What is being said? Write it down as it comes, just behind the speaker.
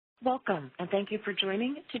Welcome, and thank you for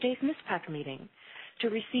joining today's NISPPAC meeting. To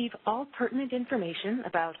receive all pertinent information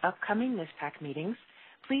about upcoming NISPPAC meetings,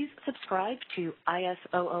 please subscribe to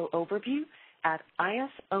ISOO Overview at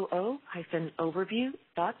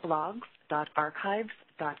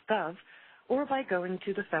isoo-overview.blogs.archives.gov or by going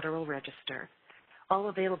to the Federal Register. All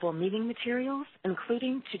available meeting materials,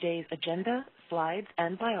 including today's agenda, slides,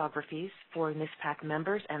 and biographies for NISPPAC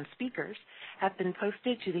members and speakers, have been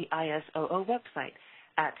posted to the ISOO website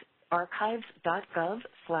at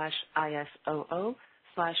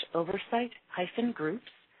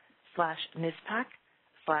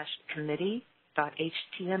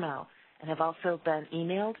archives.gov/isoo/oversight-groups/NISPPAC/committee.html and have also been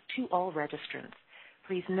emailed to all registrants.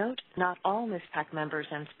 Please note, not all NISPPAC members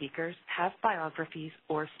and speakers have biographies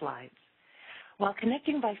or slides. While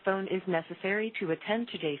connecting by phone is necessary to attend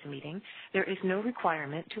today's meeting, there is no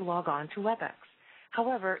requirement to log on to WebEx.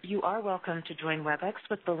 However, you are welcome to join WebEx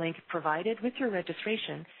with the link provided with your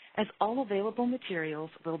registration, as all available materials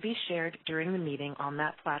will be shared during the meeting on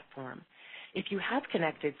that platform. If you have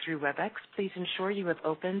connected through WebEx, please ensure you have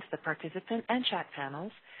opened the participant and chat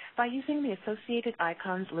panels by using the associated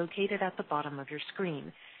icons located at the bottom of your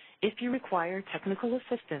screen. If you require technical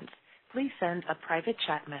assistance, please send a private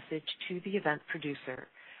chat message to the event producer.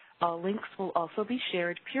 All links will also be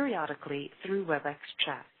shared periodically through WebEx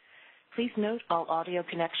chat. Please note all audio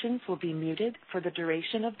connections will be muted for the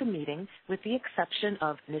duration of the meeting with the exception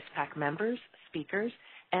of NISPPAC members, speakers,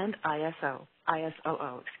 and ISOO.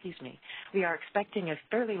 We are expecting a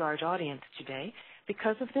fairly large audience today.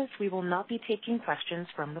 Because of this, we will not be taking questions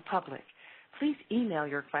from the public. Please email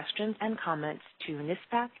your questions and comments to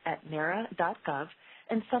nisppac@nara.gov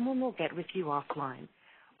and someone will get with you offline.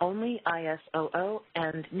 Only ISOO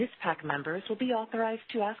and NISPPAC members will be authorized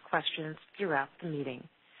to ask questions throughout the meeting.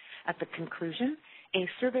 At the conclusion, a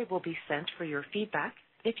survey will be sent for your feedback.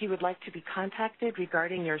 If you would like to be contacted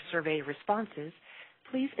regarding your survey responses,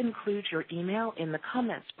 please include your email in the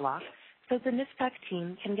comments block so the NISPPAC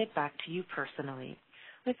team can get back to you personally.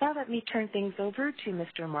 With that, let me turn things over to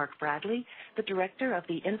Mr. Mark Bradley, the Director of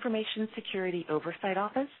the Information Security Oversight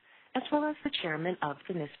Office, as well as the Chairman of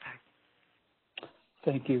the NISPPAC.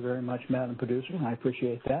 Thank you very much, Madam Producer. I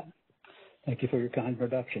appreciate that. Thank you for your kind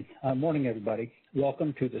introduction. Morning, everybody.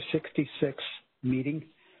 Welcome to the 66th meeting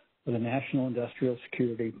of the National Industrial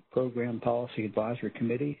Security Program Policy Advisory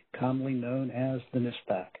Committee, commonly known as the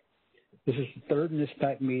NISPPAC. This is the third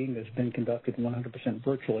NISPPAC meeting that's been conducted 100%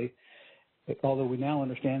 virtually, although we now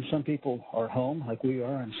understand some people are home, like we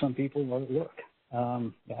are, and some people are at work,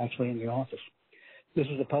 actually in the office. This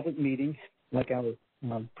is a public meeting. Like our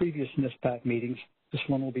previous NISPPAC meetings, this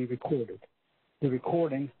one will be recorded. The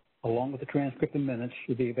recording, along with the transcript and minutes,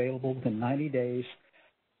 will be available within 90 days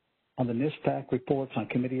on the NISPPAC Reports on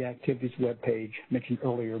Committee Activities webpage mentioned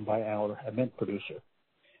earlier by our event producer.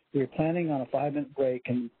 We are planning on a 5-minute break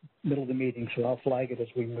in the middle of the meeting, so I'll flag it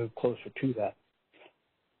as we move closer to that.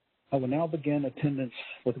 I will now begin attendance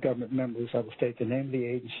with the government members. I will state the name of the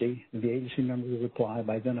agency, and the agency member will reply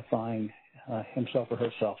by identifying himself or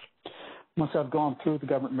herself. Once I've gone through the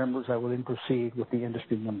government members, I will then proceed with the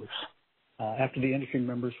industry members. After the industry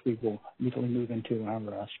members, we will immediately move into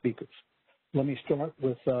our speakers. Let me start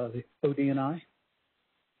with the ODNI.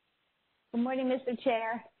 Good morning, Mr.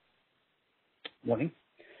 Chair. Morning.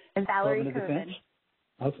 And Valerie Department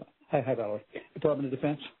of Defense. Hi, Valerie. Department of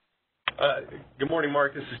Defense. Good morning,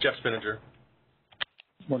 Mark. This is Jeff Spinninger.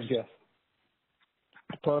 Good morning, Jeff.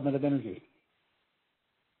 Department of Energy.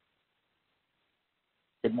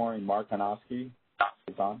 Good morning, Mark Hanofsky.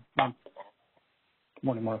 Is on. Good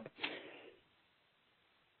morning, Mark.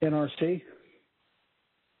 NRC.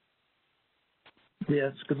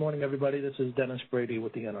 Yes, good morning, everybody. This is Dennis Brady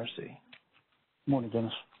with the NRC. Good morning,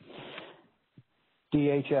 Dennis.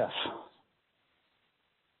 DHS.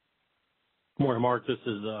 Good morning, Mark. This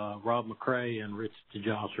is Rob McCrae and Rich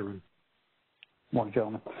DeJosserman. Good morning,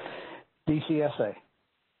 gentlemen. DCSA.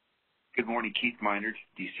 Good morning, Keith Minard,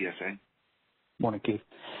 DCSA. Good morning, Keith.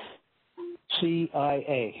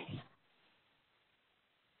 CIA.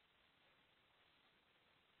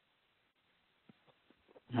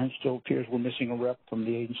 It still appears we're missing a rep from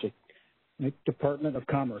the agency. Department of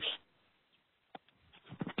Commerce.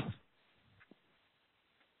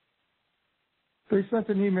 They sent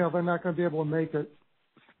an email. They're not going to be able to make it.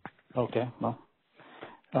 Okay, well.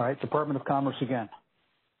 All right, Department of Commerce again.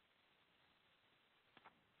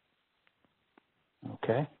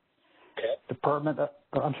 Okay. Department of,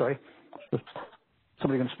 I'm sorry.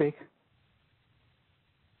 Somebody going to speak?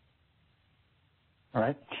 All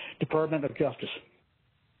right. Department of Justice.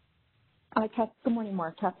 Good morning,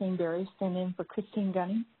 Mark. Kathleen Berry, standing in for Christine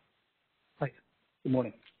Gunning. Hi. Good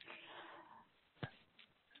morning.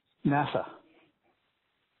 NASA.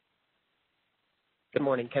 Good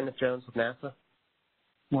morning, Kenneth Jones with NASA.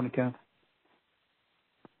 Morning, Kenneth.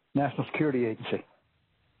 National Security Agency.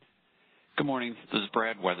 Good morning. This is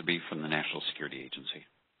Brad Weatherby from the National Security Agency.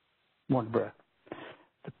 Morning, Brad.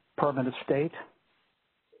 Department of State.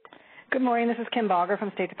 Good morning. This is Kim Bogger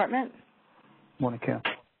from State Department. Morning, Kim.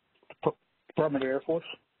 Department of Air Force.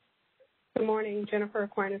 Good morning. Jennifer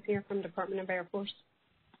Aquinas here from Department of Air Force.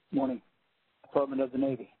 Morning. Department of the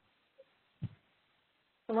Navy.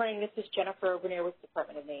 Good morning. This is Jennifer Overneer with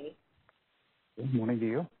Department of Navy. Good morning to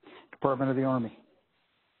you. Department of the Army.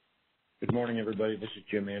 Good morning, everybody. This is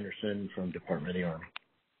Jim Anderson from Department of the Army.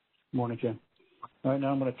 Morning, Jim. All right,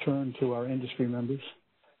 now I'm going to turn to our industry members.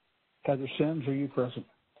 Heather Sims, are you present?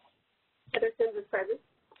 Heather Sims is present.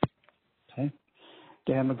 Okay.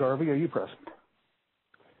 Dan McGarvey, are you present?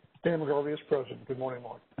 Dan McGarvey is present. Good morning,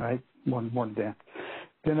 Mark. All right. Morning, Dan.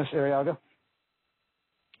 Dennis Arriaga.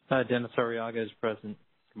 Dennis Arriaga is present.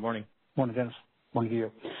 Good morning. Morning, Dennis. Morning to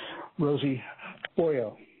you. Rosie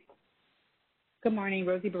Boyo. Good morning.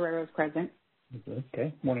 Rosie Barrero is present.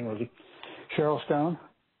 Okay. Morning, Rosie. Cheryl Stone.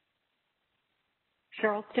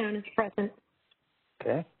 Cheryl Stone is present.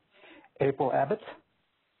 Okay. April Abbott.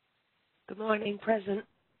 Good morning. Present.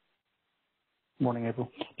 Morning, April.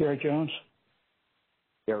 Derek Jones.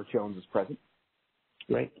 Derek Jones is present.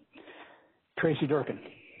 Great. Tracy Durkin.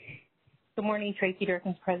 Good morning. Tracy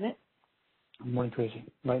Durkin is present. Good morning, Tracy.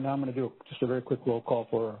 Right now I'm going to do just a very quick roll call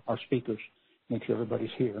for our speakers, make sure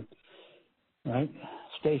everybody's here. All right.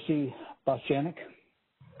 Stacy Bosjanik.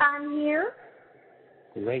 I'm here.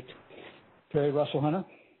 Great. Terry Russell Hunter.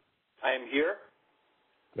 I am here.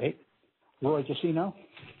 Great. Roy Jacino.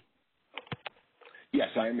 Yes,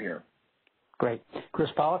 I am here. Great. Chris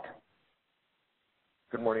Pollock.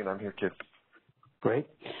 Good morning. I'm here too. Great.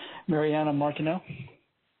 Mariana Martineau.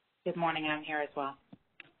 Good morning. I'm here as well.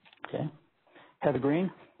 Okay. Heather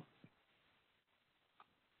Green.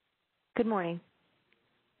 Good morning.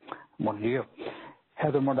 Morning to you.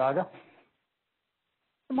 Heather Mordaga.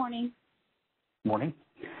 Good morning. Morning.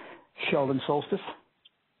 Sheldon Solstice.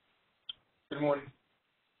 Good morning.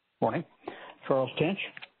 Morning. Charles Tench.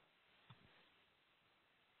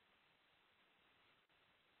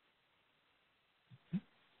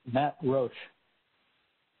 Matt Roach.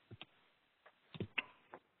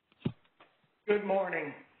 Good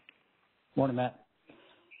morning. Morning, Matt.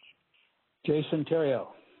 Jason Terrio.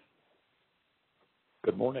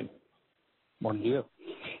 Good morning. Morning to you.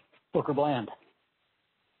 Booker Bland.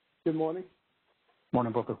 Good morning.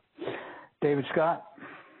 Morning, Booker. David Scott.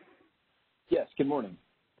 Yes, good morning.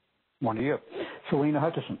 Morning to you. Selena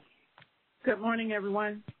Hutchison. Good morning,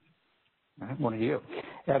 everyone. All right, morning to you.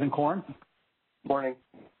 Evan Korn. Morning.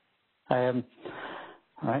 Hi, Evan.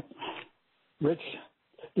 All right. Rich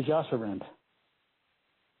DeJossarand.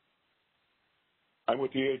 I'm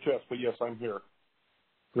with DHS, but yes, I'm here.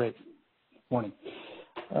 Great. Morning.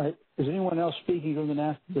 All right. Is anyone else speaking during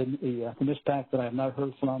the NISPPAC that I have not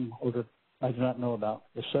heard from or that I do not know about?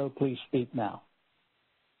 If so, please speak now.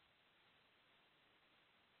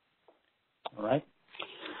 All right.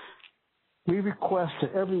 We request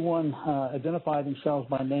that everyone identify themselves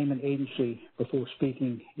by name and agency before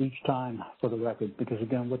speaking each time for the record, because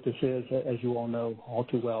again, what this is, as you all know all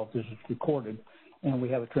too well, this is recorded and we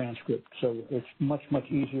have a transcript. So it's much, much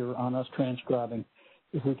easier on us transcribing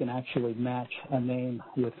if we can actually match a name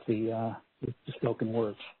with the spoken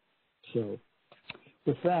words. So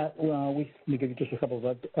with that, let me give you just a couple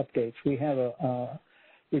of updates. We've had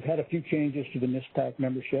a few changes to the NISPPAC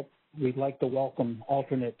membership. We'd like to welcome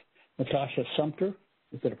alternate Natasha Sumter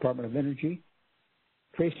with the Department of Energy.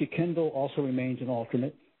 Tracy Kendall also remains an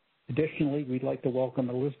alternate. Additionally, we'd like to welcome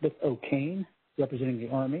Elizabeth O'Kane, representing the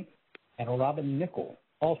Army, and Robin Nickel,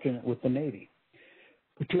 alternate with the Navy.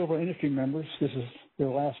 For two of our industry members, this is their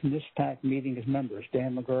last NISPPAC meeting as members,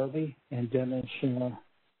 Dan McGarvey and Dennis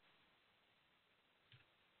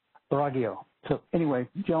Baragio. So anyway,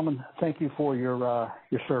 gentlemen, thank you for your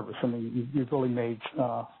service. I mean, you've really made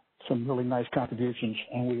some really nice contributions,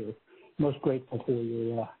 and we are most grateful for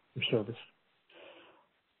your service.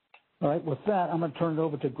 All right, with that, I'm going to turn it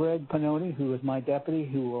over to Greg Pannoni, who is my deputy,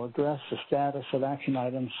 who will address the status of action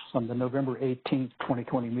items from the November 18th,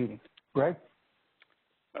 2020 meeting. Greg?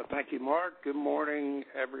 Thank you, Mark. Good morning,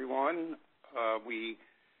 everyone. We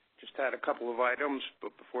just had a couple of items,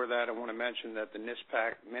 but before that, I want to mention that the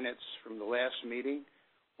NISPPAC minutes from the last meeting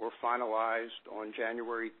were finalized on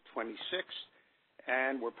January 26th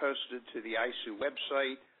and were posted to the ISOO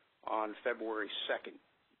website on February 2nd.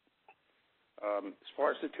 As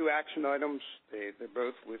far as the two action items, they're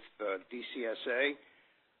both with DCSA.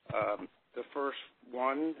 The first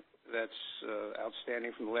one, that's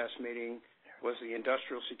outstanding from the last meeting was the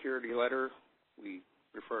industrial security letter. We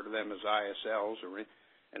refer to them as ISLs,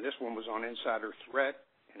 and this one was on insider threat,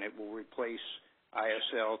 and it will replace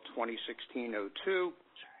ISL 2016-02.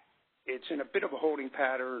 It's in a bit of a holding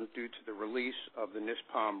pattern due to the release of the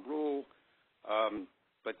NISPPAC rule,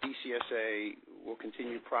 but DCSA will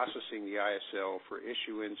continue processing the ISL for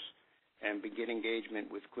issuance and begin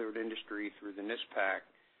engagement with cleared industry through the NISPPAC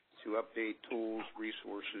to update tools,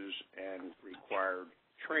 resources, and required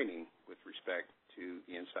training with respect to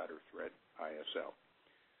the insider threat ISL.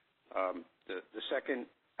 The second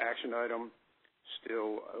action item,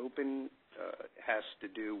 still open, has to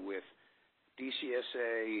do with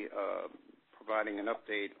DCSA providing an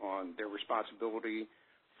update on their responsibility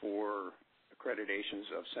for accreditations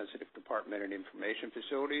of sensitive compartmented information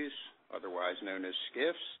facilities, otherwise known as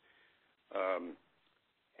SCIFs.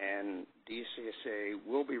 And DCSA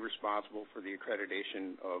will be responsible for the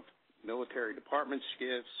accreditation of military department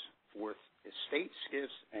SCIFs, for estate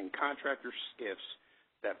SCIFs, and contractor SCIFs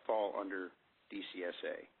that fall under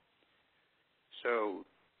DCSA. So,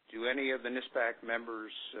 do any of the NISPPAC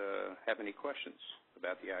members have any questions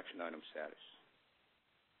about the action item status?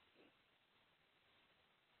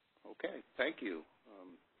 Okay, thank you.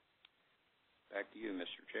 Back to you,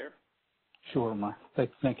 Mr. Chair. Sure, Mike.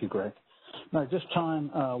 Thank you, Greg. Now, at this time,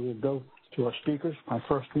 we'll go to our speakers. My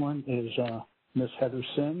first one is Ms. Heather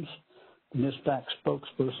Sims, the NISPPAC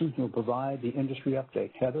spokesperson, who will provide the industry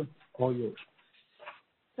update. Heather, all yours.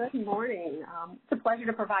 Good morning. It's a pleasure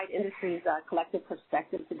to provide industry's collective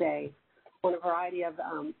perspective today on a variety of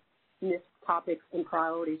NISP topics and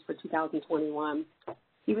priorities for 2021.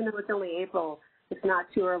 Even though it's only April, it's not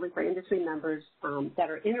too early for industry members that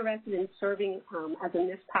are interested in serving as a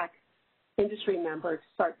NISPPAC industry member to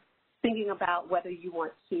start thinking about whether you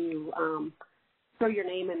want to throw your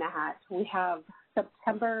name in the hat. We have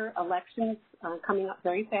September elections coming up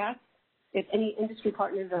very fast. If any industry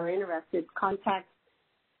partners are interested, contact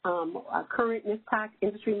a current NISPPAC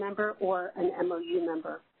industry member or an MOU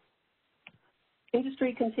member.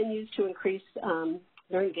 Industry continues to increase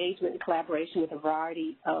their engagement and collaboration with a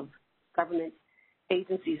variety of government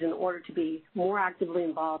agencies in order to be more actively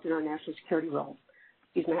involved in our national security role.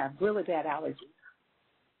 Excuse me, I have really bad allergies.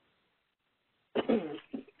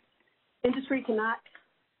 Industry cannot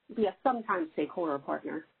be a sometime stakeholder or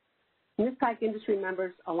partner. NISPPAC industry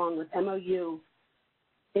members, along with MOU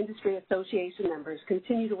industry association members,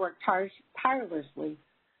 continue to work tirelessly,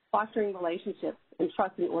 fostering relationships and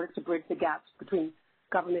trust in order to bridge the gaps between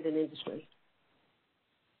government and industry.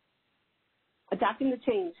 Adapting the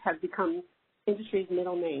change has become industry's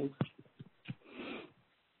middle name.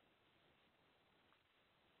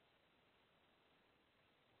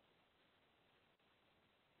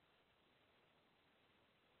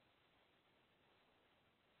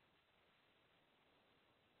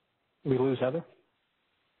 Did we lose Heather?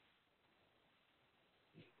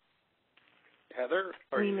 Heather,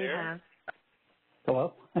 are you there? Have.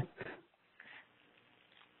 Hello?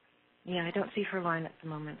 Yeah, I don't see her line at the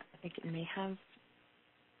moment. I think it may have.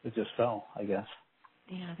 It just fell, I guess.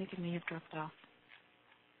 Yeah, I think it may have dropped off.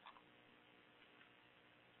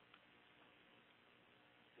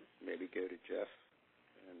 Maybe go to Jeff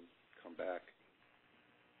and come back.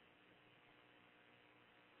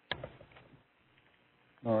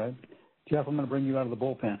 All right. Jeff, I'm going to bring you out of the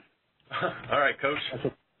bullpen. All right, Coach.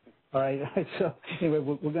 All right. So anyway,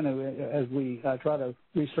 we're going to, as we try to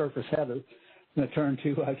resurface Heather, I'm going to turn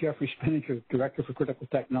to Jeffrey Spinnaker, Director for Critical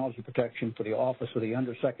Technology Protection for the Office of the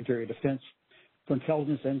Undersecretary of Defense for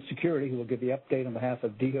Intelligence and Security, who will give the update on behalf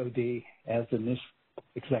of DOD as the NISP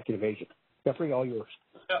executive agent. Jeffrey, all yours.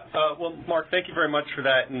 Well, Mark, thank you very much for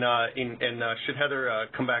that. And should Heather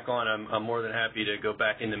come back on, I'm more than happy to go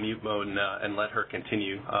back into mute mode and let her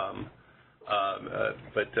continue.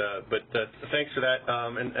 But thanks for that,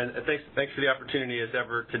 and thanks for the opportunity as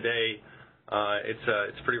ever today.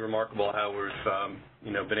 It's pretty remarkable how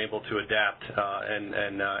we've been able to adapt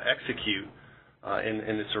and execute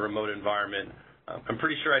in this remote environment. I'm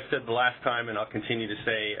pretty sure I said the last time, and I'll continue to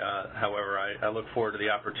say, however, I look forward to the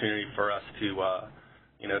opportunity for us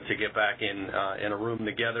to get back in a room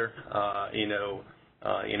together,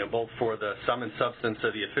 both for the sum and substance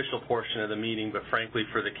of the official portion of the meeting, but frankly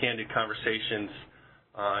for the candid conversations,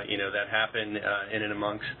 that happen in and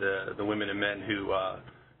amongst the women and men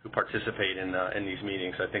who participate in these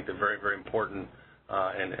meetings. I think they're very, very important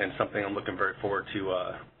and something I'm looking very forward to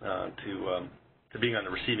being on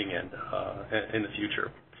the receiving end in the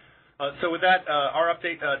future. So with that, our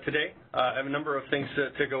update today, I have a number of things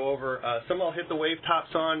to go over. Some I'll hit the wave tops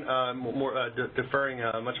on, deferring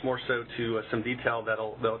much more so to some detail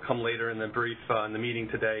that'll come later in the brief in the meeting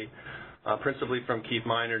today, principally from Keith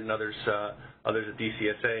Minard and others at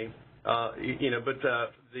DCSA. But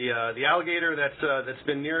the alligator that's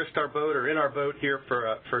been nearest our boat or in our boat here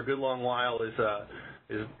for a good long while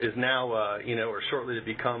is now or shortly to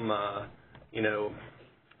become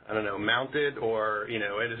I don't know, mounted or, at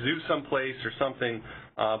a zoo someplace or something,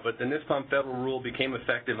 but the NISPPAC federal rule became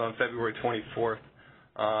effective on February 24th,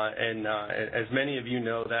 and as many of you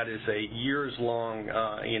know, that is a years-long,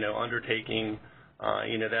 undertaking,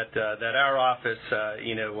 that our office,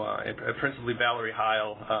 principally Valerie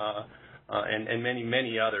Heil, and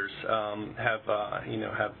many others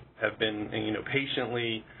have been,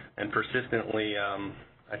 patiently and persistently,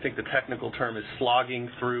 I think the technical term is slogging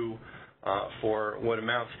through for what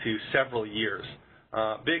amounts to several years.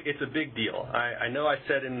 It's a big deal. I know I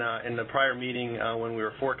said in the prior meeting when we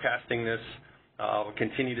were forecasting this, I'll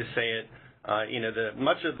continue to say it,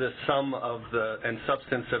 much of the sum of and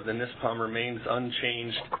substance of the NISPPAC remains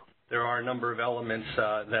unchanged. There are a number of elements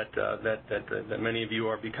that many of you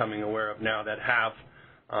are becoming aware of now that have.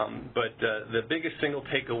 But the biggest single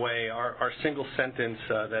takeaway, our single sentence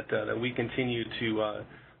that we continue to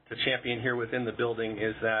champion here within the building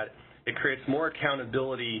is that it creates more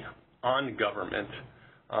accountability on government,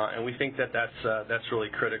 and we think that's really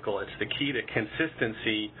critical. It's the key to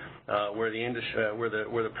consistency where the industry, where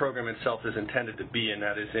the program itself is intended to be, and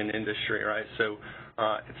that is in industry, right? So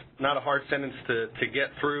it's not a hard sentence to get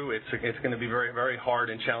through. It's going to be very, very hard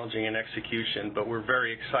and challenging in execution, but we're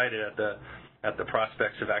very excited at the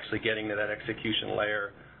prospects of actually getting to that execution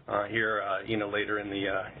layer here, later in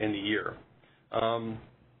the year.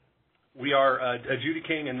 We are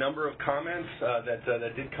adjudicating a number of comments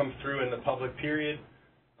that did come through in the public period.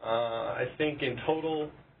 I think in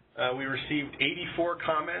total we received 84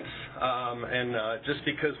 comments, and just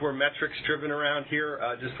because we're metrics driven around here,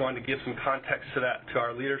 I just wanted to give some context to that to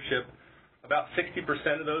our leadership. About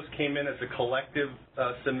 60% of those came in as a collective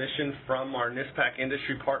submission from our NISPPAC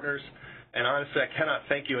industry partners, and honestly, I cannot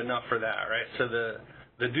thank you enough for that. Right, so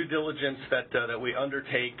the due diligence that we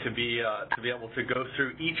undertake to be able to go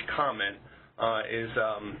through each comment is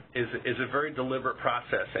a very deliberate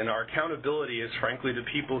process, and our accountability is frankly to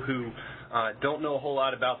people who don't know a whole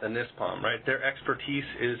lot about the NISPPAC. Right, their expertise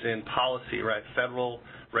is in policy, right, federal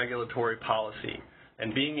regulatory policy,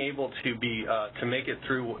 and being able to make it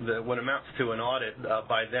through what amounts to an audit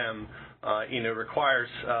by them. Requires,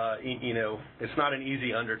 it's not an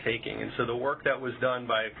easy undertaking. And so the work that was done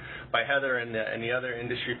by Heather and the other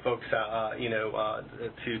industry folks,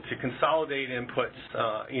 to consolidate inputs,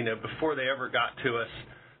 before they ever got to us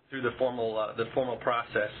through the formal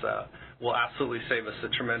process, will absolutely save us a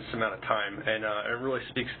tremendous amount of time. And it really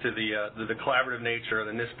speaks to the collaborative nature of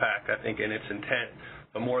the NISPPAC, I think, in its intent,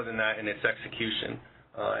 but more than that, in its execution.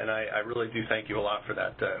 And I really do thank you a lot for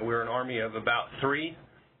that. We're an army of about 3.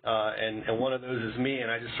 And one of those is me, and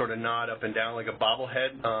I just sort of nod up and down like a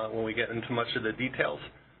bobblehead when we get into much of the details.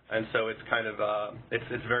 And so it's kind of it's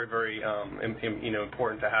very, very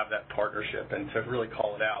important to have that partnership and to really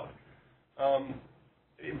call it out.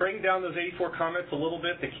 Breaking down those 84 comments a little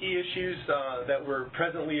bit, the key issues that we're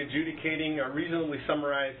presently adjudicating are reasonably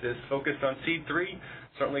summarized as focused on Seed 3.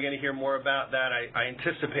 Certainly going to hear more about that. I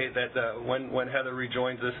anticipate that when Heather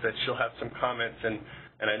rejoins us, that she'll have some comments, and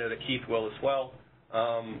I know that Keith will as well.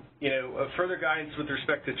 Further guidance with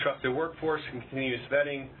respect to trusted workforce and continuous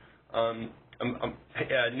vetting.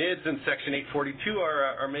 NIDS and Section 842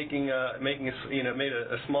 are making made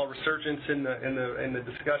a small resurgence in the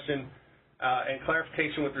discussion, and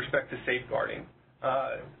clarification with respect to safeguarding.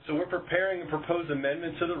 So we're preparing a proposed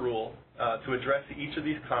amendment to the rule to address each of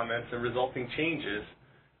these comments and resulting changes.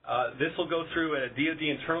 This will go through a DoD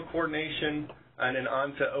internal coordination and then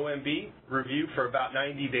on to OMB review for about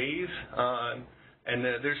 90 days. And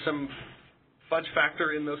there's some fudge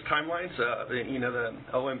factor in those timelines. The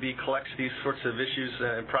OMB collects these sorts of issues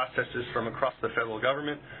and processes from across the federal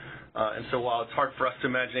government. And so while it's hard for us to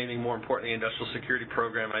imagine anything more important than the industrial security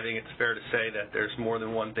program, I think it's fair to say that there's more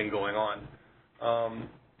than one thing going on.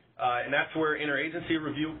 And that's where interagency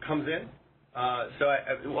review comes in. So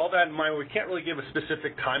all that in mind, we can't really give a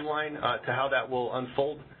specific timeline to how that will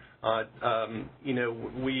unfold.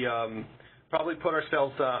 We probably put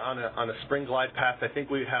ourselves on a spring glide path. I think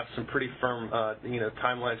we have some pretty firm,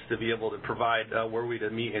 timelines to be able to provide were we to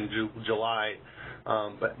meet in July.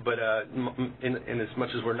 But in as much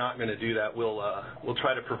as we're not going to do that, we'll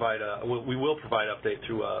try to provide we will provide update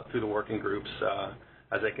through the working groups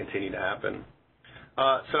as they continue to happen.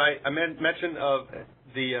 So I mentioned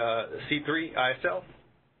the C3 ISL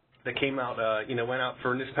that came out, went out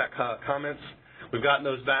for NISPPAC comments. We've gotten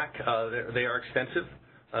those back. They are extensive.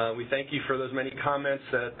 We thank you for those many comments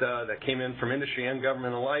that came in from industry and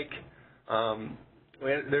government alike.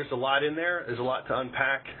 There's a lot in there. There's a lot to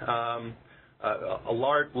unpack. A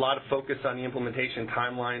lot of focus on the implementation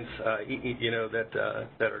timelines,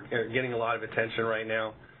 that are getting a lot of attention right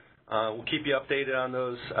now. We'll keep you updated on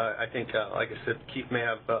those. I think, like I said, Keith may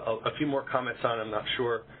have a few more comments on it. I'm not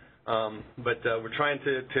sure. But we're trying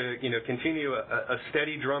to continue a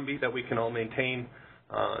steady drumbeat that we can all maintain.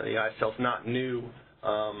 The ISL's not new,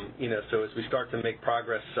 so as we start to make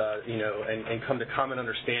progress, and come to common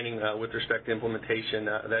understanding with respect to implementation,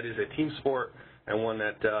 that is a team sport and one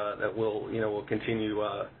that will continue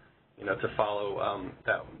to follow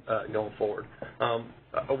that going forward.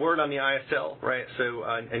 A word on the ISL, right? So,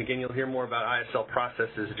 and again, you'll hear more about ISL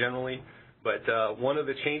processes generally. But one of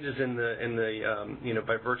the changes in the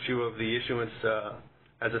by virtue of the issuance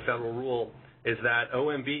as a federal rule is that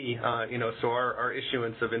OMB, so our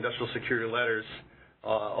issuance of industrial security letters,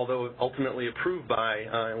 although ultimately approved by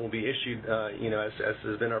and will be issued, as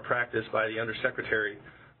has been our practice by the Undersecretary,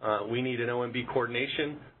 we need an OMB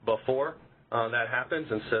coordination before that happens,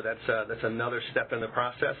 and so that's another step in the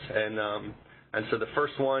process, and so the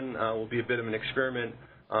first one will be a bit of an experiment.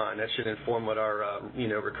 And that should inform what our,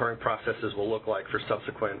 recurring processes will look like for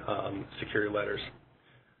subsequent security letters.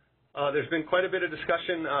 There's been quite a bit of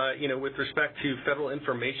discussion, with respect to federal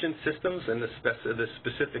information systems and the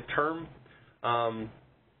specific term.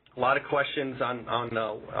 A lot of questions on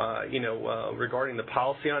regarding the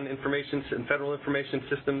policy on information and federal information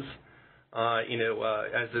systems,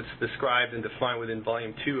 as it's described and defined within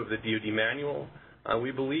Volume 2 of the DoD Manual.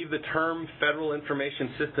 We believe the term Federal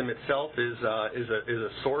Information System itself is a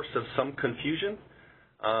source of some confusion.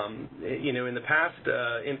 In the past,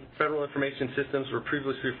 Federal Information Systems were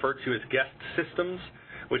previously referred to as guest systems,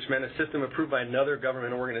 which meant a system approved by another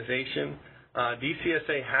government organization.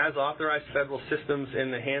 DCSA has authorized federal systems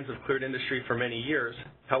in the hands of cleared industry for many years.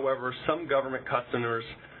 However, some government customers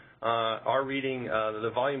are reading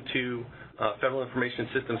the Volume 2 Federal Information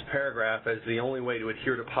Systems paragraph as the only way to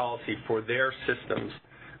adhere to policy for their systems,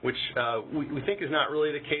 which we think is not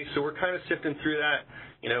really the case. So we're kind of sifting through that.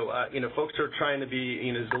 Folks are trying to be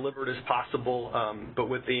as deliberate as possible, but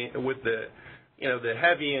with the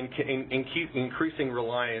heavy and increasing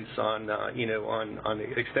reliance on the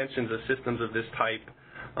extensions of systems of this type,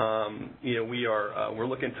 we're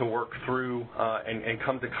looking to work through and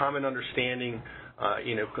come to common understanding,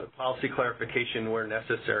 policy clarification where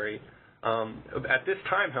necessary. At this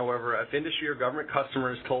time, however, if industry or government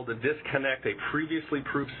customer is told to disconnect a previously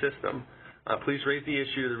approved system, please raise the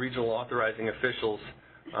issue to the regional authorizing officials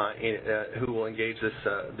who will engage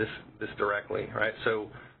this directly. Right. So,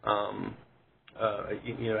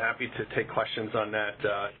 happy to take questions on that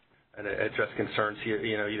and address concerns here,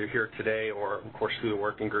 either here today or, of course, through the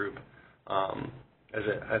working group as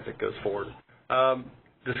it goes forward.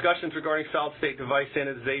 Discussions regarding solid-state device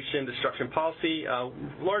sanitization destruction policy,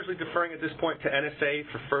 largely deferring at this point to NSA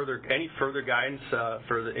for any further guidance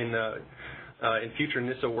in future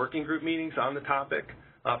NISA working group meetings on the topic.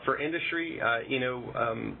 For industry, they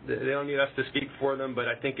don't need us to speak for them, but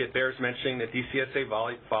I think it bears mentioning that DCSA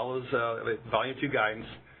follows Volume 2 guidance,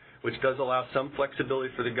 which does allow some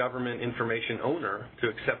flexibility for the government information owner to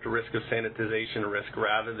accept a risk of sanitization risk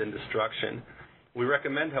rather than destruction. We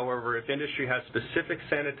recommend, however, if industry has specific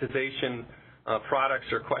sanitization products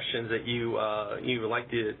or questions that you would like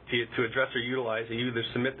to address or utilize, you either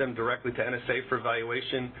submit them directly to NSA for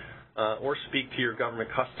evaluation or speak to your government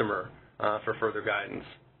customer for further guidance.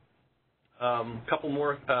 A couple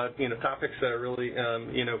more, topics that are really,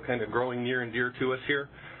 kind of growing near and dear to us here.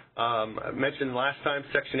 I mentioned last time,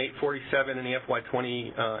 Section 847 in the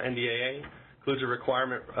FY20 NDAA includes a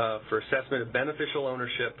requirement for assessment of beneficial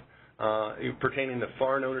ownership pertaining to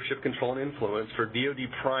foreign ownership, control, and influence for DoD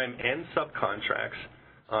prime and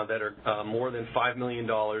subcontracts that are more than $5 million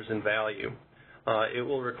in value. It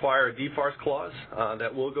will require a DFARS clause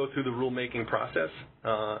that will go through the rulemaking process.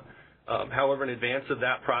 However, in advance of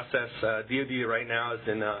that process, DoD right now is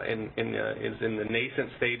in the nascent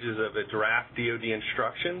stages of a draft DoD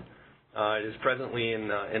instruction. It is presently in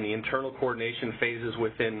the internal coordination phases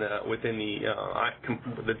within the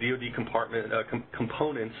DoD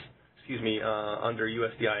components. Under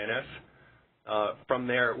USDINS. From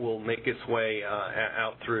there, it will make its way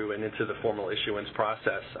out through and into the formal issuance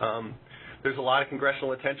process. There's a lot of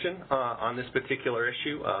congressional attention on this particular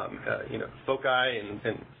issue. FOCI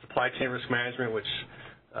and supply chain risk management, which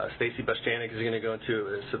Stacy Bushjanik is going to go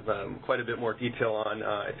into quite a bit more detail on,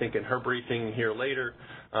 I think, in her briefing here later.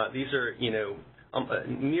 These are,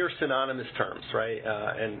 near synonymous terms, right?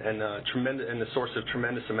 And the source of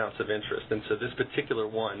tremendous amounts of interest. And so this particular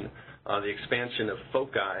one, the expansion of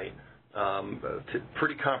foci,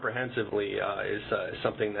 pretty comprehensively is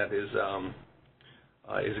something that is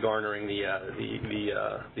garnering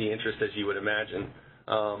the interest, as you would imagine.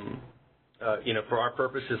 For our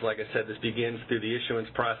purposes, like I said, this begins through the issuance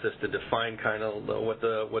process to define kind of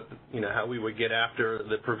how we would get after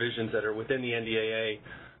the provisions that are within the NDAA,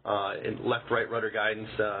 and left-right rudder guidance,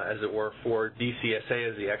 as it were, for DCSA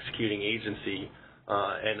as the executing agency.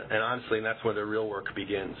 And honestly, that's where the real work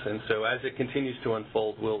begins. And so as it continues to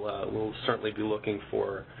unfold, we'll certainly be looking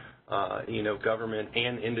for government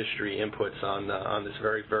and industry inputs on this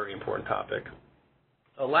very, very important topic.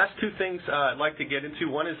 Last two things I'd like to get into.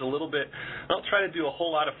 One is a little bit, I don't try to do a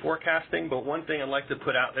whole lot of forecasting, but one thing I'd like to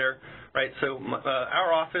put out there, right, so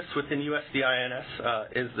our office within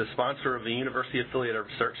USDINS is the sponsor of the University Affiliated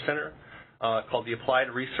Research Center called the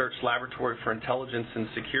Applied Research Laboratory for Intelligence and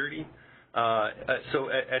Security.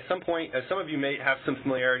 So at some point, some of you may have some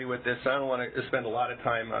familiarity with this. I don't want to spend a lot of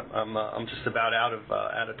time. I'm just about out of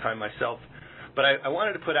time myself. But I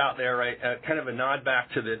wanted to put out there, right, kind of a nod back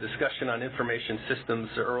to the discussion on information systems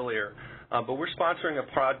earlier. But we're sponsoring a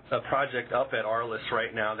project up at ARLIS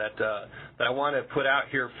right now that I want to put out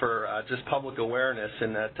here for just public awareness,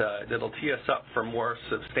 and that'll tee us up for more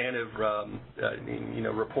substantive,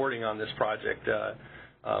 reporting on this project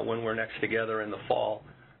when we're next together in the fall.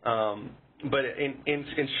 But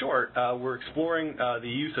in short, we're exploring the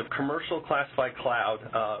use of commercial classified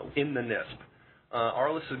cloud in the NISP.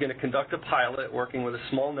 ARLIS is going to conduct a pilot working with a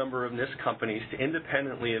small number of NISP companies to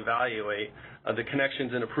independently evaluate the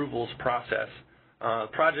connections and approvals process. The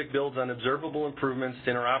project builds on observable improvements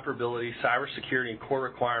to interoperability, cybersecurity, and core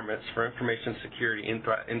requirements for information security,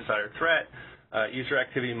 insider threat, user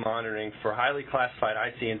activity monitoring for highly classified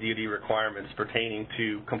IC and DoD requirements pertaining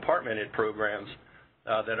to compartmented programs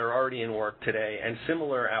that are already in work today, and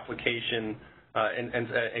similar application and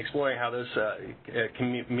exploring how those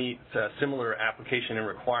can meet similar application and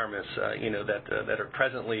requirements, that are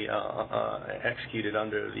presently executed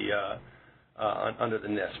under the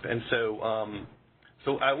NISP. And so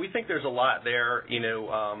we think there's a lot there.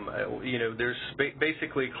 There's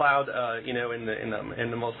basically cloud, in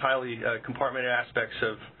the most highly compartmented aspects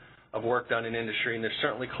of work done in industry, and there's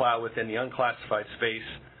certainly cloud within the unclassified space.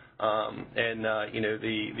 The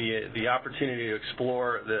opportunity to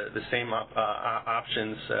explore the same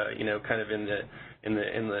options, kind of in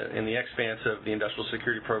the expanse of the industrial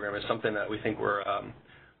security program is something that we think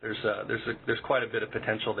there's quite a bit of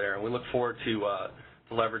potential there, and we look forward to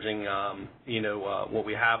leveraging what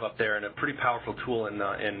we have up there, and a pretty powerful tool in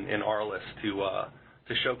ARLIS to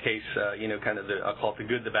showcase kind of I'll call it the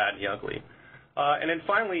good, the bad, and the ugly. And then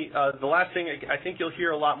finally, the last thing I think you'll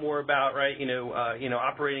hear a lot more about, right?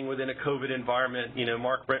 Operating within a COVID environment.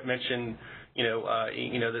 Mark Brent mentioned,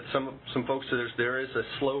 that some folks there is a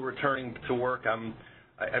slow returning to work.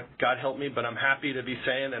 God help me, but I'm happy to be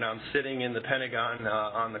saying that I'm sitting in the Pentagon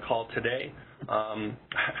on the call today.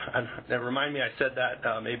 Remind me I said that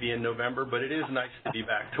maybe in November, but it is nice to be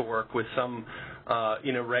back to work with some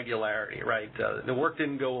regularity, right? The work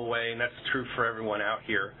didn't go away, and that's true for everyone out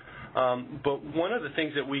here. But one of the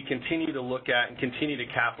things that we continue to look at and continue to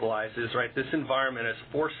capitalize is, right, this environment has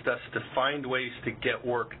forced us to find ways to get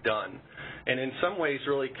work done, and in some ways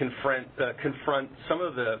really confront some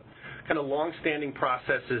of the kind of long-standing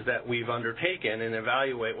processes that we've undertaken and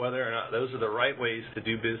evaluate whether or not those are the right ways to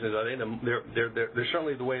do business. Are they they're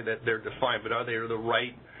certainly the way that they're defined, but are they the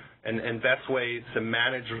right and best ways to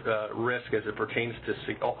manage risk as it pertains to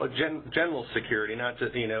general security, not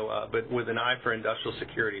just, but with an eye for industrial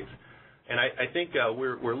security. And I think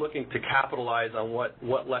we're looking to capitalize on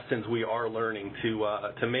what lessons we are learning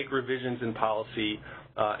to make revisions in policy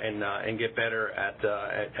and get better at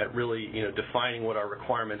really defining what our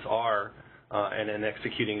requirements are and then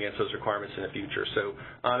executing against those requirements in the future. So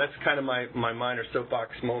that's kind of my minor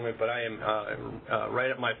soapbox moment, but I am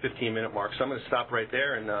right at my 15-minute mark. So I'm going to stop right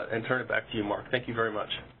there and turn it back to you, Mark. Thank you very much.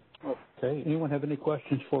 Okay. Anyone have any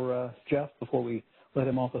questions for Jeff before we let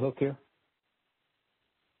him off the hook here?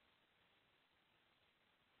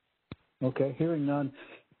 Okay. Hearing none.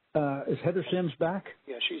 Is Heather Sims back?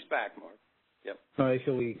 Yeah, she's back, Mark. Yep. All right.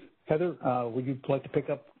 Heather, would you like to pick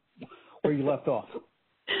up where you left off?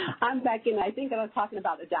 I'm back in. I think that I was talking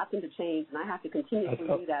about adapting to change, and I have to continue to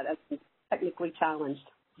do that as I'm technically challenged.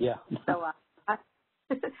 Yeah. So I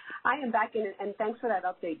am back in, and thanks for that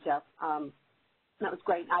update, Jeff. That was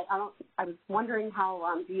great. I was wondering how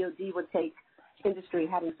DoD would take industry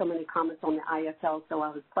having so many comments on the ISL, so I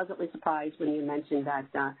was pleasantly surprised when you mentioned that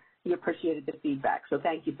you appreciated the feedback. So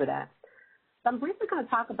thank you for that. So I'm briefly going to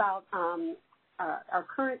talk about our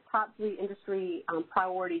current top 3 industry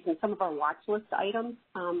priorities and some of our watch list items.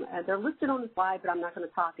 They're listed on the slide, but I'm not going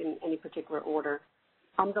to talk in any particular order.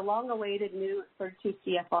 The long-awaited new 32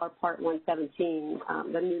 CFR Part 117,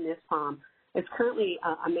 the new NISPPAC, is currently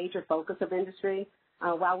a major focus of industry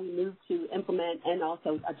while we move to implement and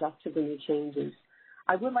also adjust to the new changes.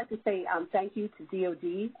 I would like to say thank you to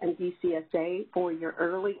DOD and DCSA for your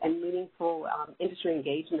early and meaningful industry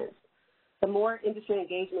engagements. The more industry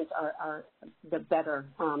engagements are the better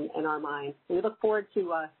in our mind. We look forward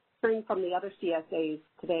to hearing from the other CSAs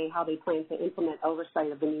today how they plan to implement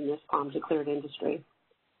oversight of the new NISPPAC declared industry.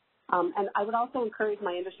 And I would also encourage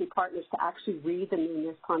my industry partners to actually read the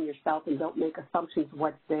new NISPPAC yourself and don't make assumptions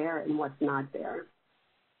what's there and what's not there.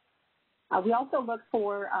 We also look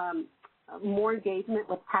for more engagement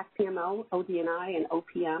with PAC PMO, OD&I, and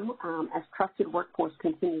OPM as trusted workforce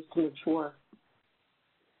continues to mature.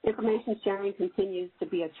 Information sharing continues to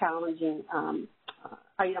be a challenging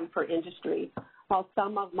item for industry. While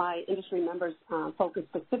some of my industry members focus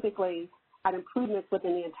specifically on improvements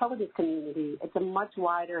within the intelligence community, it's a much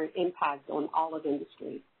wider impact on all of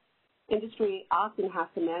industry. Industry often has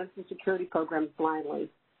to manage the security programs blindly.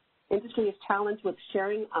 Industry is challenged with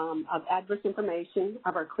sharing of adverse information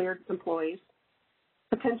of our cleared employees,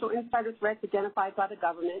 potential insider threats identified by the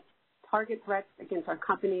government, target threats against our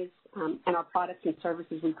companies and our products and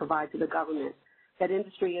services we provide to the government. That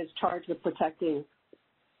industry is charged with protecting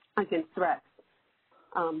against threats.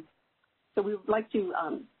 So we would like to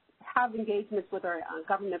have engagements with our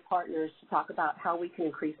government partners to talk about how we can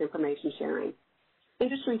increase information sharing.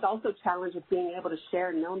 Industry is also challenged with being able to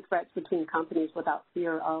share known threats between companies without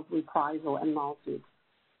fear of reprisal and lawsuits.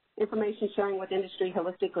 Information sharing with industry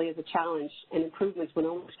holistically is a challenge, and improvements would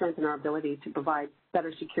only strengthen our ability to provide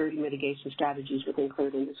better security mitigation strategies within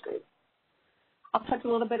cleared industry. I'll touch a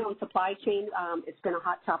little bit on supply chain. It's been a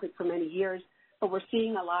hot topic for many years, but we're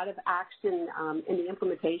seeing a lot of action in the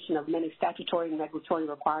implementation of many statutory and regulatory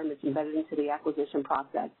requirements embedded into the acquisition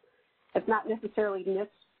process. It's not necessarily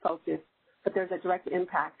NISP-focused, but there's a direct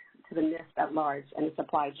impact to the NISP at large and the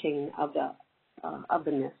supply chain of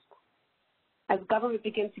the NISP. As government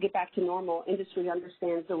begins to get back to normal, industry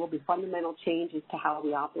understands there will be fundamental changes to how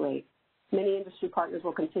we operate. Many industry partners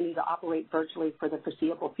will continue to operate virtually for the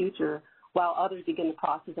foreseeable future, while others begin the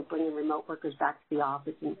process of bringing remote workers back to the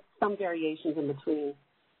office and some variations in between.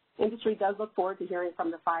 Industry does look forward to hearing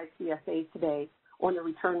from the 5 CSAs today on the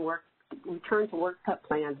return to work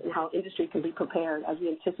plans and how industry can be prepared as we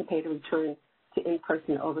anticipate a return to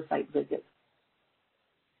in-person oversight visits.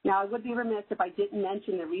 Now, I would be remiss if I didn't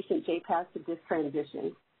mention the recent JPAS to DIS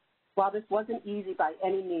transition. While this wasn't easy by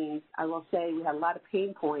any means, I will say we had a lot of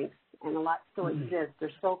pain points and a lot still exists.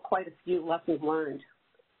 There's still quite a few lessons learned.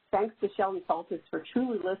 Thanks to Sheldon Saltis for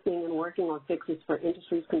truly listening and working on fixes for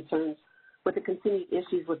industry's concerns with the continued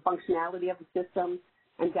issues with functionality of the system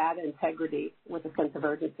and data integrity with a sense of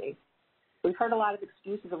urgency. We've heard a lot of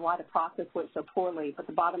excuses of why the process went so poorly, but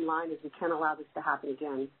the bottom line is we can't allow this to happen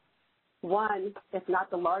again. One, if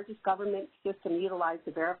not the largest government system utilized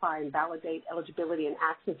to verify and validate eligibility and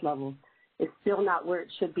access levels, is still not where it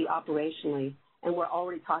should be operationally, and we're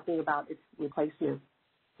already talking about its replacement.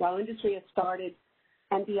 While industry has started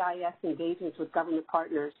NDIS engagements with government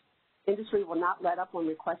partners, industry will not let up on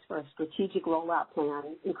requests for a strategic rollout plan,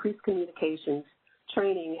 increased communications,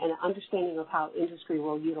 training, and an understanding of how industry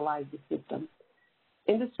will utilize the system.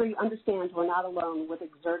 Industry understands we're not alone with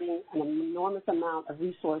exerting an enormous amount of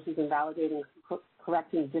resources in validating and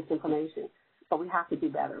correcting disinformation, but we have to do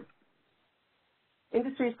better.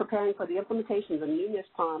 Industry is preparing for the implementation of the new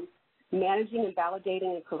NISPPAC, managing and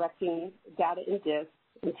validating and correcting data in DIS,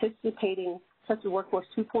 anticipating Trusted Workforce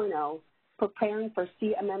 2.0, preparing for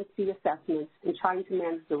CMMC assessments, and trying to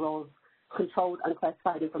manage the role of controlled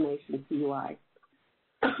unclassified information, CUI.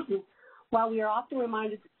 While we are often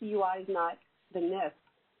reminded that CUI is not the NISP,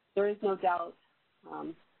 there is no doubt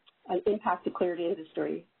an impact to cleared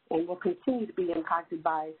industry and will continue to be impacted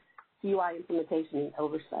by CUI implementation and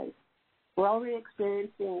oversight. We're already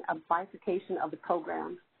experiencing a bifurcation of the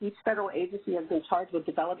program. Each federal agency has been charged with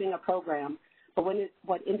developing a program, but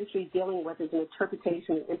what industry is dealing with is an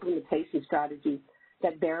interpretation and implementation strategies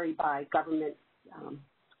that vary by government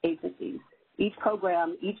agencies. Each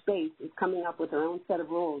program, each base is coming up with their own set of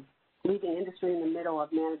rules, leaving industry in the middle of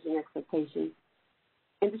managing expectations.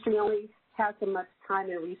 Industry only has so much time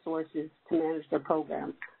and resources to manage their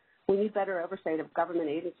programs. We need better oversight of government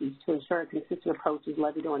agencies to ensure a consistent approach is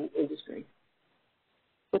levied on industry.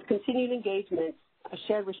 With continued engagement, a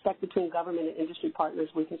shared respect between government and industry partners,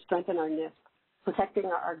 we can strengthen our NISP, protecting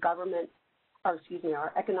our government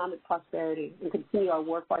our economic prosperity and continue our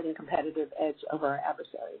warfighting competitive edge over our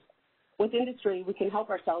adversaries. With industry, we can help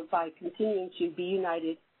ourselves by continuing to be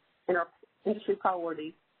united in our industry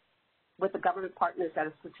priorities with the government partners at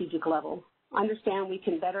a strategic level. Understand we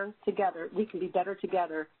can be better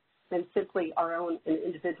together than simply our own and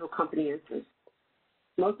individual company interests.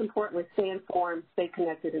 Most importantly, stay informed, stay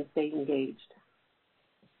connected, and stay engaged.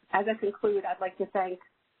 As I conclude, I'd like to thank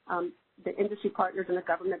the industry partners and the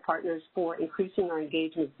government partners for increasing our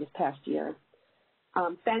engagements this past year.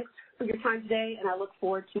 Thanks for your time today, and I look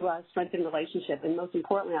forward to a strengthened relationship. And most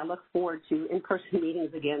importantly, I look forward to in-person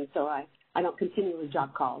meetings again so I don't continually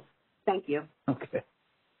job calls. Thank you. Okay.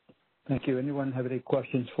 Thank you. Anyone have any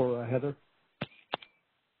questions for Heather?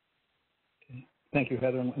 Okay. Thank you,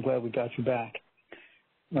 Heather. I'm glad we got you back.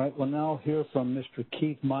 All right. We'll now hear from Mr.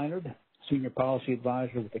 Keith Minard, Senior Policy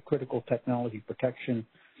Advisor with the Critical Technology Protection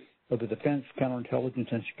of the Defense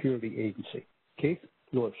Counterintelligence and Security Agency. Keith,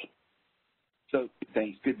 yours. So,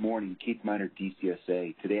 thanks. Good morning. Keith Minard,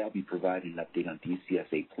 DCSA. Today I'll be providing an update on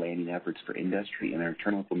DCSA planning efforts for industry and our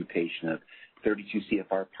internal implementation of 32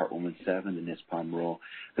 CFR Part 117, the NISPPAC rule.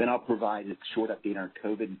 Then I'll provide a short update on our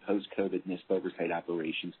COVID and post-COVID NISP oversight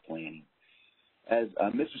operations planning. As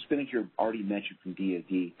Mr. Spinnaker already mentioned from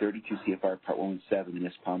DoD, 32 CFR Part 117, the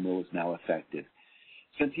NISPPAC rule is now effective.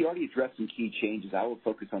 Since he already addressed some key changes, I will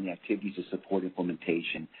focus on the activities to support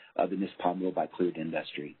implementation of the NISPPAC rule by cleared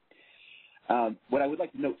industry. What I would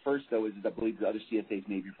like to note first, though, is that I believe the other CSAs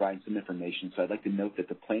may be providing some information, so I'd like to note that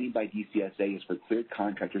the planning by DCSA is for cleared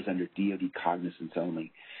contractors under DoD cognizance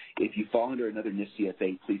only. If you fall under another NISP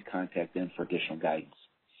CSA, please contact them for additional guidance.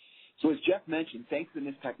 So as Jeff mentioned, thanks to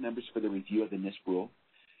the NISPPAC members for the review of the NISP rule,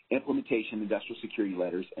 implementation of industrial security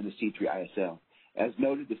letters, and the C3 ISL. As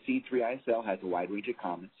noted, the C3 ISL has a wide range of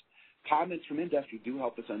comments. Comments from industry do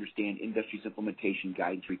help us understand industry's implementation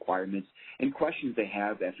guidance requirements and questions they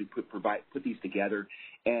have as we put these together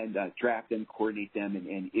and draft them, coordinate them,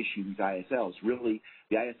 and issue these ISLs. Really,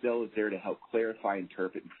 the ISL is there to help clarify,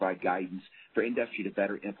 interpret, and provide guidance for industry to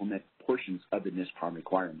better implement portions of the NISPPAC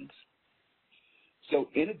requirements. So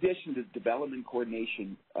in addition to the development and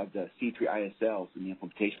coordination of the C3 ISLs and the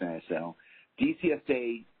implementation ISL,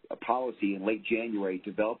 DCSA policy in late January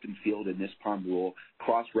developed and fielded a NISPPAC rule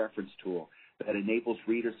cross-reference tool that enables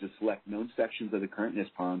readers to select known sections of the current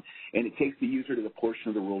NISPPAC, and it takes the user to the portion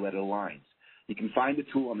of the rule that it aligns. You can find the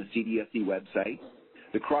tool on the CDSE website.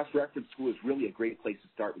 The cross-reference tool is really a great place to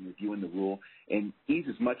start when reviewing the rule and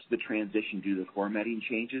eases much of the transition due to the formatting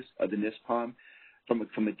changes of the NISPPAC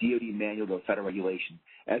from a DoD manual to a federal regulation.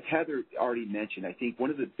 As Heather already mentioned, I think one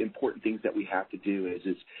of the important things that we have to do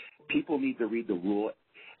is people need to read the rule.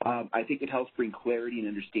 I think it helps bring clarity and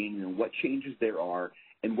understanding on what changes there are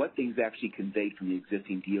and what things actually conveyed from the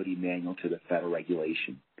existing DoD manual to the federal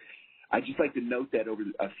regulation. I'd just like to note that over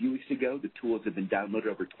a few weeks ago, the tools have been downloaded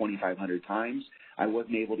over 2,500 times. I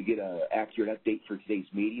wasn't able to get an accurate update for today's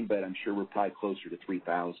meeting, but I'm sure we're probably closer to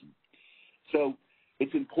 3,000. So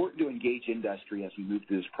it's important to engage industry as we move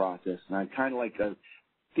through this process, and I kind of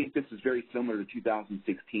think this is very similar to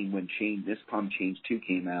 2016 when NISPPAC Change 2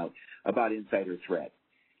 came out about insider threat.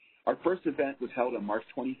 Our first event was held on March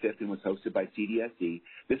 25th and was hosted by CDSE.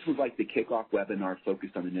 This was like the kickoff webinar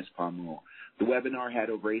focused on the NISPPAC rule. The webinar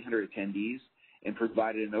had over 800 attendees and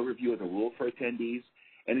provided an overview of the rule for attendees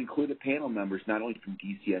and included panel members not only from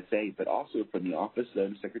DCSA but also from the Office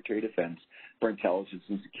of the Secretary of Defense for Intelligence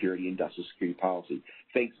and Security and Industrial Security Policy.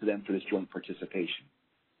 Thanks to them for this joint participation.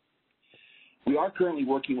 We are currently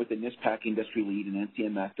working with the NISPPAC industry lead and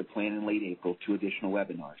NCMF to plan in late April 2 additional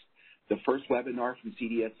webinars. The first webinar from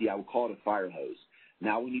CDSE, I will call it a fire hose.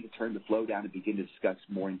 Now we need to turn the flow down and begin to discuss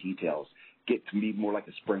more in details, get to be more like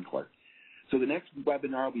a sprinkler. So the next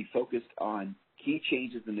webinar will be focused on key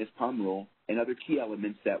changes in NISPPAC rule and other key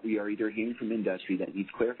elements that we are either hearing from industry that needs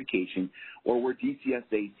clarification or where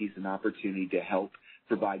DCSA sees an opportunity to help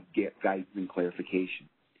provide guidance and clarification.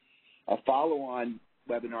 A follow-on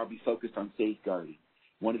webinar will be focused on safeguarding,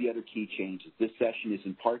 one of the other key changes. This session is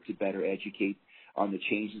in part to better educate on the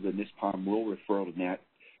changes in NISPPAC rule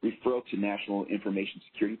referral to National Information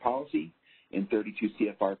Security Policy in 32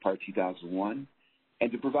 CFR Part 2001,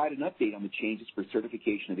 and to provide an update on the changes for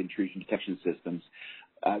certification of intrusion detection systems,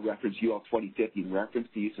 reference UL 2050, and reference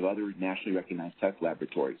the use of other nationally recognized test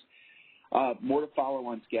laboratories. More to follow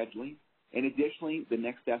on scheduling. And additionally, the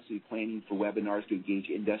next steps will be planning for webinars to engage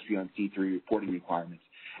industry on C3 reporting requirements.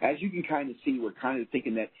 As you can kind of see, we're kind of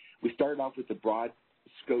thinking that we started off with the broad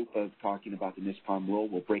scope of talking about the NISPPAC rule.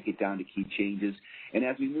 We'll break it down to key changes. And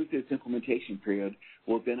as we move through this implementation period,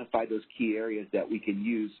 we'll identify those key areas that we can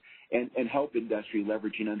use and help industry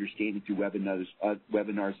leveraging understanding through webinars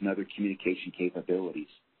and other communication capabilities.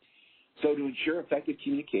 So to ensure effective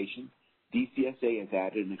communication, DCSA has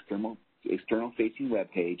added an external-facing web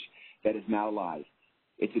page that is now live.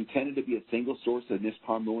 It's intended to be a single source of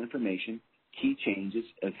NISPPAC rule information, key changes,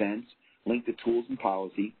 events, link to tools and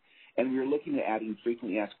policy, and we are looking at adding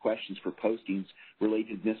frequently asked questions for postings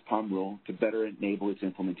related to NISPPAC rule to better enable its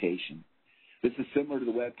implementation. This is similar to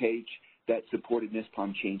the web page that supported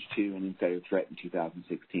NISPPAC Change 2 and Insider Threat in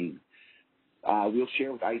 2016. We'll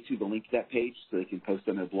share with ISOO the link to that page so they can post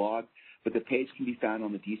on their blog, but the page can be found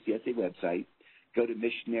on the DCSA website. Go to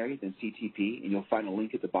Missionary, then CTP, and you'll find a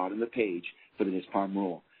link at the bottom of the page for the NISPPAC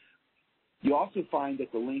rule. You'll also find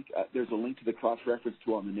that the link, there's a link to the cross-reference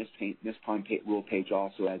tool on the NISPPAC rule page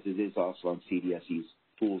also, as it is also on CDSE's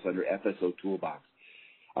tools under FSO Toolbox.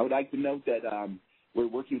 I would like to note that we're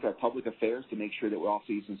working with our public affairs to make sure that we're also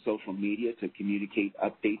using social media to communicate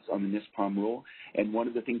updates on the NISPPAC rule. And one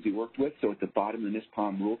of the things we worked with, so at the bottom of the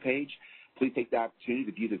NISPPAC rule page, please take the opportunity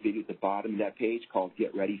to view the video at the bottom of that page called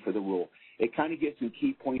Get Ready for the Rule. It kind of gets some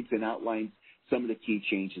key points and outlines some of the key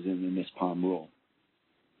changes in the NISPPAC rule.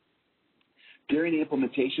 During the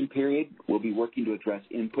implementation period, we'll be working to address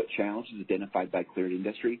input challenges identified by Cleared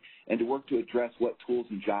Industry and to work to address what tools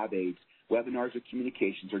and job aids, webinars or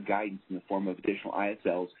communications or guidance in the form of additional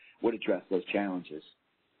ISLs would address those challenges.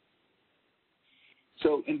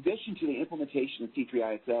 So in addition to the implementation of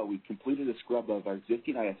C3 ISL, we've completed a scrub of our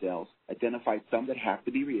existing ISLs, identified some that have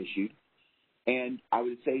to be reissued, and I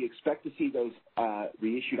would say expect to see those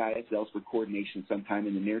reissued ISLs for coordination sometime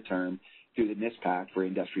in the near term through the NISPPAC for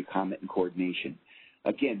industry comment and coordination.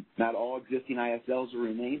 Again, not all existing ISLs will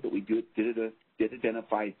remain, but we did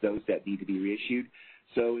identify those that need to be reissued.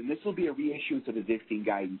 So, and this will be a reissuance of existing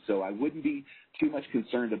guidance, so I wouldn't be too much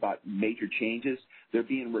concerned about major changes. They're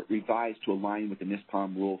being revised to align with the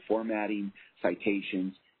NISPPAC rule formatting,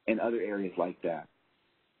 citations, and other areas like that.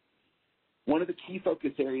 One of the key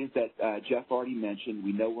focus areas that Jeff already mentioned,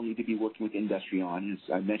 we know we'll need to be working with industry on,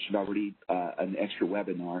 as I mentioned already an extra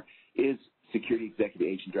webinar, is Security Executive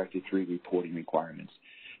Agent Directive 3 reporting requirements.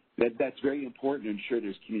 That's very important to ensure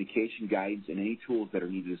there's communication guidance and any tools that are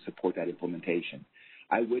needed to support that implementation.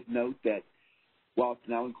 I would note that while it's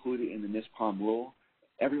now included in the NISPPAC rule,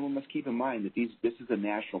 everyone must keep in mind that this is a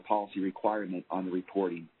national policy requirement on the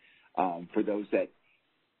reporting for those that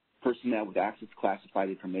personnel with access to classified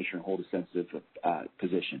information hold a sensitive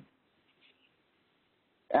position.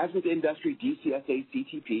 As with industry, DCSA,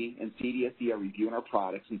 CTP, and CDSE are reviewing our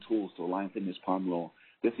products and tools to align with the NISPPAC rule.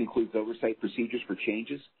 This includes oversight procedures for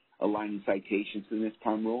changes, aligning citations to the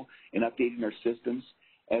NISPPAC rule, and updating our systems,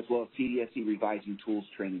 as well as CDSE revising tools,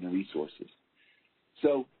 training, and resources.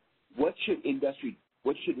 So what should industry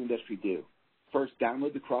do? First,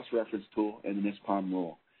 download the cross-reference tool and the NISPPAC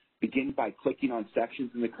rule. Begin by clicking on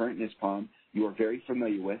sections in the current NISPPAC you are very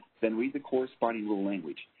familiar with, then read the corresponding rule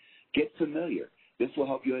language. Get familiar. This will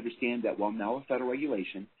help you understand that while now a federal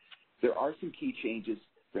regulation, there are some key changes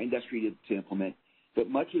for industry to implement, but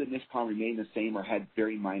much of the NISPPAC remained the same or had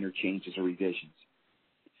very minor changes or revisions.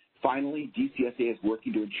 Finally, DCSA is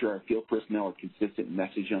working to ensure our field personnel are consistent in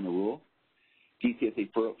messaging on the rule.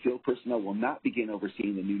 DCSA field personnel will not begin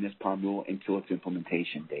overseeing the new NISPPAC rule until its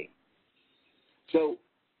implementation date. So,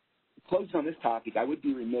 closing on this topic, I would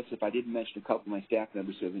be remiss if I didn't mention a couple of my staff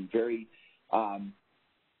members who have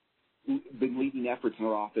been leading efforts in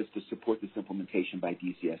our office to support this implementation by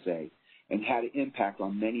DCSA and had an impact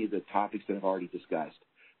on many of the topics that I've already discussed,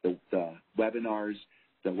 the webinars,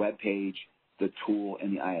 the web page, the tool,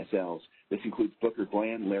 and the ISLs. This includes Booker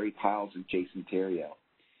Bland, Larry Piles, and Jason Terrio.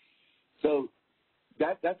 So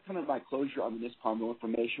that's kind of my closure on the NISPPAC rule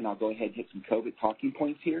information. I'll go ahead and hit some COVID talking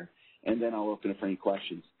points here, and then I'll open it for any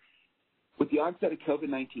questions. With the onset of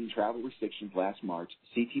COVID-19 travel restrictions last March,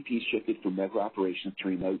 CTP shifted from regular operations to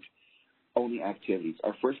remote-only activities.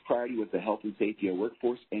 Our first priority was the health and safety of our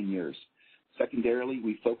workforce and yours. Secondarily,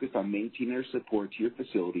 we focused on maintaining our support to your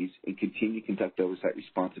facilities and continue to conduct oversight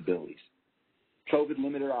responsibilities. COVID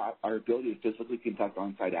limited our ability to physically conduct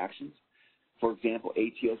on-site actions. For example,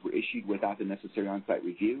 ATOs were issued without the necessary on-site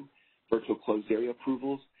review, virtual closed area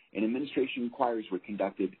approvals, and administration inquiries were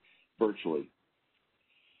conducted virtually.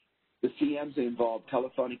 The CMs involved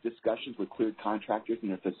telephonic discussions with cleared contractors and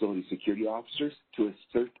their facility security officers to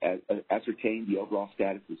ascertain the overall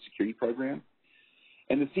status of the security program.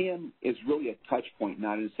 And the CM is really a touch point,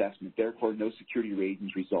 not an assessment. Therefore, no security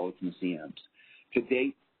ratings resulted from the CMs. To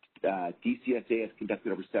date, DCSA has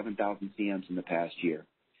conducted over 7,000 CMs in the past year.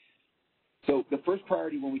 So the first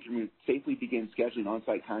priority when we can safely begin scheduling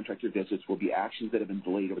on-site contractor visits will be actions that have been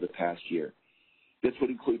delayed over the past year. This would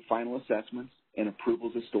include final assessments and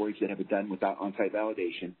approvals of storage that have been done without on-site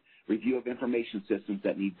validation, review of information systems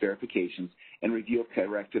that need verifications, and review of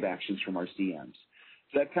corrective actions from our CMs.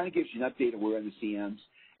 So that kind of gives you an update of where we're in the CMs.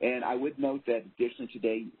 And I would note that additionally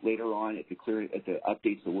today, later on at the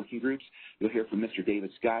updates of the working groups, you'll hear from Mr. David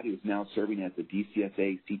Scott, who is now serving as the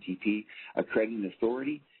DCSA CTP Accrediting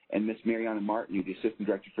Authority, and Ms. Mariana Martin, who's the Assistant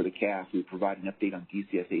Director for the CAF, who will provide an update on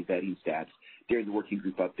DCSA vetting stats during the working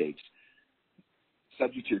group updates.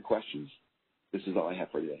 Subject to your questions, this is all I have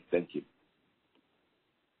for today. Thank you.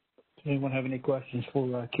 Does anyone have any questions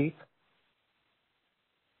for Keith?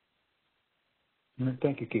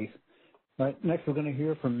 Thank you, Keith. All right, next we're going to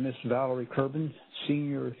hear from Ms. Valerie Kerbin,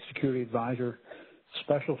 Senior Security Advisor,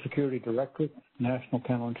 Special Security Directorate, National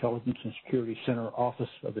Counterintelligence and Security Center, Office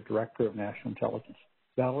of the Director of National Intelligence.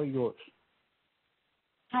 Valerie, yours.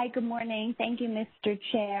 Hi, good morning. Thank you, Mr.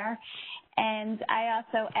 Chair. And I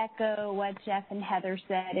also echo what Jeff and Heather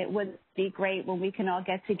said. It would be great when we can all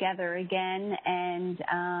get together again and,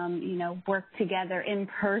 work together in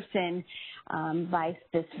person by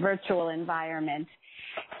this virtual environment.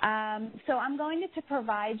 So I'm going to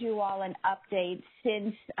provide you all an update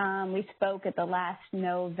since we spoke at the last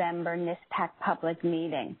November NISPPAC public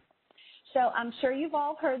meeting. So I'm sure you've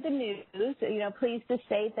all heard the news. Pleased to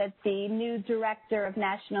state that the new Director of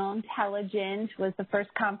National Intelligence was the first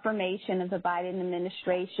confirmation of the Biden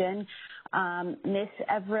administration, Ms.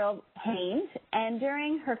 Avril Haines. And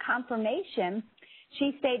during her confirmation,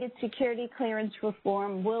 she stated security clearance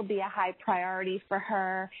reform will be a high priority for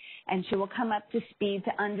her, and she will come up to speed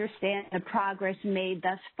to understand the progress made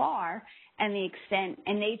thus far and the extent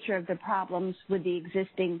and nature of the problems with the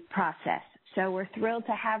existing process. So we're thrilled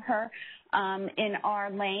to have her in our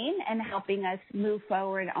lane and helping us move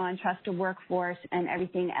forward on trusted workforce and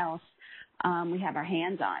everything else we have our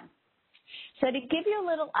hands on. So to give you a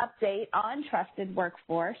little update on trusted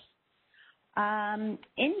workforce,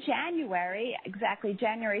 in January, exactly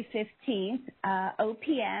January 15th,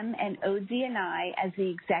 OPM and ODNI as the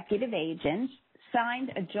executive agents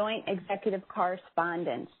signed a joint executive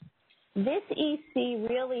correspondence. This EC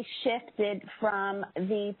really shifted from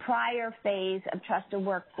the prior phase of trusted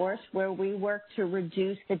workforce where we worked to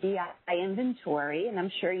reduce the DI inventory, and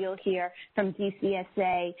I'm sure you'll hear from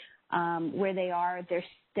DCSA where they are at their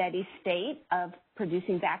steady state of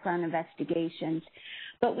producing background investigations.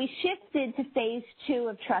 But we shifted to phase 2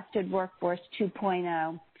 of Trusted Workforce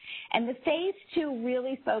 2.0. And the phase 2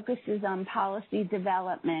 really focuses on policy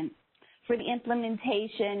development for the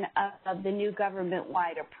implementation of the new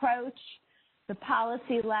government-wide approach, the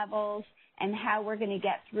policy levels, and how we're going to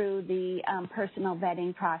get through the personal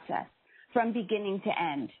vetting process from beginning to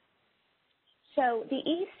end. So the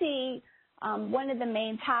EC, one of the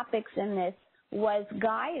main topics in this was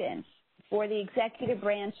guidance for the executive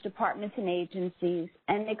branch departments and agencies,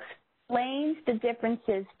 and explains the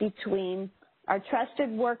differences between our Trusted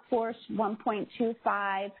Workforce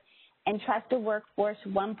 1.25 and Trusted Workforce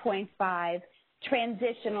 1.5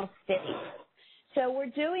 transitional states. So we're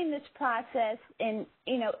doing this process in,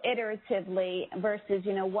 iteratively versus,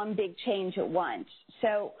 one big change at once.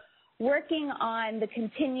 So working on the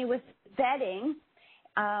continuous vetting,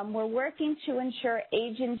 we're working to ensure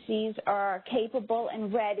agencies are capable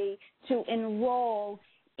and ready to enroll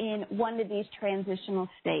in one of these transitional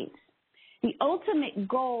states. The ultimate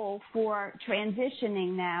goal for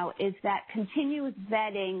transitioning now is that continuous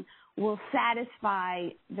vetting will satisfy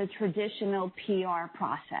the traditional PR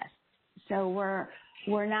process. So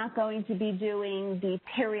we're not going to be doing the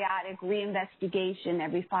periodic reinvestigation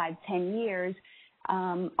every 5-10 years.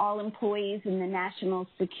 All employees in the national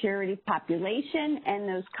security population and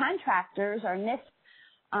those contractors, our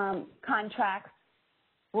NISP contracts,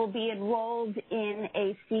 will be enrolled in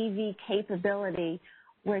a CV capability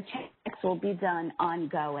where checks will be done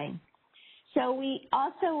ongoing. So we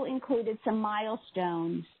also included some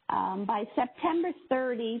milestones. By September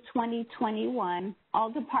 30, 2021,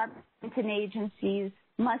 all departments and agencies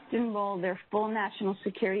must enroll their full national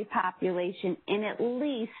security population in at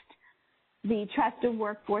least the Trusted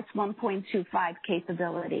Workforce 1.25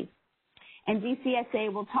 capability. And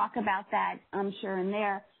DCSA will talk about that, I'm sure, in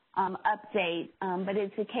their update, but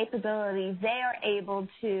it's a capability they are able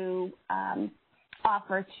to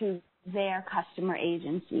offer to their customer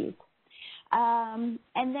agencies. And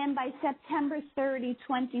then by September 30,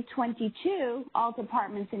 2022, all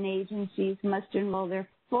departments and agencies must enroll their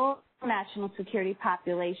full national security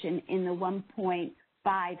population in the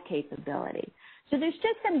 1.5 capability. So there's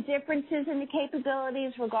just some differences in the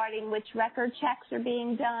capabilities regarding which record checks are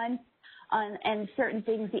being done. and certain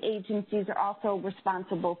things the agencies are also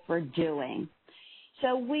responsible for doing.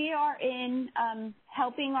 So we are in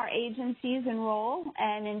helping our agencies enroll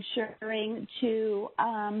and ensuring to,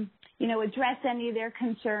 address any of their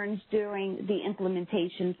concerns during the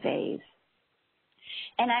implementation phase.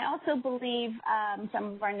 And I also believe some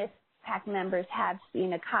of our NISPPAC members have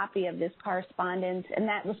seen a copy of this correspondence, and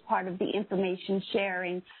that was part of the information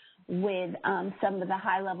sharing with some of the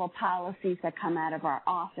high-level policies that come out of our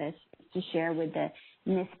office to share with the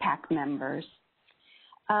NISPPAC members.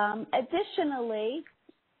 Additionally,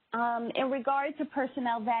 in regard to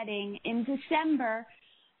personnel vetting, in December,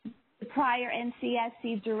 the prior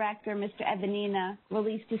NCSC director, Mr. Evanina,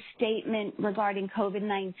 released a statement regarding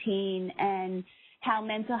COVID-19 and how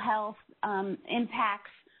mental health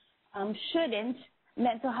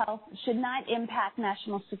mental health should not impact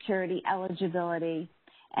national security eligibility,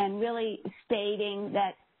 and really stating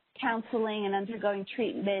that counseling and undergoing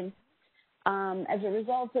treatment as a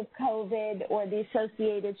result of COVID or the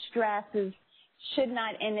associated stresses should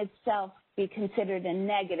not in itself be considered a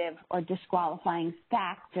negative or disqualifying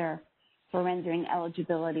factor for rendering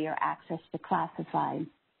eligibility or access to classified.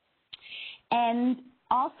 And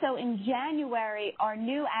also in January, our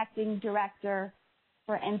new acting director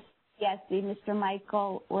for NCSC, Mr.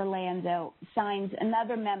 Michael Orlando, signed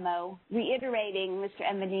another memo reiterating Mr.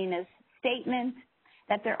 Evanina's statement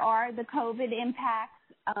that there are the COVID impacts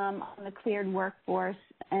on the cleared workforce,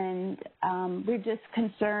 and we're just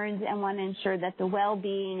concerned and want to ensure that the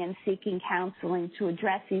well-being and seeking counseling to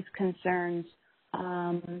address these concerns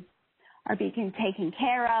are being taken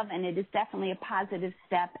care of, and it is definitely a positive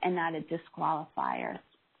step and not a disqualifier.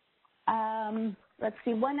 Let's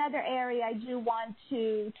see, one other area I do want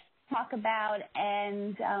to talk about,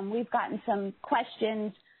 and we've gotten some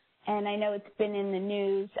questions, and I know it's been in the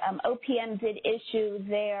news. OPM did issue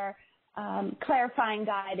their clarifying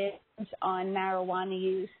guidance on marijuana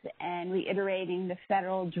use and reiterating the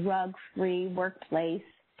federal drug-free workplace.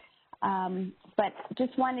 But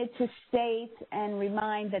just wanted to state and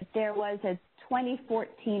remind that there was a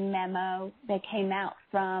 2014 memo that came out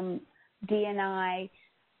from DNI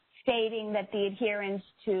stating that the adherence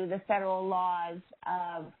to the federal laws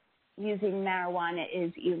of using marijuana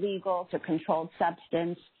is illegal. It's a controlled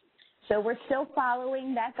substance. So we're still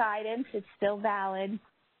following that guidance. It's still valid.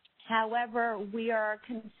 However, we are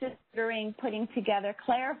considering putting together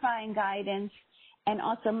clarifying guidance and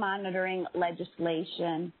also monitoring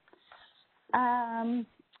legislation.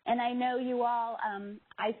 And I know you all,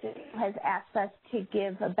 ICE has asked us to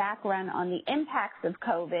give a background on the impacts of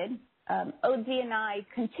COVID. ODNI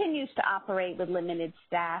continues to operate with limited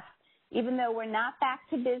staff. Even though we're not back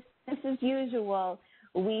to business as usual,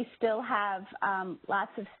 we still have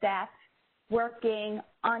lots of staff working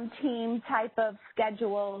on team type of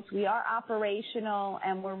schedules. We are operational,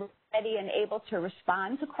 and we're ready and able to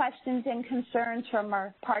respond to questions and concerns from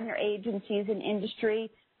our partner agencies and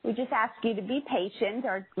industry. We just ask you to be patient.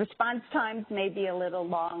 Our response times may be a little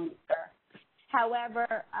longer.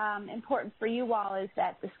 However, important for you all is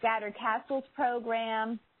that the Scattered Castles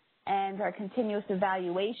program and our continuous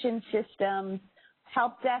evaluation systems,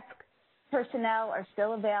 help desk personnel are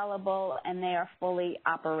still available, and they are fully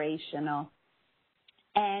operational.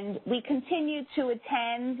 And we continue to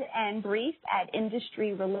attend and brief at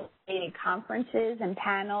industry-related conferences and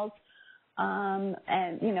panels,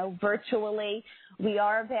 and virtually. We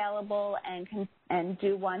are available and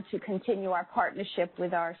do want to continue our partnership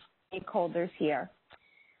with our stakeholders here.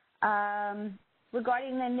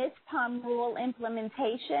 Regarding the NISPPOM rule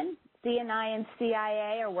implementation, DNI and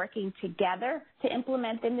CIA are working together to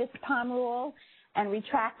implement the NISPPOM rule and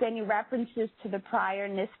retract any references to the prior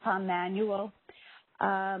NISPPOM manual.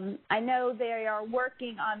 I know they are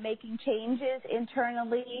working on making changes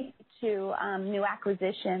internally to new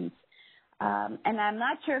acquisitions. And I'm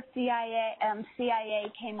not sure if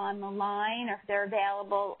CIA came on the line or if they're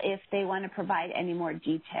available, if they want to provide any more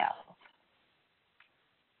details.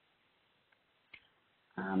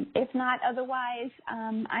 If not, otherwise,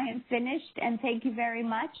 I am finished, and thank you very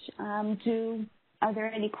much. Are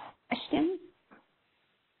there any questions?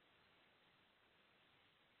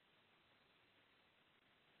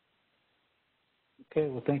 Okay,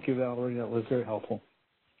 well, thank you, Valerie. That was very helpful.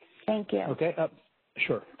 Thank you. Okay,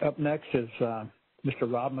 sure. Up next is Mr.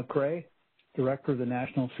 Rob McCrae, Director of the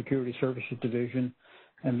National Security Services Division,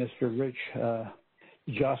 and Mr. Rich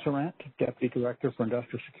Jossarant, Deputy Director for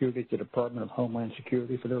Industrial Security at the Department of Homeland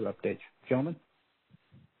Security, for their updates. Gentlemen?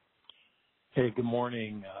 Hey, good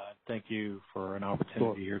morning. Thank you for an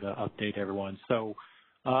opportunity here to update everyone. So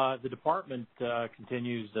the department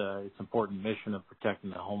continues its important mission of protecting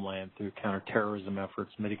the homeland through counterterrorism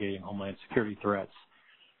efforts, mitigating homeland security threats.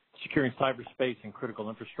 securing cyberspace and critical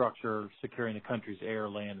infrastructure, securing the country's air,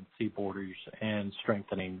 land, and sea borders, and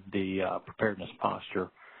strengthening the preparedness posture.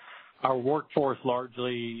 Our workforce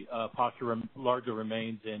largely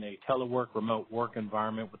remains in a telework, remote work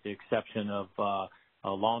environment, with the exception of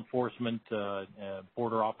law enforcement,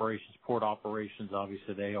 border operations, port operations.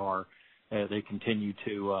 Obviously, they continue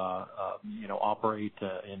to operate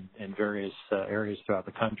in various areas throughout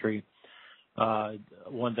the country.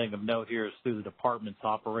 One thing of note here is through the department's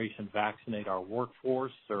Operation Vaccinate Our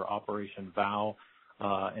Workforce, or Operation VOW,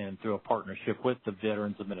 and through a partnership with the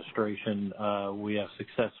Veterans Administration, we have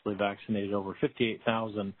successfully vaccinated over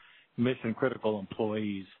 58,000 mission-critical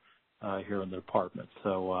employees here in the department.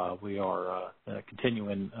 So we are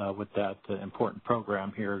continuing with that important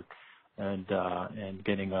program here and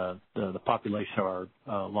getting the population of our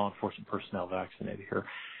law enforcement personnel vaccinated here.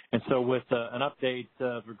 And so with an update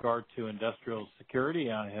with regard to industrial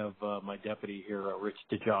security, I have my deputy here, Rich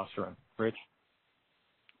DeJosserin. Rich?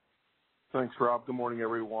 Thanks, Rob. Good morning,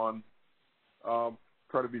 everyone.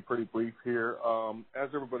 Try to be pretty brief here. As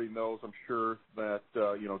everybody knows, I'm sure that,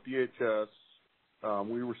 DHS,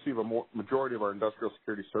 we receive a majority of our industrial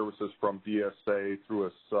security services from DSA through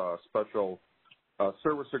a special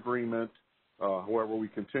service agreement. However, we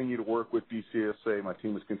continue to work with DCSA. My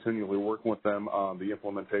team is continually working with them on the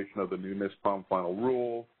implementation of the new NISPPAC final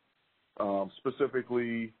rule.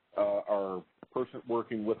 Specifically,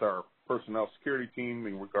 working with our personnel security team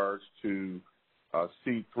in regards to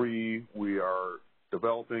C3, we are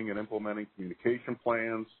developing and implementing communication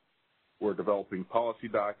plans. We're developing policy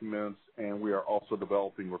documents, and we are also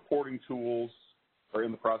developing reporting tools, or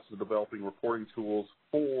in the process of developing reporting tools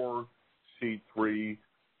for C3.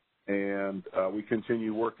 And we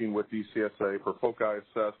continue working with DCSA for FOCI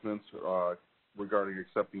assessments regarding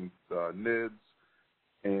accepting NIDS.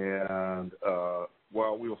 And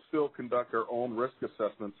while we will still conduct our own risk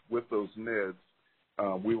assessments with those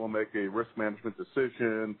NIDS, we will make a risk management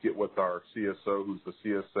decision, get with our CSO, who's the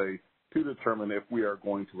CSA, to determine if we are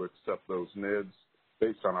going to accept those NIDS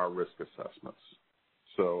based on our risk assessments.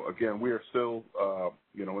 So, again, we are still,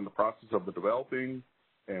 in the process of the developing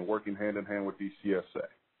and working hand in hand with DCSA.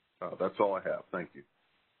 That's all I have. Thank you.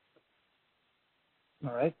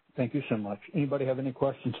 All right. Thank you so much. Anybody have any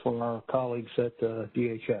questions for our colleagues at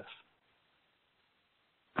DHS?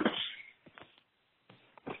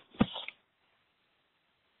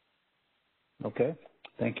 Okay.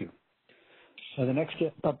 Thank you. The next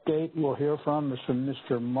update we'll hear from is from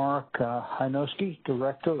Mr. Mark Hynoski,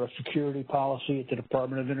 Director of Security Policy at the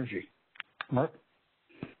Department of Energy. Mark?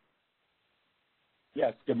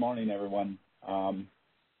 Yes, good morning, everyone.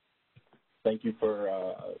 Thank you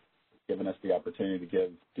for giving us the opportunity to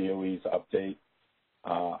give DOE's update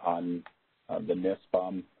on the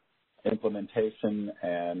NISPPAC implementation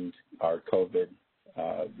and our COVID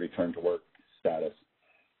return to work status.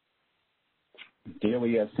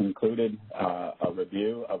 DOE has concluded a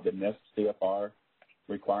review of the NISP CFR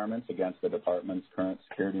requirements against the department's current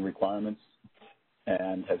security requirements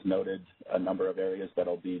and has noted a number of areas that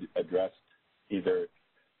will be addressed either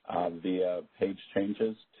via page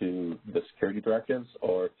changes to the security directives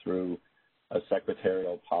or through a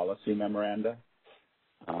secretarial policy memoranda.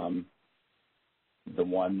 The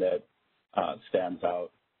one that stands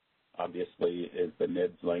out, obviously, is the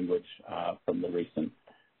NIDS language from the recent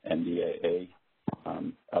NDAA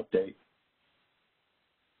update.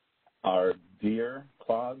 Our DEAR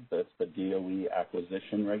clause, that's the DOE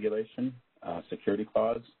acquisition regulation, security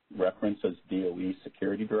clause, references DOE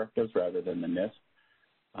security directives rather than the NISP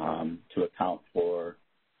to account for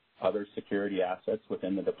other security assets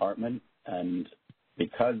within the department. And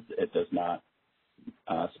because it does not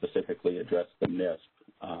specifically address the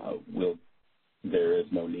NISP, there is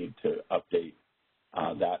no need to update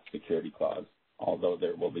that security clause, although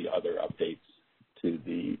there will be other updates to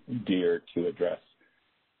the DEAR to address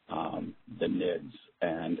the NIDS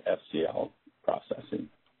and FCL processing.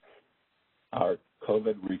 Our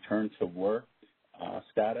COVID return to work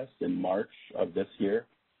status in March of this year,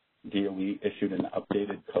 DOE issued an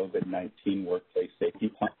updated COVID-19 workplace safety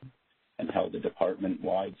plan and held a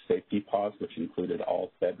department-wide safety pause, which included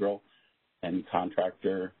all federal and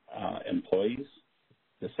contractor employees.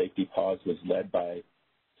 The safety pause was led by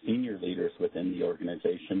senior leaders within the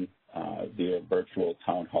organization via virtual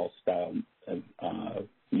town hall style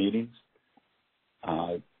meetings.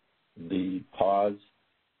 The pause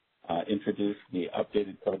introduced the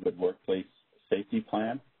updated COVID workplace safety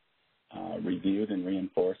plan, reviewed and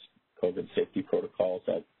reinforced COVID safety protocols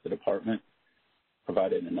at the department,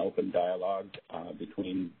 provided an open dialogue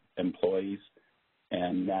between employees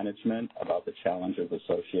and management about the challenges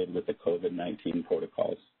associated with the COVID-19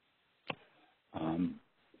 protocols.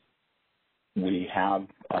 We have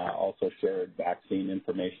also shared vaccine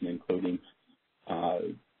information, including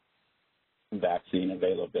vaccine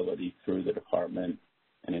availability through the department,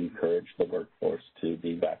 and encourage the workforce to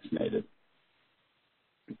be vaccinated.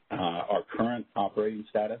 Our current operating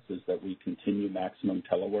status is that we continue maximum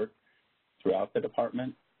telework throughout the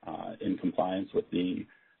department in compliance with the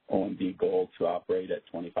OMB goal to operate at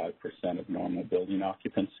 25% of normal building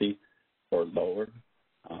occupancy or lower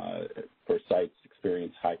for sites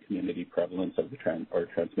experience high community prevalence of the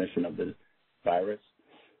transmission of the virus.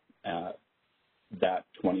 That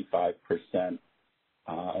 25%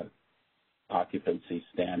 occupancy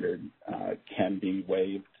standard can be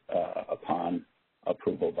waived upon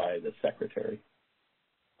approval by the Secretary.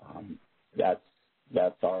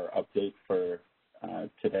 That's our update for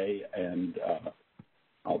today, and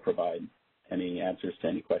I'll provide any answers to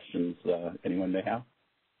any questions anyone may have.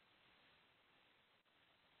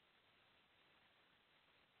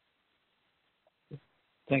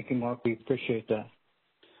 Thank you, Mark. We appreciate that.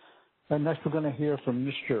 And next, we're going to hear from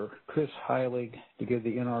Mr. Chris Heilig to give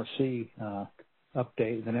the NRC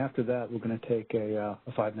update. And then after that, we're going to take a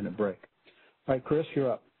 5-minute break. All right, Chris,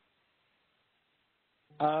 you're up.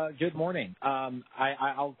 Good morning.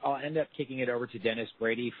 I'll end up kicking it over to Dennis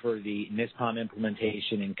Brady for the NISPPAC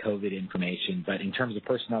implementation and COVID information. But in terms of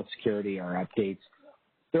personnel security, our updates,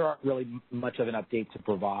 there aren't really much of an update to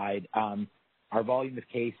provide. Our volume of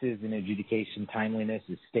cases and adjudication timeliness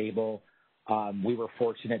is stable. We were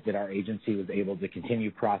fortunate that our agency was able to continue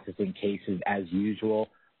processing cases as usual,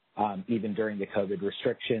 even during the COVID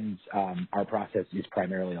restrictions. Our process is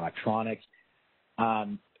primarily electronic.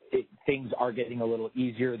 Things are getting a little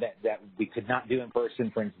easier that we could not do in person,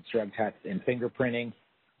 for instance, drug tests and fingerprinting.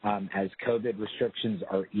 As COVID restrictions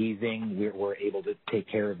are easing, we're able to take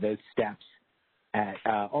care of those steps at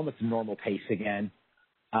almost a normal pace again.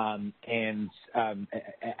 As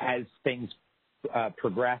things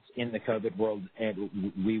progress in the COVID world,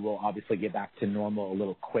 we will obviously get back to normal a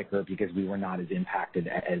little quicker because we were not as impacted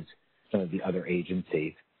as some of the other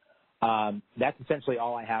agencies. That's essentially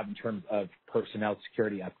all I have in terms of personnel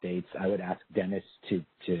security updates. I would ask Dennis to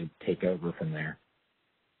take over from there.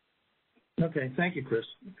 Okay, thank you, Chris.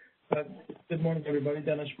 Good morning, everybody.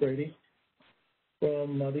 Dennis Brady.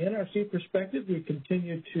 From the NRC perspective, we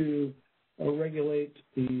continue to regulate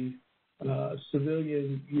the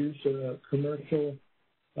civilian use of commercial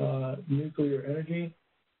nuclear energy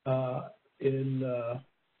in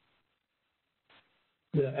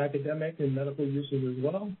the academic and medical uses as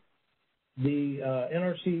well. The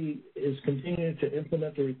NRC is continuing to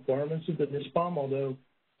implement the requirements of the NISPPAC, although,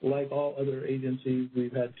 like all other agencies,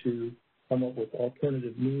 we've had to come up with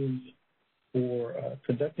alternative means for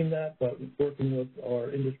conducting that, but working with our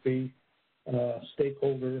industry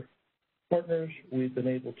stakeholder partners, we've been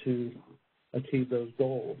able to achieve those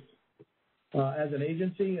goals. As an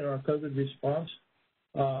agency in our COVID response,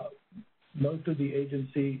 most of the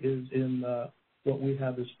agency is in what we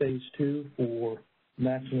have as phase 2 for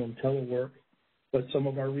maximum telework, but some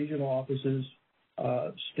of our regional offices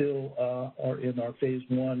still are in our phase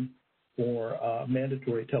 1 for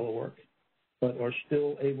mandatory telework, but are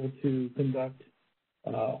still able to conduct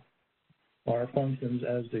our functions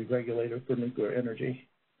as the regulator for nuclear energy.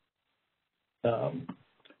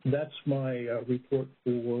 That's my report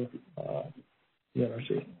for the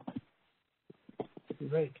NRC.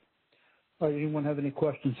 Great. All right, anyone have any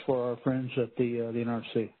questions for our friends at the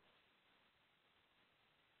NRC?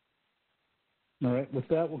 All right, with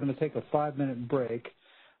that, we're going to take a 5-minute break.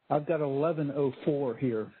 I've got 11:04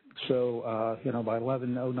 here, so by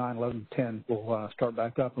 11:09, 11:10, we'll start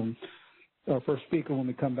back up. And our first speaker, when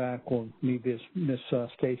we come back, will be Miss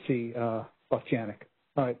Stacy Bofjanek.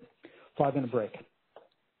 All right, 5-minute break.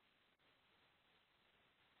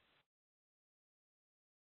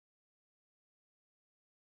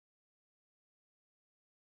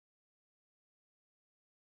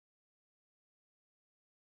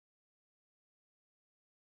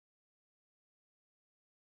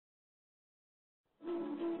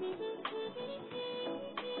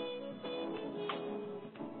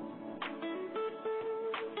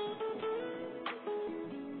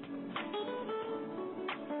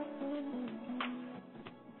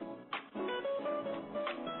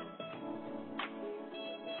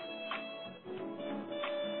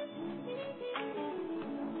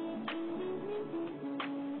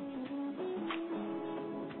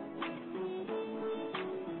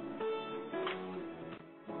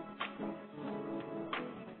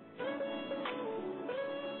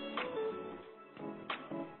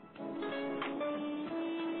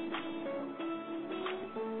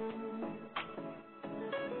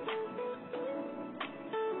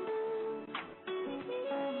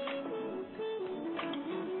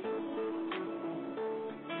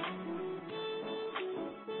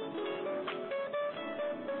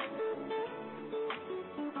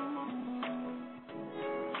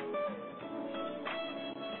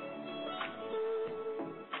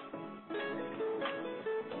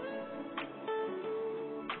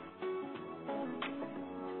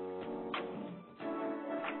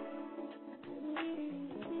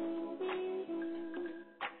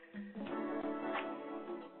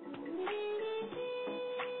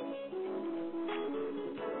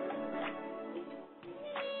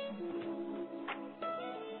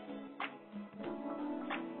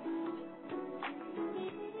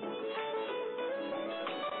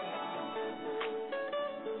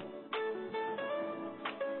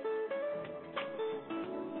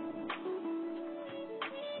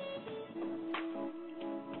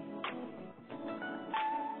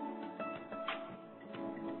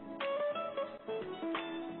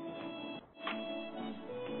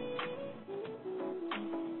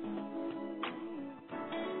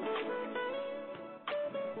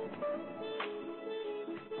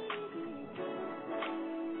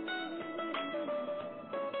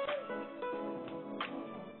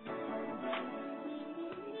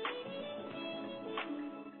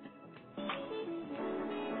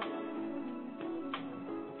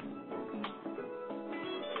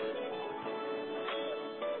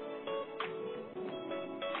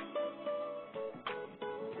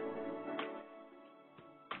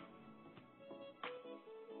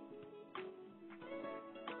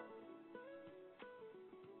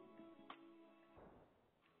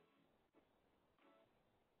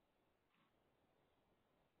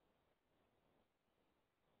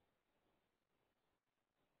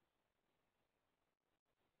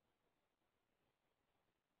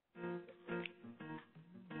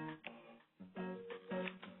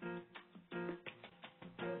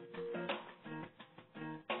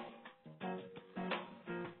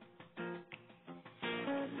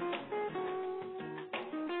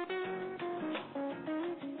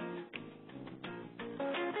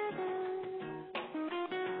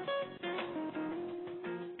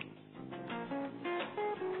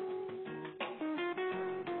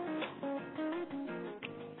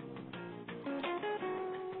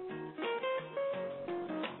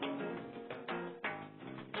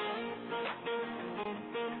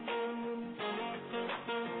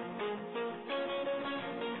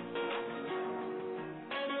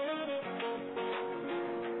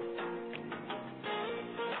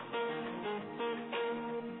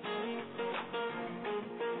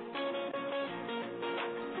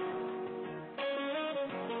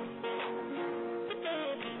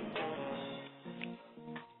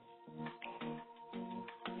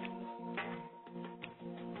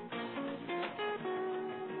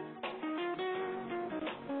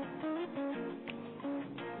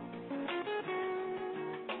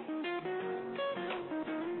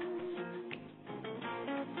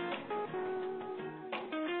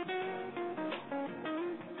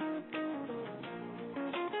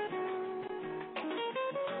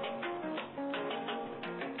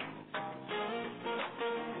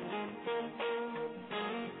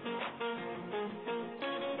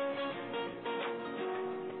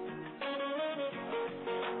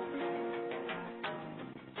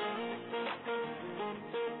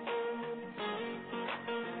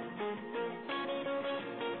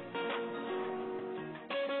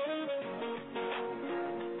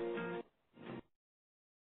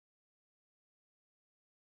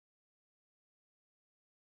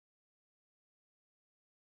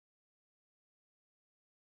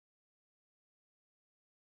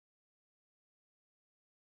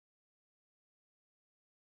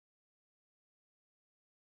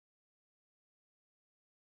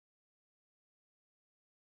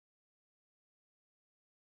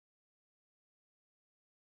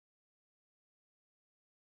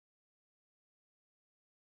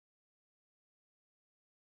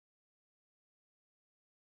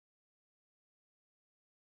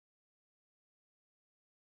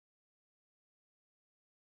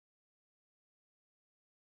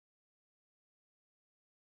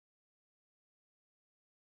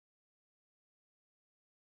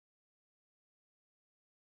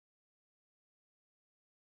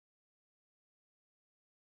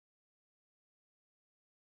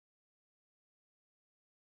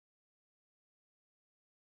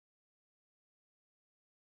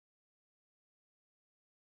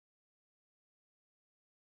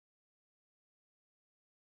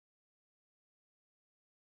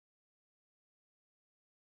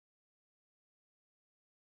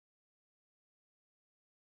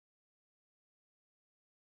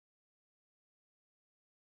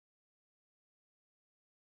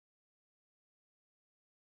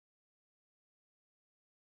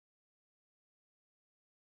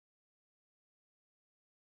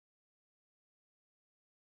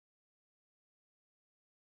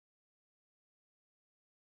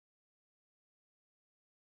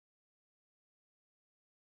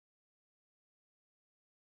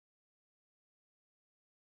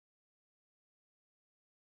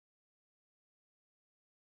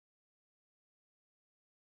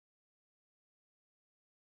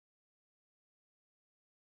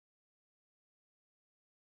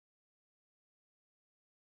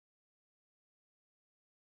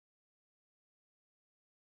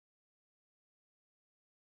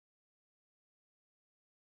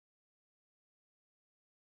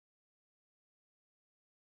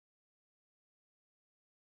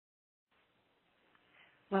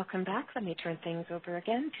 Welcome back. Let me turn things over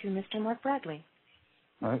again to Mr. Mark Bradley.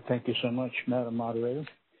 All right. Thank you so much, Madam Moderator.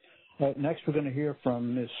 Next, we're going to hear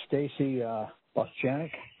from Ms. Stacy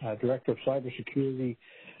Bosjanek, Director of Cybersecurity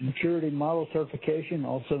Maturity Model Certification,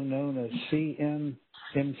 also known as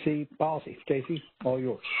CMMC Policy. Stacy, all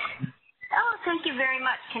yours. Oh, thank you very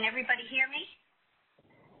much. Can everybody hear me?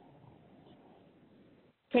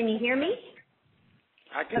 Can you hear me?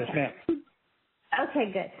 Yes, ma'am.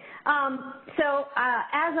 Okay, good.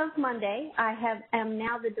 As of Monday, I am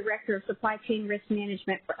now the Director of Supply Chain Risk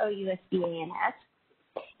Management for OUSDA&S.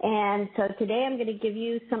 And so today I'm going to give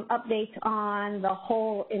you some updates on the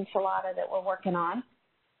whole enchilada that we're working on.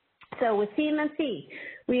 So with CMMC,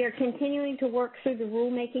 we are continuing to work through the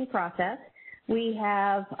rulemaking process. We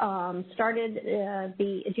have started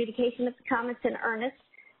the adjudication of the comments in earnest.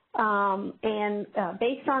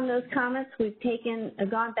 Based on those comments, we've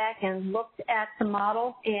gone back and looked at the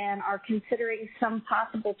model and are considering some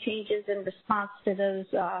possible changes in response to those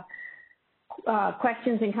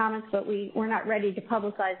questions and comments, but we're not ready to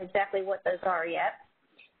publicize exactly what those are yet.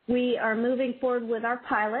 We are moving forward with our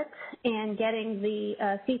pilots and getting the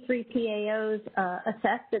C3PAOs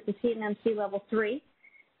assessed at the CMMC level 3.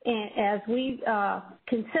 And as we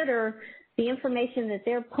consider the information that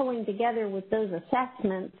they're pulling together with those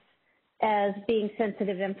assessments as being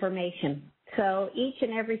sensitive information. So each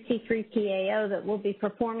and every C3PAO that will be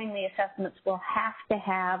performing the assessments will have to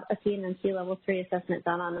have a CMMC level 3 assessment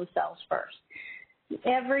done on themselves first.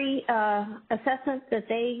 Every assessment that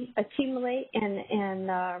they accumulate and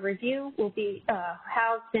review will be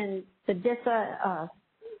housed in the DISA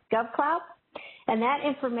GovCloud, and that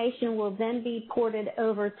information will then be ported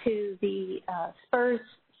over to the SPRS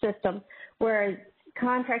system, where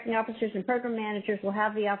contracting officers and program managers will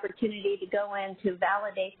have the opportunity to go in to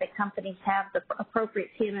validate that companies have the appropriate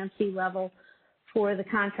CMMC level for the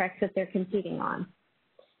contracts that they're competing on.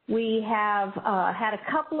 We have had a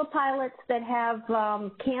couple of pilots that have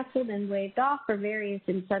canceled and waived off for various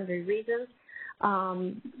and sundry reasons.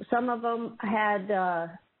 Some of them had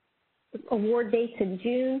award dates in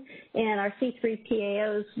June, and our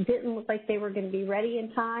C3PAOs didn't look like they were going to be ready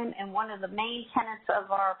in time, and one of the main tenets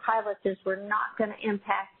of our pilots is we're not going to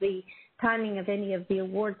impact the timing of any of the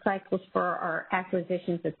award cycles for our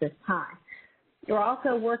acquisitions at this time. We're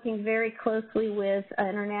also working very closely with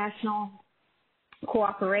international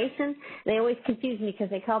cooperation. They always confuse me because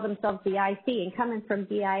they call themselves the IC, and coming from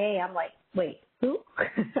DIA, I'm like, wait, who?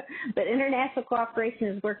 But international cooperation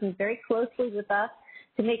is working very closely with us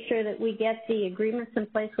to make sure that we get the agreements in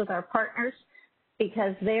place with our partners,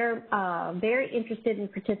 because they're very interested in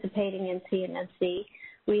participating in CMMC.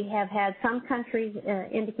 We have had some countries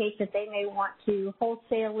indicate that they may want to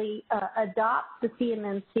wholesalely adopt the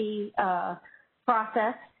CMMC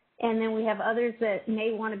process, and then we have others that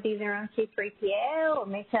may want to be their own C3PAO or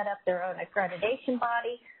may set up their own accreditation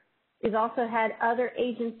body. We've also had other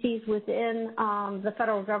agencies within the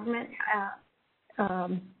federal government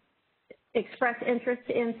express interest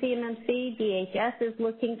in CMMC. DHS is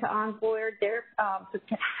looking to onboard. They're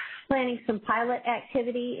planning some pilot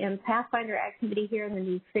activity and Pathfinder activity here in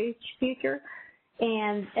the near future,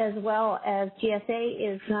 and as well as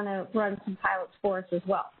GSA is going to run some pilots for us as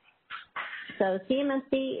well. So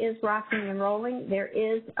CMMC is rocking and rolling. There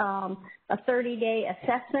is a 30-day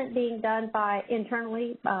assessment being done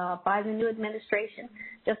internally by the new administration,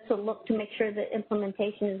 just to look to make sure that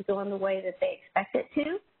implementation is going the way that they expect it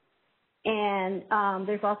to. And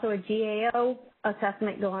there's also a GAO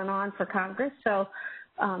assessment going on for Congress. So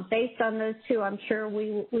based on those two, I'm sure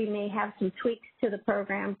we may have some tweaks to the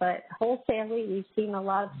program, but wholesalely, we've seen a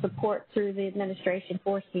lot of support through the administration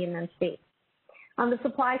for CMMC. On the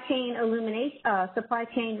supply chain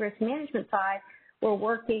risk management side, we're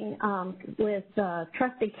working with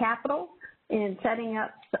Trusted Capital in setting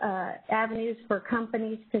up avenues for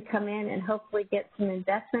companies to come in and hopefully get some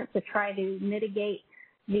investment to try to mitigate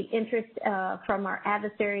the interest from our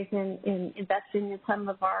adversaries in investing in some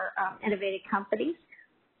of our innovative companies.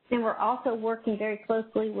 And we're also working very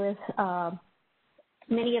closely with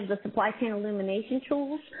many of the supply chain illumination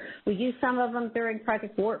tools. We use some of them during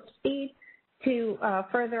Project Warp Speed to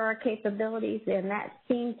further our capabilities, and that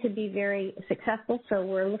seemed to be very successful, so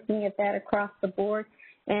we're looking at that across the board.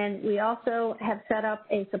 And we also have set up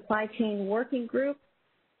a supply chain working group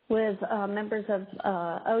with members of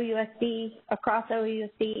OUSD, across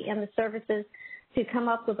OUSD and the services, to come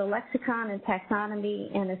up with a lexicon and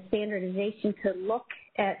taxonomy and a standardization to look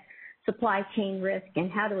at supply chain risk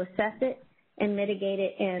and how to assess it and mitigate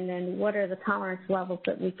it, and then what are the tolerance levels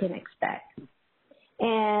that we can expect.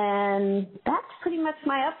 And that's pretty much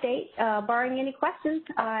my update. Barring any questions,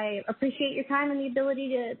 I appreciate your time and the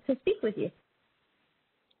ability to speak with you.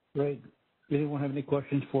 Great. Anyone have any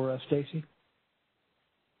questions for Stacy?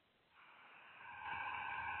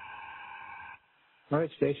 All right,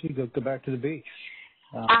 Stacy, go back to the beach.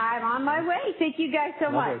 I'm on my way. Thank you guys so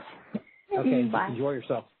much. Okay, Bye. enjoy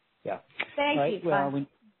yourself. Yeah. Thank you.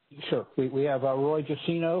 Sure. We have Roy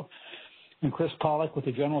Giacino and Chris Pollack with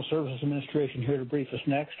the General Services Administration here to brief us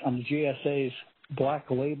next on the GSA's Black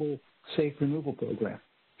Label Safe Removal Program.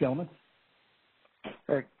 Gentlemen.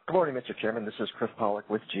 Good morning, Mr. Chairman. This is Chris Pollack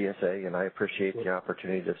with GSA, and I appreciate the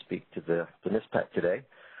opportunity to speak to the NISPPAC today.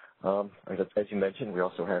 As you mentioned, we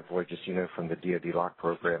also have Roy Giacino from the DoD LOCK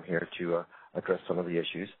program here to address some of the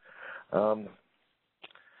issues.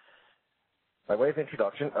 By way of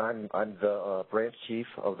introduction, I'm the branch chief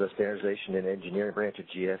of the Standardization and Engineering branch at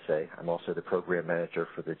GSA. I'm also the program manager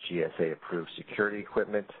for the GSA-approved security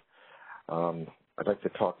equipment. I'd like to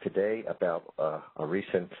talk today about a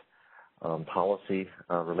recent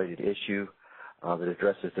policy-related issue that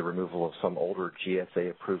addresses the removal of some older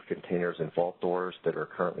GSA-approved containers and vault doors that are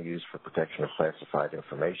currently used for protection of classified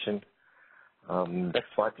information. Next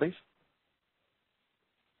slide, please.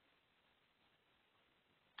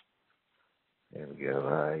 There we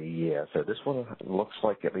go. Yeah, so this one looks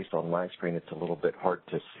like, at least on my screen, it's a little bit hard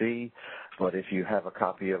to see, but if you have a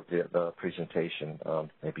copy of the presentation,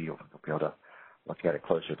 maybe you'll be able to look at it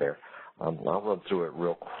closer there. I'll run through it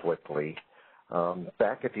real quickly.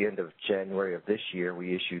 Back at the end of January of this year,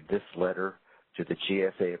 we issued this letter to the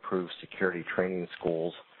GSA-approved security training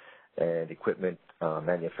schools and equipment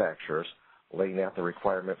manufacturers, laying out the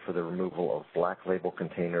requirement for the removal of black label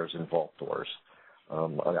containers and vault doors.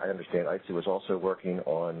 I understand ICE was also working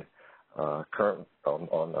on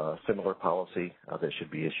a similar policy that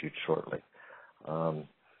should be issued shortly.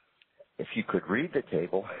 If you could read the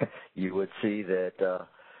table, you would see that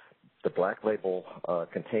the black label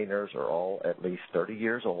containers are all at least 30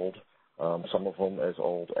 years old, some of them as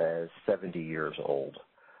old as 70 years old.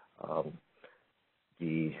 At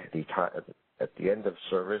the end of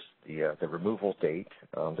service, the removal date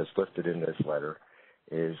that's listed in this letter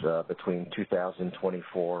is between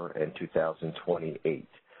 2024 and 2028.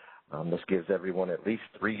 This gives everyone at least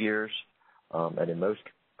 3 years, and in most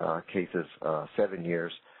cases 7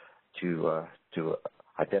 years, to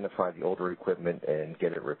identify the older equipment and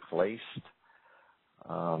get it replaced.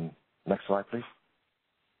 Next slide, please.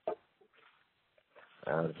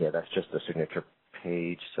 Yeah, that's just the signature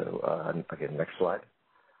page. So again, next slide.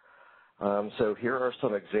 So here are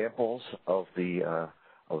some examples of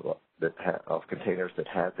of containers that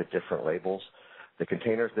have the different labels. The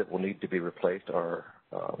containers that will need to be replaced are,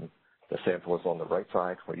 the sample is on the right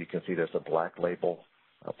side, where you can see there's a black label,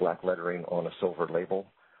 black lettering on a silver label.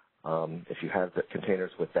 If you have the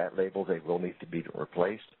containers with that label, they will need to be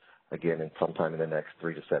replaced, again, sometime in the next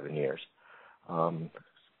 3 to 7 years.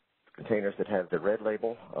 Containers that have the red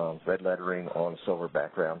label, red lettering on a silver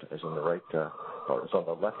background, is on the right, or is on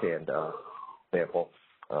the left-hand sample,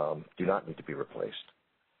 do not need to be replaced.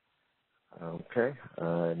 Okay,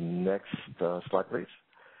 next slide, please.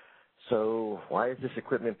 So why is this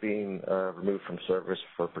equipment being removed from service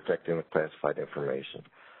for protecting classified information?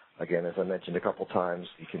 Again, as I mentioned a couple times,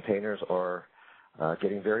 the containers are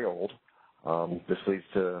getting very old. This leads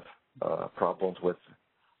to problems with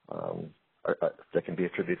that can be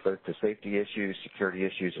attributed both to safety issues, security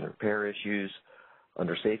issues, and repair issues.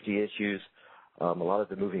 Under safety issues, a lot of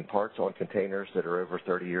the moving parts on containers that are over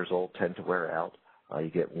 30 years old tend to wear out. You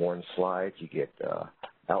get worn slides, you get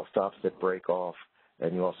outstops that break off,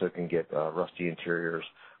 and you also can get rusty interiors,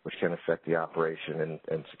 which can affect the operation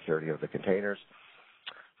and security of the containers.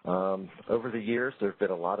 Over the years, there have been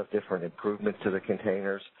a lot of different improvements to the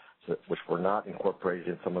containers, which were not incorporated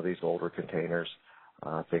in some of these older containers,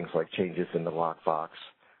 things like changes in the lock box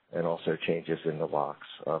and also changes in the locks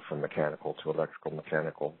from mechanical to electrical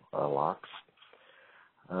mechanical locks.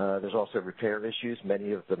 There's also repair issues.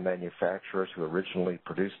 Many of the manufacturers who originally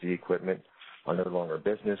produced the equipment are no longer in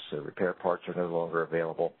business, so repair parts are no longer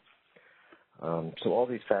available. So all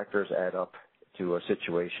these factors add up to a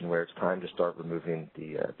situation where it's time to start removing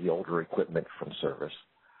the older equipment from service.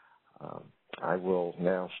 I will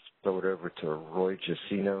now throw it over to Roy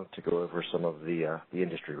Giacino to go over some of the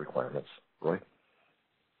industry requirements. Roy?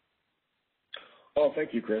 Oh,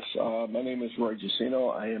 thank you, Chris. My name is Roy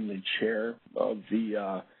Giacino. I am the chair of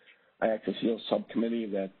the IACTA-SEAL subcommittee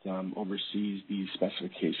that oversees the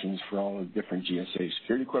specifications for all the different GSA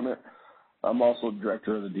security equipment. I'm also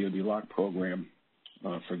director of the DoD LOCK program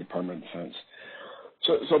for Department of Defense.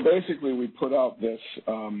 So basically, we put out this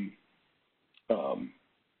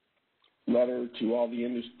letter to all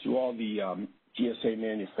the GSA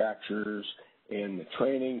manufacturers and the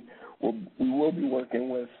training. we will be working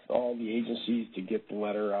with all the agencies to get the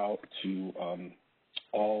letter out to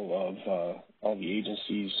all the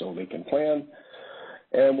agencies so they can plan.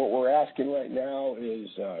 And what we're asking right now is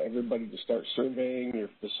everybody to start surveying their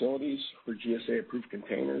facilities for GSA-approved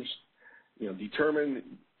containers. Determine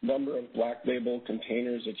number of black label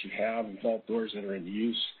containers that you have in vault doors that are in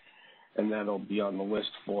use, and that'll be on the list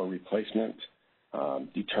for replacement.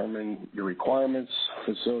 Determine your requirements,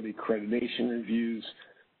 facility accreditation reviews,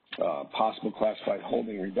 possible classified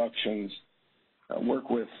holding reductions. Work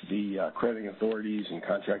with the accrediting authorities and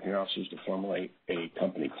contracting officers to formulate a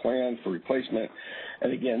company plan for replacement.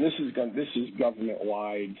 And again, this is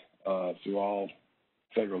government-wide through all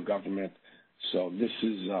federal government. So this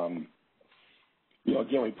is,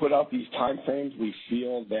 again, we put out these time frames. We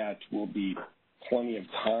feel that will be plenty of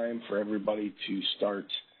time for everybody to start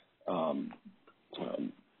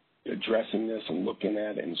addressing this and looking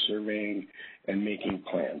at it and surveying and making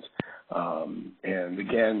plans. And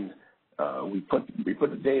again, we put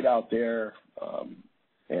the date out there,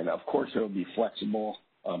 and of course it'll be flexible,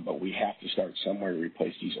 but we have to start somewhere to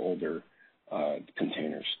replace these older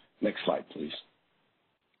containers. Next slide, please.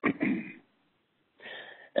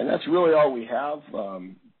 And that's really all we have.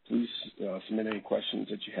 Please submit any questions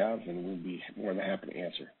that you have, and we'll be more than happy to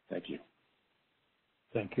answer. Thank you.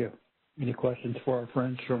 Thank you. Any questions for our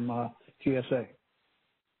friends from GSA?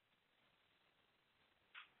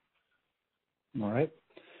 All right.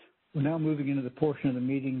 We're now moving into the portion of the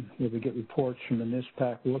meeting where we get reports from the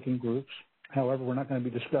NISPPAC working groups. However, we're not going to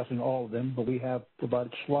be discussing all of them, but we have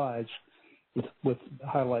provided slides with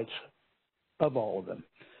highlights of all of them.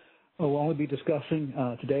 We'll only be discussing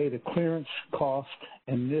today the clearance, cost,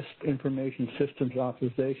 and NISP information systems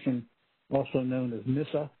authorization, also known as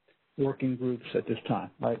NISA, working groups at this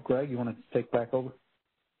time. All right, Greg, you want to take back over?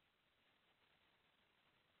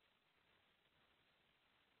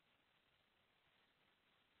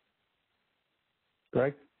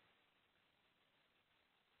 Greg?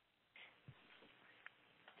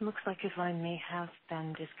 Looks like his line may have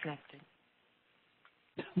been disconnected.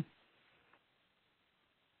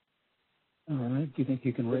 All right. Do you think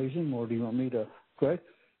you can raise him, or do you want me to? Greg?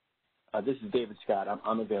 This is David Scott.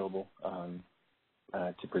 I'm available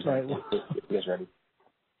to present right. if you guys are ready.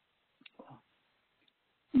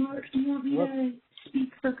 Mark, do you want me to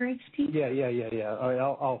speak for Greg's team? Yeah. All right,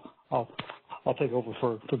 I'll take over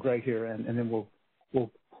for Greg here, and then we'll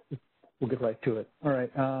get right to it. All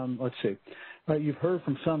right. Let's see. All right, you've heard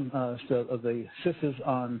from some of the SISs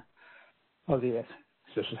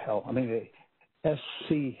the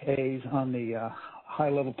SCAs on the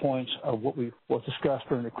high-level points of what was discussed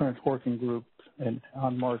during the clearance working group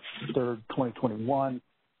on March 3rd, 2021.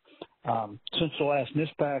 Since the last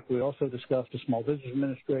NISPPAC, we also discussed the Small Business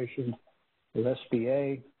Administration, the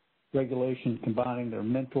SBA regulation combining their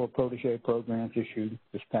mentor-protege programs issued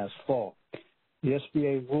this past fall. The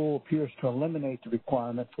SBA rule appears to eliminate the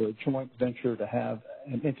requirement for a joint venture to have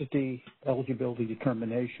an entity eligibility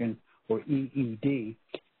determination, or EED,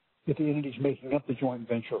 if the entities making up the joint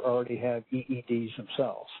venture already have EEDs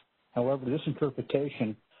themselves. However, this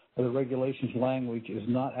interpretation of the regulation's language is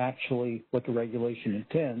not actually what the regulation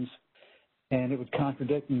intends, and it would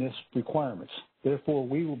contradict NISP requirements. Therefore,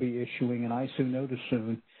 we will be issuing an ISO notice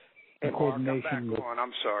soon in coordination I'm back on.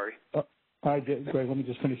 I'm sorry. All right, Greg, let me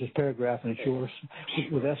just finish this paragraph, and it's yours.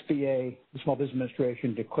 With SBA, the Small Business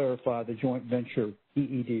Administration, to clarify the joint venture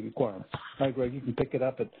EED requirements. All right, Greg, you can pick it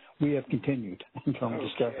up, but we have continued in terms of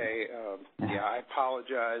discussion. Okay. I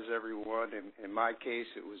apologize, everyone. In my case,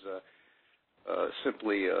 it was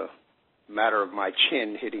simply a matter of my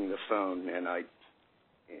chin hitting the phone, and I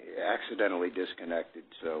accidentally disconnected.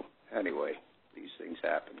 So anyway, these things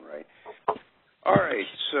happen, right? All right.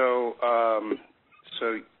 So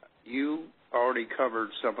you already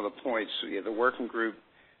covered some of the points. So, the working group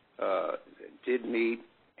did meet,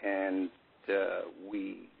 and a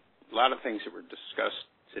lot of things that were discussed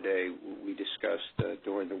today we discussed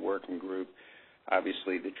during the working group.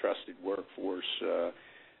 Obviously, the trusted workforce,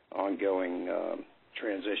 ongoing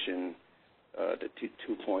transition to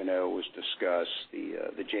 2.0 was discussed,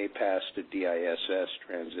 the JPAS to DISS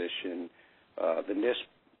transition, the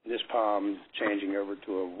NISPOM changing over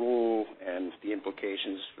to a rule and the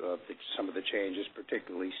implications of some of the changes,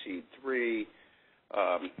 particularly C3,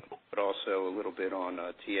 but also a little bit on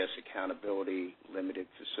TS accountability, limited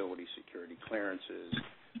facility security clearances,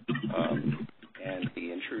 and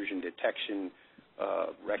the intrusion detection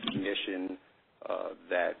recognition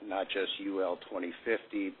that not just UL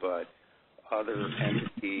 2050, but other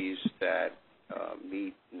entities that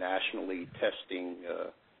meet nationally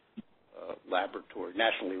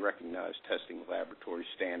nationally recognized testing laboratory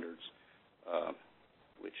standards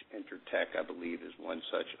which Intertech, I believe, is one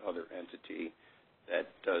such other entity that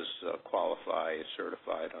does qualify as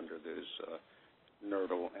certified under those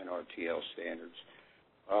NRDL and RTL standards.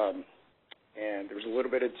 And there was a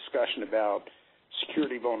little bit of discussion about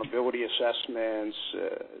security vulnerability assessments,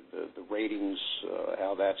 the ratings,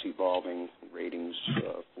 how that's evolving, ratings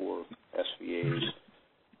for SVAs.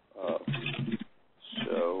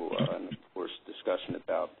 And of course, discussion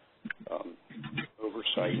about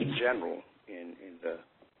oversight in general in the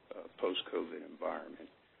post-COVID environment.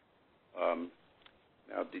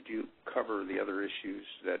 Now, did you cover the other issues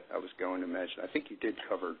that I was going to mention? I think you did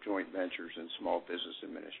cover joint ventures and small business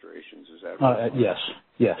administrations. Is that right? Yes.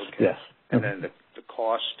 Okay. Yes. And then the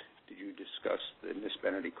cost, did you discuss the NISP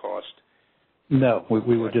entity cost? No,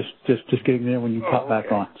 we were just getting there when you popped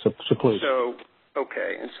back on. So please.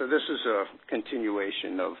 Okay, and so this is a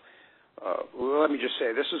continuation of, well, let me just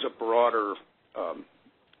say, this is a broader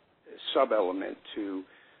sub-element to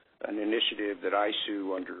an initiative that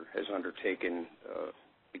ISOO has undertaken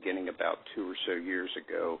beginning about 2 or so years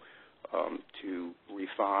ago to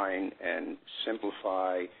refine and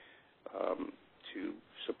simplify to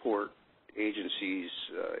support agencies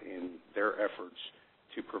in their efforts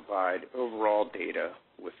to provide overall data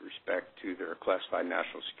with respect to their classified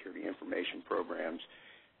national security information programs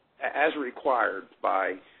as required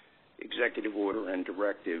by executive order and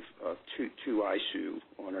directive to ISOO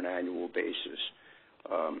on an annual basis.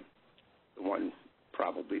 The one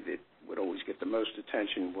probably that would always get the most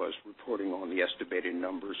attention was reporting on the estimated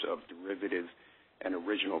numbers of derivative and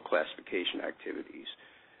original classification activities,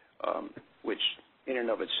 which in and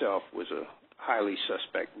of itself was a highly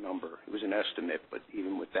suspect number. It was an estimate, but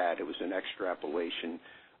even with that, it was an extrapolation.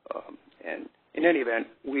 And in any event,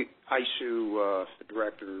 ISOO, the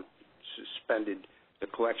director, suspended the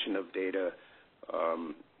collection of data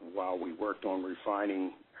while we worked on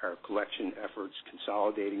refining our collection efforts,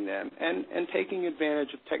 consolidating them, and taking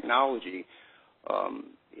advantage of technology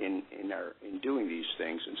in doing these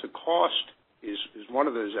things. And so cost is one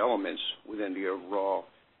of those elements within the overall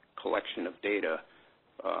collection of data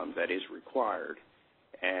that is required.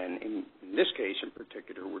 And in this case in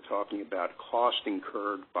particular, we're talking about cost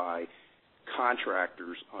incurred by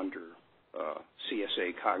contractors under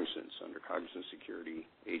CSA cognizance, under Cognizance Security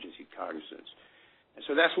Agency cognizance. And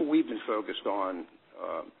so that's what we've been focused on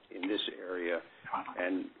in this area.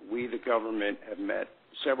 And we, the government, have met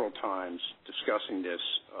several times discussing this.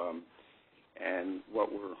 And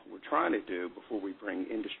what we're trying to do before we bring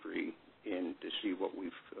industry in to see what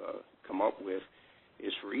we've come up with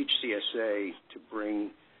is for each CSA to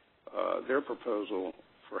bring their proposal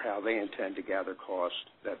for how they intend to gather costs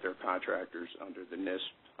that their contractors under the NISP,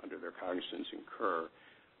 under their cognizance, incur.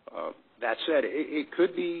 That said, it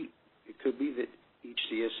could be that each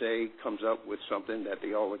CSA comes up with something that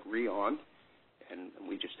they all agree on, and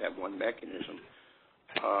we just have one mechanism.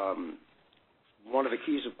 One of the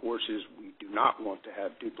keys, of course, is we do not want to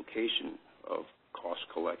have duplication of cost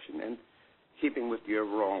collection. And keeping with the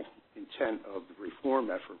overall intent of the reform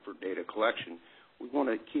effort for data collection, we want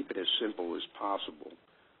to keep it as simple as possible.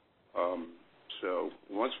 So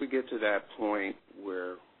once we get to that point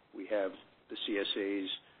where we have the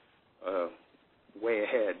CSAs way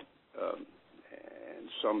ahead and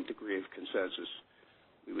some degree of consensus,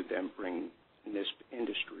 we would then bring NISPPAC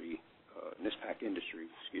industry,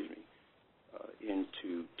 in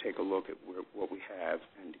to take a look at what we have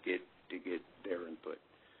and to get their input.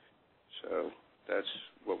 So that's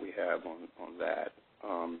what we have on that.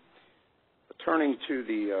 Turning to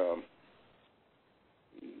the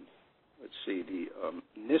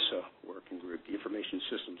NISA working group, the Information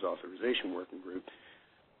Systems Authorization Working Group,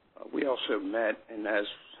 we also met, and as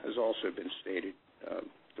has also been stated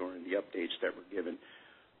during the updates that were given,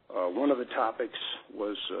 one of the topics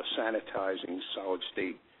was sanitizing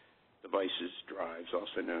solid-state devices, drives,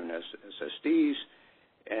 also known as SSDs,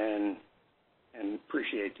 and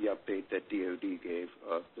appreciate the update that DOD gave.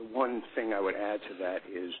 The one thing I would add to that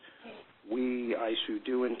is we, ISOO,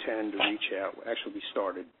 do intend to reach out. Actually, we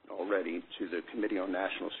started already to the Committee on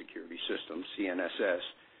National Security Systems, CNSS,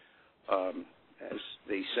 as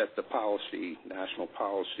they set the policy, national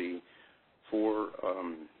policy for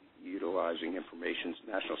utilizing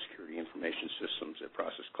national security information systems that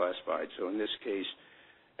process classified. So in this case,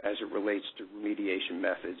 as it relates to remediation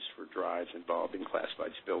methods for drives involved in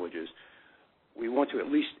classified spillages, we want to at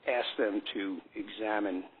least ask them to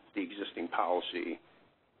examine the existing policy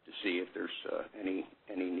to see if there's any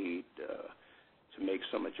need to make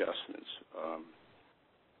some adjustments.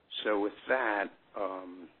 So with that,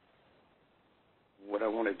 what I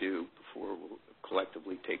want to do before we'll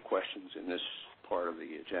collectively take questions in this part of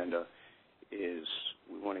the agenda is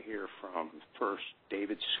we want to hear from first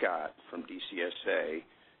David Scott from DCSA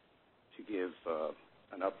to give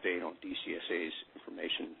an update on DCSA's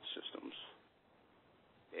information systems.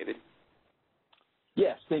 David?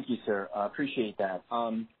 Yes, thank you, sir. Appreciate that.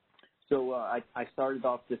 So I started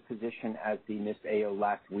off this position as the NISP AO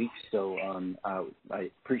last week, so I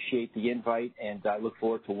appreciate the invite, and I look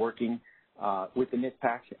forward to working with the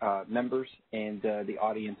NISPPAC members and the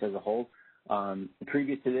audience as a whole.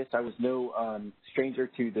 Previous to this, I was no stranger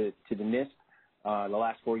to the NISP. The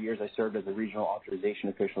last 4 years, I served as a regional authorization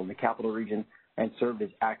official in the Capital Region and served as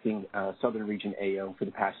acting Southern Region AO for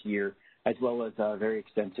the past year, as well as very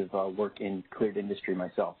extensive work in cleared industry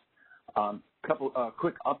myself. Couple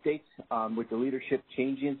quick updates with the leadership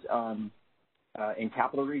changes in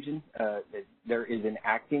Capital Region. There is an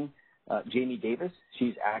acting Jamie Davis.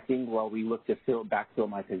 She's acting while we look to backfill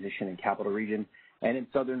my position in Capital Region. And in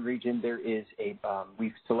Southern Region, there is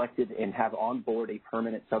we've selected and have on board a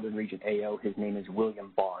permanent Southern Region AO. His name is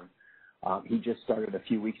William Bond. He just started a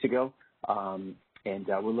few weeks ago, and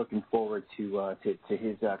we're looking forward to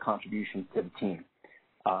his contributions to the team.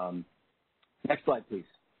 Next slide, please.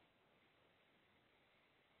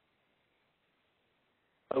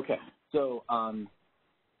 Okay, so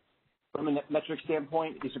from a metric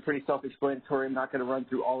standpoint, these are pretty self-explanatory. I'm not going to run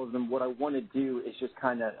through all of them. What I want to do is just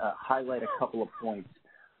kind of highlight a couple of points.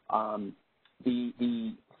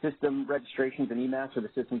 The system registrations and EMAS, or the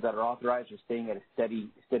systems that are authorized, are staying at a steady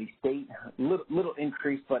state. Little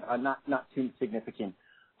increase, but not too significant.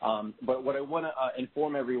 But what I want to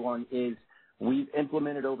inform everyone is we've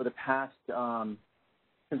implemented over the past,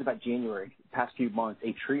 since about January, past few months,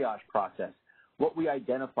 a triage process. What we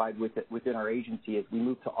identified within our agency as we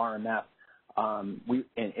moved to RMF,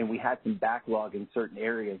 and we had some backlog in certain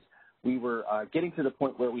areas. We were getting to the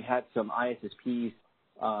point where we had some ISSPs,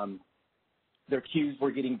 their queues were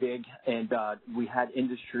getting big, and we had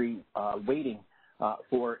industry waiting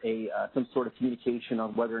for some sort of communication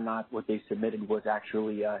on whether or not what they submitted was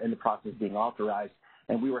actually in the process of being authorized.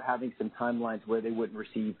 And we were having some timelines where they wouldn't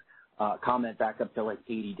receive comment back up to like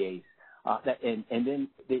 80 days. And then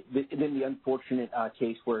the unfortunate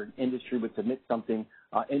case where an industry would submit something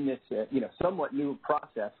in this somewhat new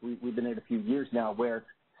process. We've been in it a few years now, where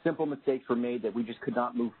simple mistakes were made that we just could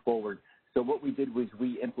not move forward. So what we did was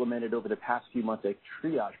we implemented over the past few months a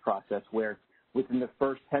triage process where within the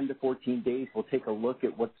first 10 to 14 days, we'll take a look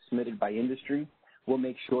at what's submitted by industry. We'll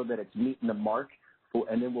make sure that it's meeting the mark,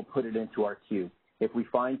 and then we'll put it into our queue. If we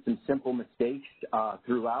find some simple mistakes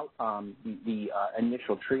throughout the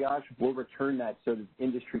initial triage, we'll return that so that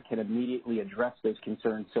industry can immediately address those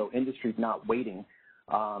concerns, so industry's not waiting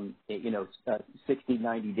 60,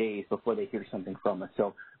 90 days before they hear something from us.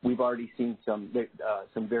 So we've already seen some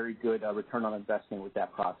very good return on investment with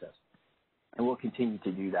that process, and we'll continue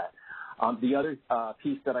to do that. The other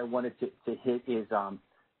piece that I wanted to hit is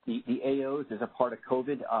the AOs as a part of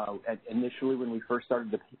COVID. Initially, when we first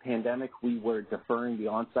started the pandemic, we were deferring the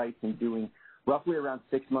on-sites and doing roughly around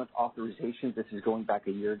 6-month authorizations. This is going back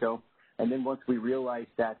a year ago. And then once we realized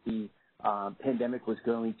that the pandemic was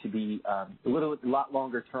going to be a lot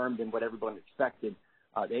longer term than what everyone expected,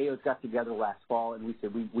 the AOs got together last fall, and we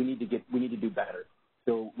said we need to do better.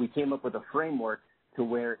 So we came up with a framework to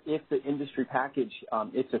where if the industry package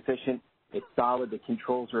is sufficient, it's solid, the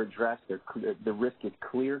controls are addressed, the risk is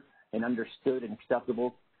clear and understood and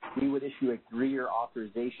acceptable, we would issue a 3-year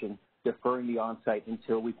authorization deferring the on-site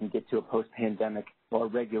until we can get to a post-pandemic or a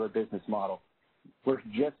regular business model. We're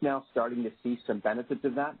just now starting to see some benefits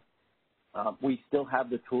of that. We still have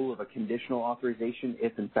the tool of a conditional authorization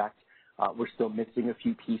if, in fact, we're still missing a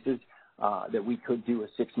few pieces that we could do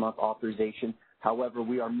a 6-month authorization. However,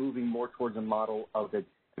 we are moving more towards a model of a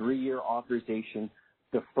 3-year authorization,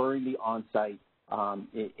 deferring the on-site,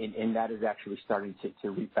 and that is actually starting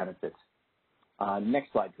to reap benefits.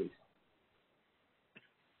 Next slide, please.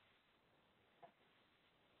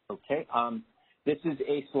 Okay. This is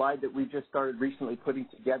a slide that we just started recently putting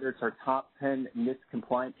together. It's our top 10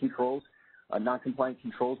 NISP-compliant controls, non-compliant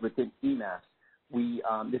controls within EMAS.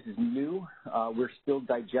 This is new. We're still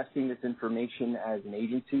digesting this information as an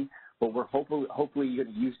agency, but we're hopefully going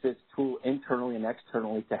to use this tool internally and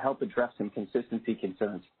externally to help address some consistency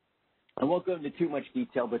concerns. I won't go into too much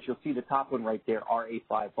detail, but you'll see the top one right there,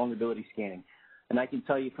 RA5, vulnerability scanning. And I can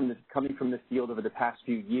tell you coming from this field over the past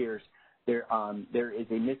few years, there is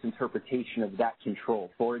a misinterpretation of that control.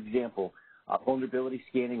 For example, vulnerability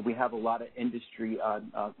scanning, we have a lot of industry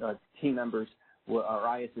team members, or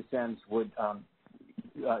ISSMs, would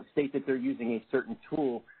state that they're using a certain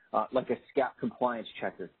tool like a SCAP compliance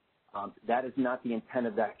checker. That is not the intent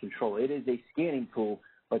of that control. It is a scanning tool,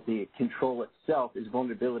 but the control itself is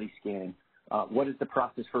vulnerability scanning. What is the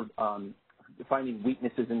process for finding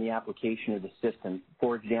weaknesses in the application of the system?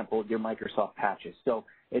 For example, your Microsoft patches. So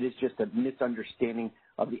it is just a misunderstanding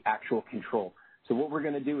of the actual control. So what we're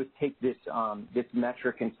going to do is take this this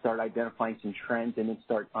metric and start identifying some trends and then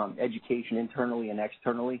start education internally and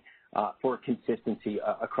externally for consistency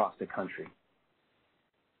across the country.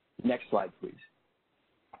 Next slide, please.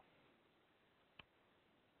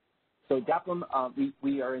 So DAPM,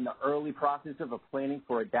 we are in the early process of a planning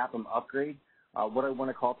for a DAPM upgrade. What I want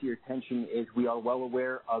to call to your attention is we are well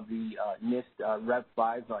aware of the NIST Rev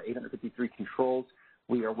 5 853 controls.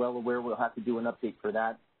 We are well aware we'll have to do an update for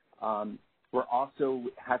that. We're also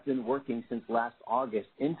have been working since last August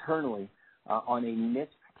internally on a NISP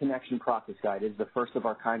connection process guide. It is the first of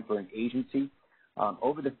our kind for an agency.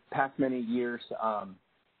 Over the past many years,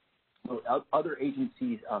 other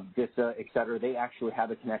agencies, VISA, et cetera, they actually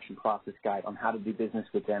have a connection process guide on how to do business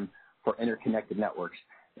with them for interconnected networks.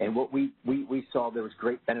 And what we saw, there was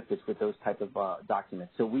great benefits with those type of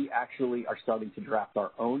documents. So we actually are starting to draft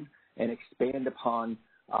our own and expand upon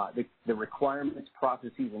the requirements,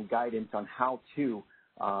 processes, and guidance on how to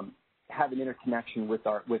have an interconnection with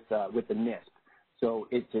the NISP. So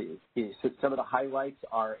some of the highlights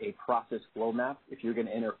are a process flow map. If you're going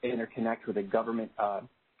to interconnect with a government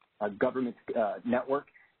network,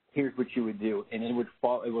 here's what you would do, and it would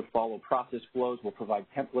follow process flows. We'll provide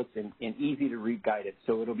templates and easy to read guidance,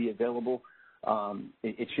 so it'll be available.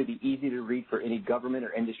 It should be easy to read for any government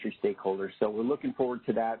or industry stakeholders. So we're looking forward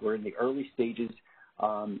to that. We're in the early stages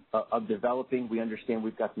of developing. We understand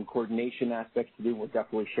we've got some coordination aspects to do. We'll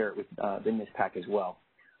definitely share it with the NISPPAC as well.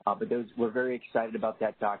 But we're very excited about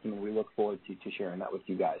that document. We look forward to sharing that with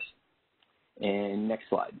you guys. And next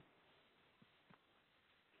slide.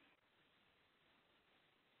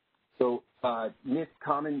 So NISP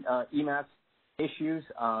common EMAS issues,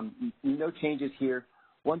 no changes here.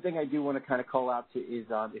 One thing I do want to kind of call out to is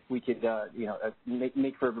if we could,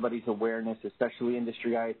 make for everybody's awareness, especially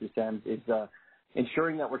industry ISSMs, is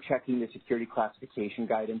ensuring that we're checking the security classification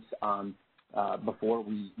guidance before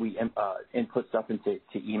we input stuff into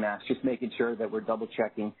EMAS, just making sure that we're double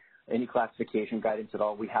checking any classification guidance at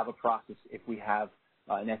all. We have a process if we have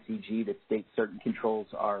an SEG that states certain controls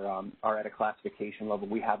are at a classification level.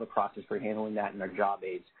 We have a process for handling that in our job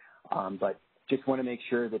aids. But just want to make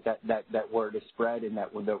sure that word is spread and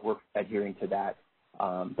that we're adhering to that.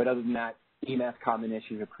 But other than that, EMAS common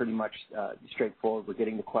issues are pretty much straightforward. We're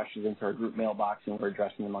getting the questions into our group mailbox and we're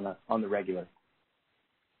addressing them on the regular.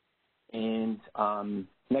 And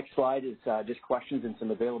next slide is just questions and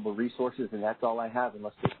some available resources, and that's all I have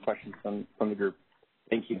unless there's questions from the group.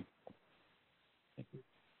 Thank you.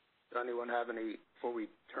 Does anyone have any, before we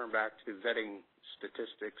turn back to vetting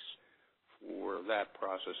statistics for that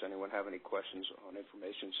process, anyone have any questions on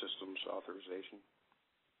information systems authorization?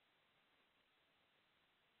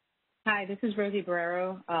 Hi, this is Rosie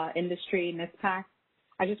Barrero, Industry NISPPAC.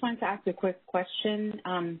 I just wanted to ask a quick question,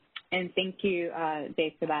 and thank you,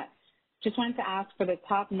 Dave, for that. Just wanted to ask for the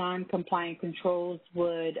top non-compliant controls,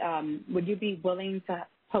 would you be willing to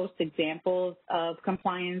post examples of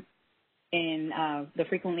compliance in the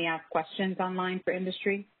frequently asked questions online for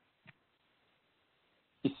industry?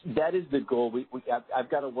 That is the goal. I've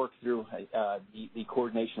got to work through the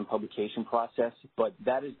coordination and publication process, but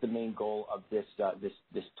that is the main goal of this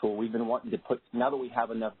tool. We've been wanting to put, now that we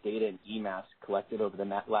have enough data in EMAS collected over the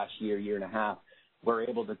last year and a half, we're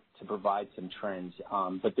able to provide some trends.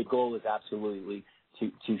 But the goal is absolutely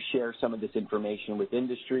to share some of this information with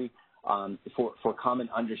industry for common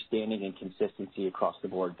understanding and consistency across the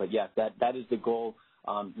board. But yes, that is the goal.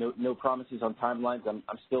 No promises on timelines. I'm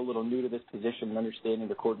still a little new to this position and understanding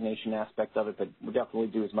the coordination aspect of it, but we'll definitely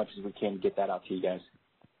do as much as we can to get that out to you guys.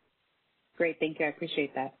 Great, thank you. I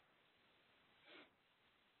appreciate that.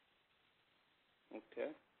 Okay,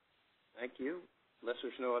 thank you. Unless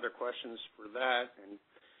there's no other questions for that, and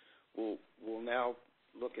we'll now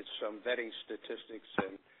look at some vetting statistics,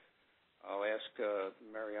 and I'll ask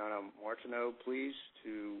Mariana Martineau, please,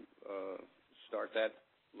 to start that,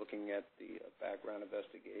 looking at the background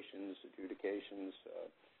investigations, adjudications,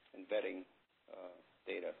 and vetting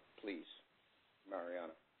data. Please,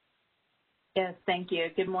 Mariana. Yes, thank you.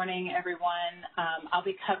 Good morning, everyone. I'll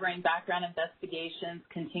be covering background investigations,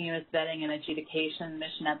 continuous vetting, and adjudication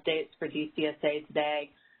mission updates for DCSA today.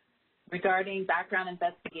 Regarding background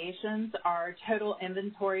investigations, our total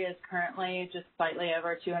inventory is currently just slightly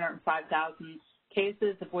over 205,000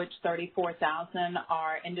 cases, of which 34,000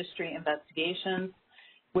 are industry investigations,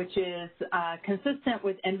 which is consistent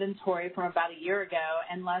with inventory from about a year ago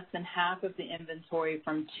and less than half of the inventory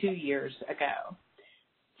from 2 years ago.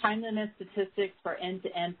 timeliness statistics for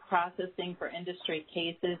end-to-end processing for industry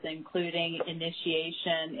cases, including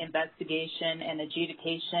initiation, investigation, and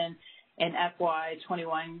adjudication in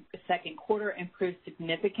FY21 second quarter, improved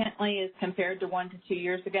significantly as compared to 1 to 2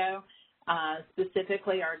 years ago.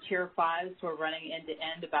 Specifically, our Tier 5s were running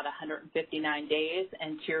end-to-end about 159 days,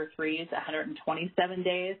 and Tier 3s 127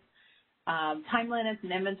 days. Timeliness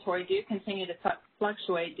and inventory do continue to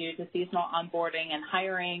fluctuate due to seasonal onboarding and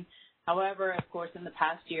hiring. However, of course, in the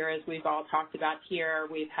past year, as we've all talked about here,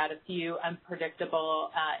 we've had a few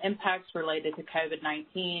unpredictable impacts related to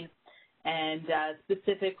COVID-19, and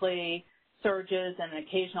specifically surges and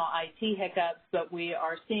occasional IT hiccups, but we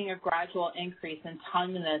are seeing a gradual increase in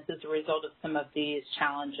timeliness as a result of some of these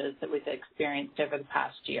challenges that we've experienced over the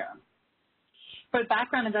past year. For the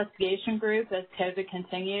background investigation group, as COVID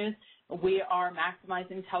continues, we are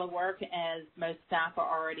maximizing telework as most staff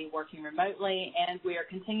are already working remotely, and we are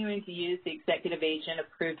continuing to use the executive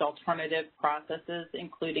agent-approved alternative processes,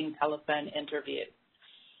 including telephone interviews.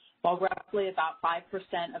 While roughly about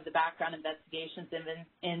 5% of the background investigations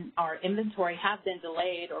in our inventory have been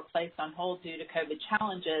delayed or placed on hold due to COVID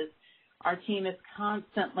challenges, our team is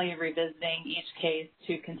constantly revisiting each case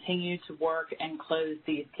to continue to work and close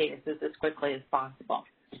these cases as quickly as possible.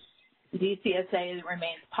 DCSA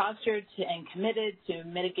remains postured and committed to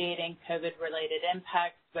mitigating COVID-related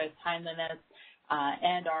impacts, both timeliness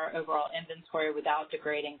and our overall inventory, without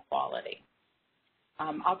degrading quality.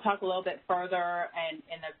 I'll talk a little bit further and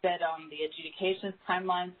in a bit on the adjudications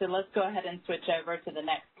timeline. So let's go ahead and switch over to the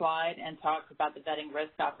next slide and talk about the Vetting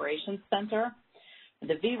Risk Operations Center.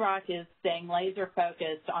 The VROC is staying laser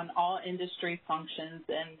focused on all industry functions,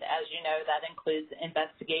 and as you know, that includes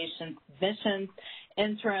investigations, submissions,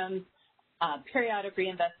 interims, periodic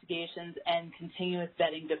reinvestigations, and continuous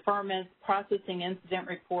vetting deferments, processing incident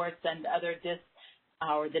reports, and other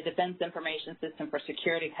the Defense Information System for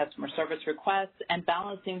Security customer service requests, and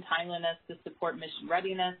balancing timeliness to support mission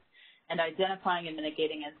readiness, and identifying and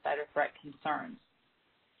mitigating insider threat concerns.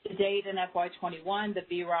 To date, in FY21, the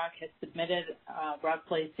VROC has submitted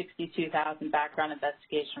roughly 62,000 background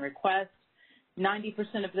investigation requests.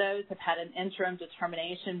 90% of those have had an interim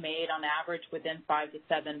determination made on average within 5 to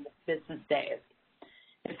 7 business days.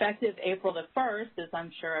 Effective April the 1st, as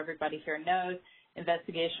I'm sure everybody here knows,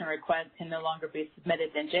 investigation requests can no longer be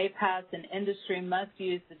submitted in JPAS, and industry must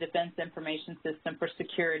use the Defense Information System for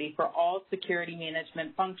Security for all security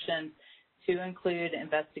management functions, to include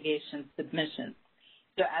investigation submissions.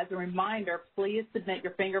 So as a reminder, please submit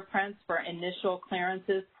your fingerprints for initial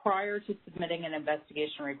clearances prior to submitting an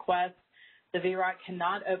investigation request. The VROC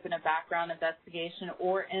cannot open a background investigation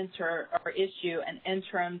or enter or issue an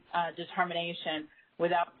interim determination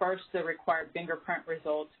without first the required fingerprint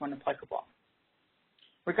results when applicable.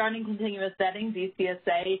 Regarding continuous vetting,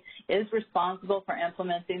 DCSA is responsible for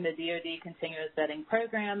implementing the DoD Continuous Vetting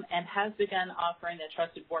Program and has begun offering the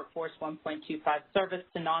Trusted Workforce 1.25 service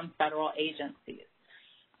to non-federal agencies.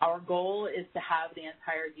 Our goal is to have the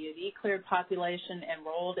entire DoD-cleared population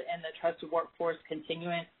enrolled in the Trusted Workforce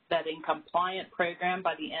Continuous Vetting Compliant Program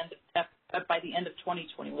by the end of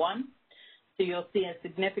 2021. So you'll see a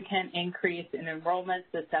significant increase in enrollments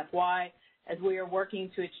this FY as we are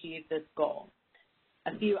working to achieve this goal.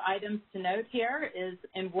 A few items to note here is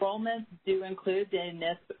enrollments do include the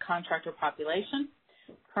NISP contractor population.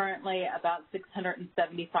 Currently, about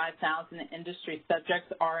 675,000 industry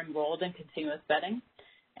subjects are enrolled in continuous vetting,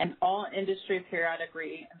 and all industry periodic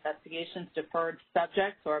re-investigations deferred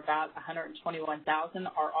subjects, or about 121,000,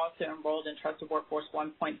 are also enrolled in Trusted Workforce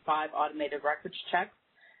 1.5 automated records checks.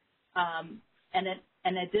 And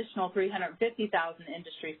an additional 350,000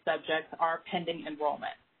 industry subjects are pending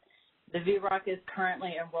enrollment. The VROC is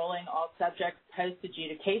currently enrolling all subjects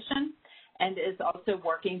post-adjudication and is also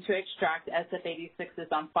working to extract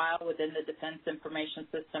SF-86s on file within the Defense Information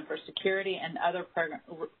System for Security and other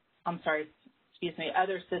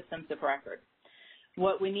other systems of record.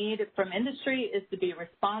 What we need from industry is to be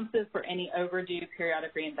responsive for any overdue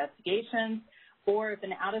periodic reinvestigations, or if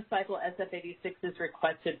an out-of-cycle SF-86 is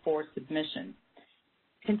requested for submission.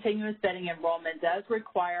 Continuous vetting enrollment does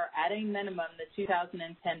require, at a minimum, the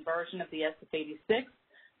 2010 version of the SF-86,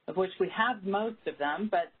 of which we have most of them,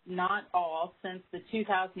 but not all, since the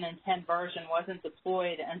 2010 version wasn't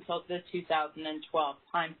deployed until the 2012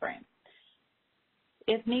 timeframe.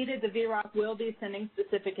 If needed, the VROC will be sending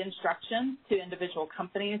specific instructions to individual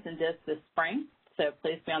companies in this spring, so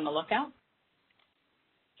please be on the lookout.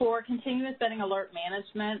 For continuous vetting alert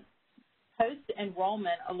management,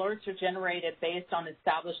 post-enrollment alerts are generated based on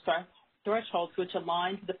established thresholds which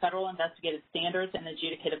align to the federal investigative standards and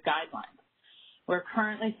adjudicative guidelines. We're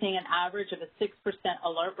currently seeing an average of a 6%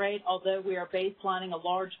 alert rate, although we are baselining a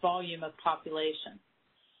large volume of population.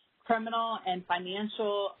 Criminal and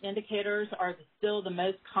financial indicators are still the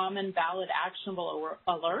most common valid actionable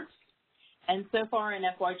alerts. And so far in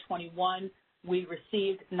FY21, we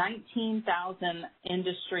received 19,000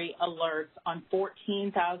 industry alerts on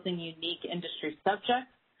 14,000 unique industry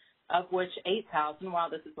subjects, of which 8,000, wow,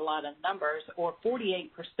 this is a lot of numbers, or 48%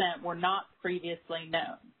 were not previously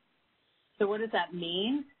known. So what does that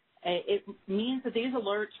mean? It means that these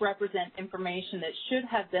alerts represent information that should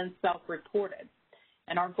have been self-reported.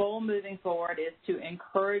 And our goal moving forward is to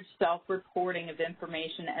encourage self-reporting of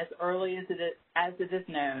information as early as it is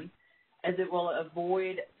known, as it will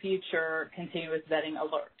avoid future continuous vetting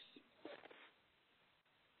alerts.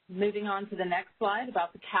 Moving on to the next slide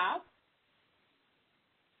about the CAP.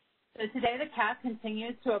 So today the CAP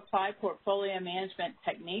continues to apply portfolio management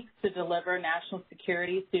techniques to deliver national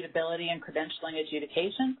security, suitability, and credentialing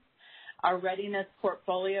adjudications. Our readiness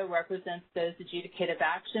portfolio represents those adjudicative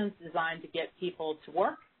actions designed to get people to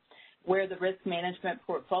work, where the risk management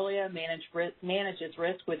portfolio manages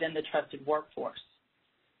risk within the trusted workforce.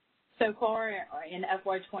 So far in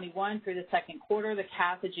FY21 through the second quarter, the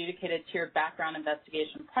CAP adjudicated tiered background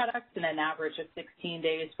investigation products in an average of 16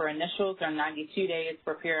 days for initials or 92 days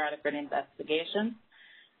for periodic written investigations.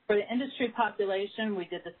 For the industry population, we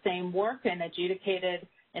did the same work and adjudicated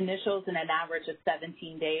initials in an average of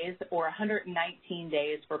 17 days or 119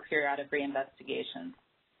 days for periodic reinvestigations.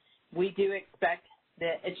 We do expect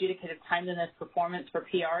the adjudicative timeliness performance for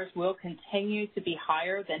PRs will continue to be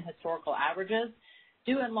higher than historical averages,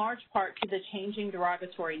 due in large part to the changing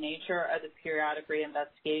derogatory nature of the periodic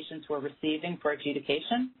reinvestigations we're receiving for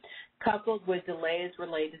adjudication, coupled with delays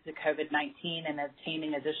related to COVID-19 and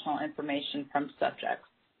obtaining additional information from subjects.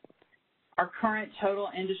 Our current total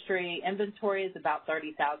industry inventory is about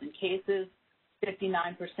 30,000 cases,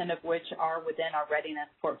 59% of which are within our readiness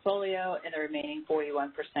portfolio and the remaining 41%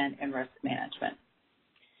 in risk management.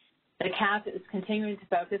 The CAP is continuing to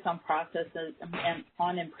focus on processes and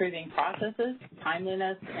on improving processes,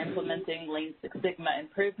 timeliness, implementing Lean Six Sigma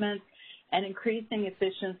improvements, and increasing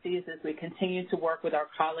efficiencies as we continue to work with our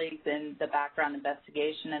colleagues in the background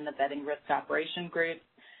investigation and the vetting risk operation groups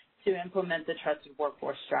to implement the trusted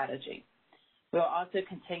workforce strategy. We'll also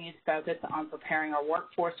continue to focus on preparing our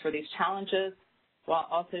workforce for these challenges while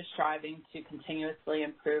also striving to continuously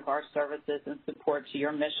improve our services and support to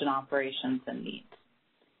your mission operations and needs.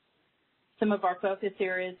 Some of our focus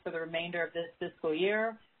areas for the remainder of this fiscal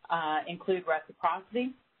year include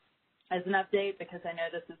reciprocity. As an update, because I know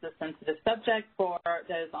this is a sensitive subject for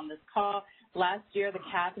those on this call, last year the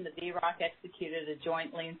CAP and the VROC executed a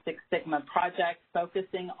joint Lean Six Sigma project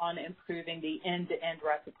focusing on improving the end-to-end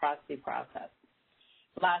reciprocity process.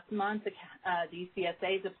 Last month, the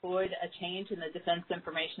DCSA deployed a change in the Defense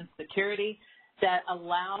Information Security that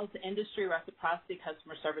allows industry reciprocity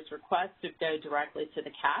customer service requests to go directly to the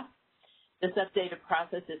CAP. This updated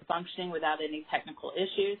process is functioning without any technical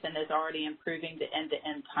issues and is already improving the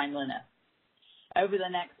end-to-end timeliness. Over the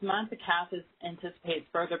next month, the CAP anticipates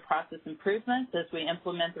further process improvements as we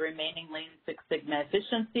implement the remaining Lean Six Sigma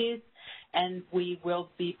efficiencies, and we will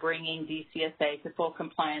be bringing DCSA to full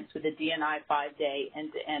compliance with the D&I 5-day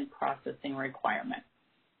end-to-end processing requirement.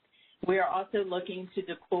 We are also looking to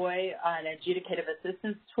deploy an adjudicative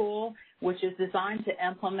assistance tool, which is designed to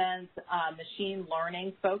implement machine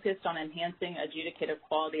learning focused on enhancing adjudicative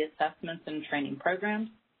quality assessments and training programs.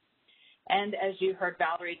 And as you heard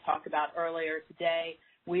Valerie talk about earlier today,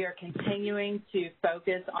 we are continuing to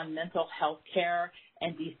focus on mental health care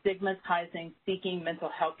and destigmatizing seeking mental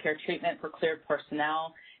health care treatment for cleared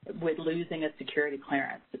personnel with losing a security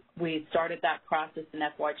clearance. We started that process in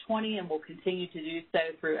FY20 and will continue to do so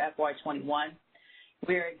through FY21.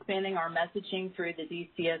 We are expanding our messaging through the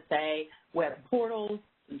DCSA web portals,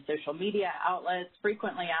 and social media outlets,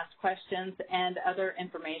 frequently asked questions, and other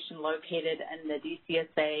information located in the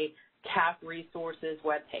DCSA CAP resources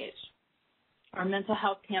webpage. Our mental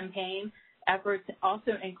health campaign efforts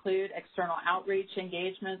also include external outreach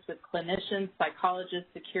engagements with clinicians, psychologists,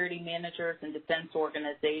 security managers, and defense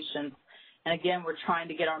organizations. And again, we're trying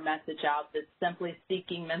to get our message out that simply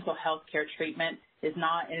seeking mental health care treatment is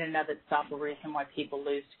not in and of itself a reason why people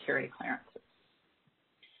lose security clearances.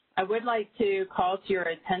 I would like to call to your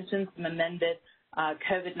attention some amended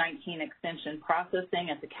COVID-19 extension processing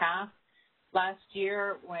at the CAF. Last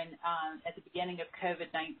year, when at the beginning of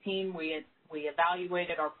COVID-19, we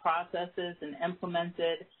evaluated our processes and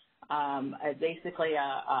implemented basically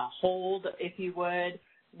a hold, if you would,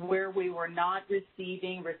 where we were not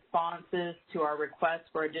receiving responses to our requests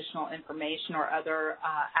for additional information or other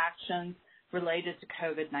actions related to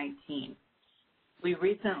COVID-19. We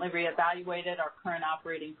recently reevaluated our current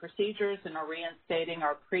operating procedures and are reinstating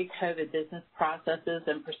our pre-COVID business processes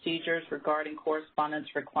and procedures regarding correspondence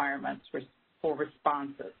requirements for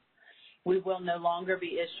responses. We will no longer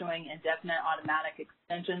be issuing indefinite automatic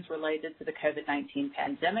extensions related to the COVID-19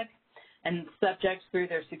 pandemic, and subjects through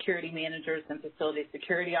their security managers and facility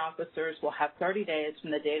security officers will have 30 days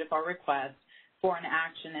from the date of our request for an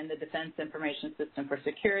action in the Defense Information System for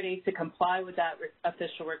Security to comply with that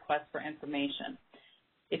official request for information.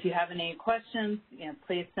 If you have any questions,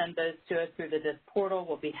 please send those to us through the DIS portal.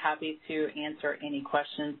 We'll be happy to answer any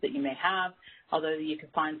questions that you may have, although you can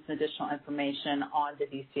find some additional information on the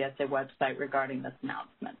DCSA website regarding this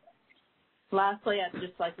announcement. Lastly, I'd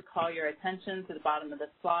just like to call your attention to the bottom of the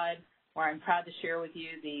slide, where I'm proud to share with you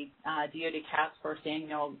the DoD Task Force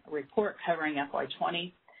Annual Report covering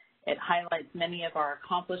FY20. It highlights many of our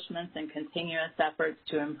accomplishments and continuous efforts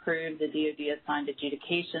to improve the DoD-assigned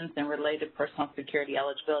adjudications and related personal security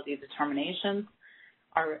eligibility determinations,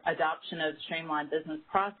 our adoption of streamlined business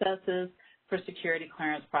processes for security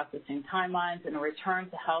clearance processing timelines, and a return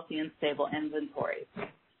to healthy and stable inventories.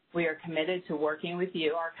 We are committed to working with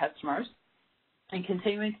you, our customers, and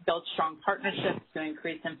continuing to build strong partnerships to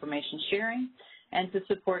increase information sharing and to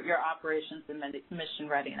support your operations and mission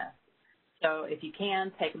readiness. So if you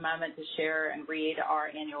can, take a moment to share and read our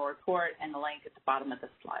annual report and the link at the bottom of the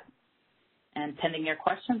slide. And pending your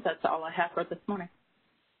questions, that's all I have for this morning.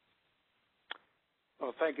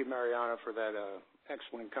 Well, thank you, Mariana, for that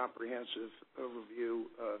excellent comprehensive overview.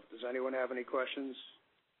 Does anyone have any questions?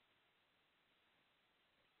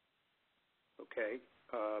 Okay.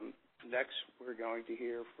 Next, we're going to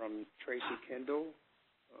hear from Tracy Kendall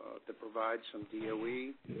to provide some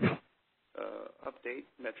DOE update,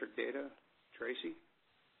 metric data. Tracy?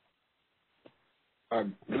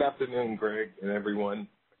 Good afternoon, Greg and everyone.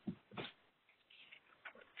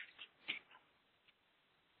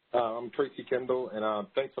 I'm Tracy Kendall, and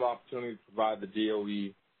thanks for the opportunity to provide the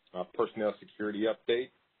DOE personnel security update.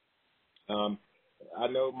 I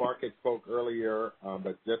know Mark had spoke earlier,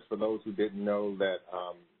 but just for those who didn't know that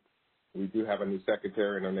we do have a new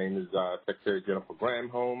secretary, and her name is Secretary Jennifer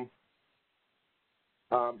Granholm.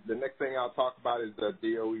 The next thing I'll talk about is the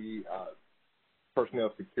DOE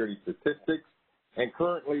personnel security statistics. And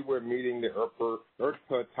currently we're meeting the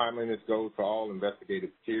IRPA timeliness goals for all investigative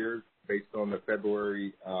tiers based on the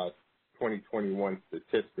February 2021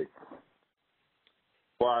 statistics.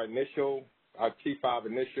 For our T5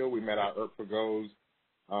 initial, we met our IRPA goals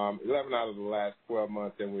 11 out of the last 12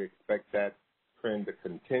 months, and we expect that trend to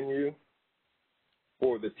continue.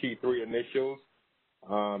 For the T3 initials,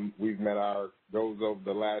 we've met our goals over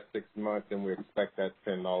the last 6 months, and we expect that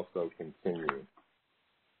trend also continue.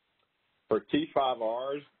 For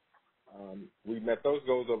T5Rs, we've met those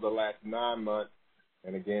goals over the last 9 months,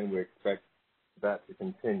 and again, we expect that to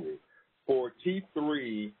continue. For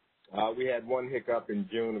T3, we had one hiccup in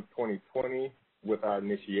June of 2020 with our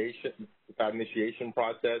initiation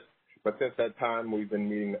process, but since that time, we've been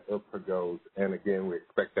meeting the IRPA goals, and again, we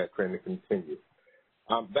expect that trend to continue.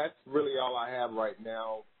 That's really all I have right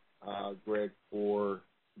now, Greg, for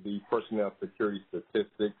the personnel security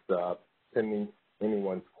statistics. Pending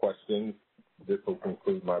anyone's questions, this will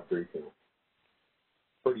conclude my briefing.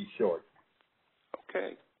 Pretty short.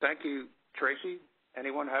 Okay. Thank you, Tracy.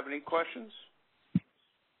 Anyone have any questions?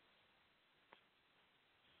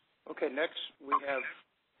 Okay, next we have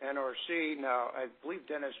NRC. Now, I believe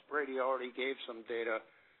Dennis Brady already gave some data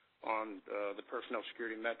on the personnel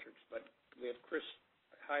security metrics, but we have Chris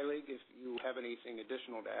Heilig, if you have anything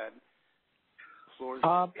additional to add.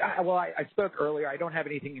 Well, I spoke earlier. I don't have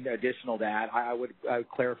anything additional to add. I would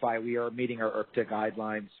clarify we are meeting our IRPA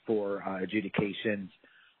guidelines for adjudications.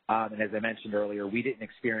 And as I mentioned earlier, we didn't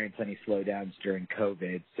experience any slowdowns during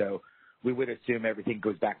COVID. So we would assume everything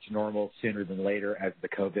goes back to normal sooner than later as the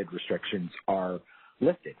COVID restrictions are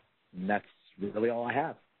lifted. And that's really all I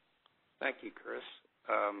have. Thank you, Chris.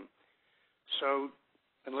 So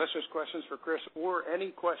unless there's questions for Chris or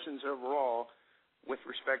any questions overall with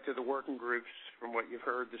respect to the working groups from what you've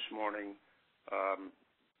heard this morning,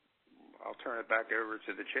 I'll turn it back over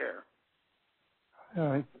to the chair.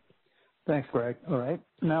 All right. Thanks, Greg. All right.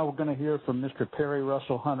 Now we're going to hear from Mr. Perry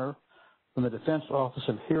Russell Hunter from the Defense Office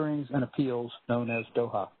of Hearings and Appeals, known as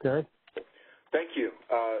DOHA. Perry? Thank you.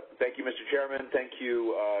 Thank you, Mr. Chairman. Thank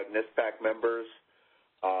you, NISPPAC members.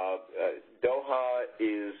 DOHA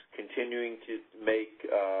is continuing to make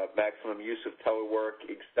maximum use of telework,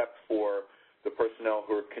 except for the personnel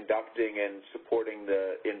who are conducting and supporting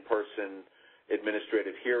the in-person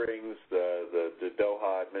administrative hearings, the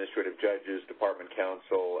DOHA administrative judges, department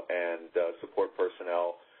counsel, and support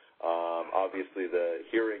personnel. Obviously, the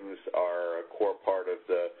hearings are a core part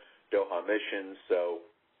emissions. So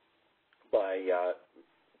by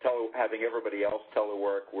having everybody else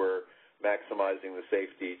telework, we're maximizing the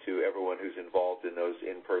safety to everyone who's involved in those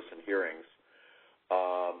in-person hearings.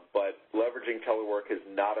 But leveraging telework has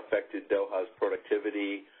not affected Doha's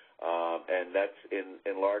productivity, and that's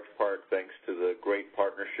in large part thanks to the great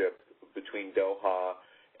partnership between Doha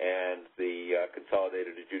and the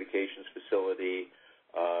Consolidated Adjudications Facility,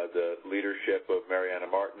 the leadership of Mariana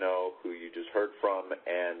Martineau, who you just heard from,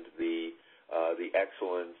 and the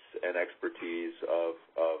excellence and expertise of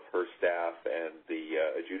her staff and the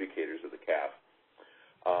adjudicators of the CAF.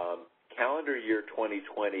 Calendar year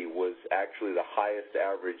 2020 was actually the highest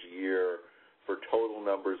average year for total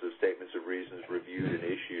numbers of statements of reasons reviewed and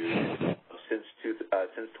issued since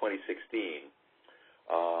 2016.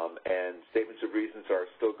 And statements of reasons are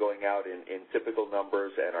still going out in typical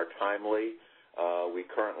numbers and are timely. We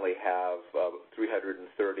currently have 330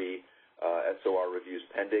 SOR reviews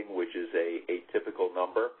pending, which is a typical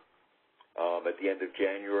number. At the end of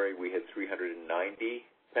January, we had 390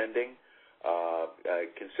 pending.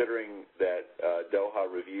 Considering that Doha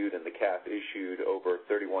reviewed and the CAF issued over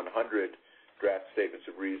 3,100 draft statements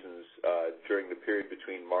of reasons during the period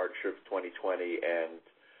between March of 2020 and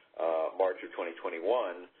March of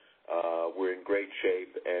 2021, we're in great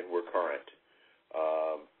shape and we're current.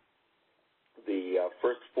 The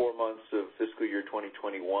first 4 months of fiscal year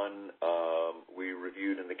 2021, we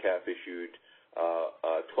reviewed and the CAF issued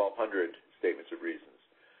 1,200 statements of reasons.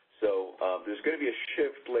 So there's going to be a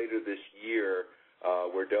shift later this year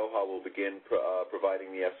where Doha will begin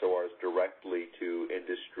providing the SORs directly to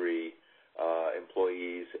industry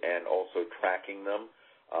employees and also tracking them.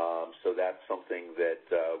 So that's something that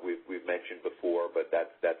we've mentioned before, but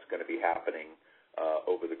that's going to be happening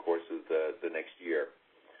over the course of the next year.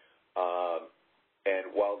 And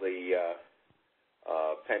while the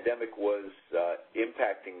pandemic was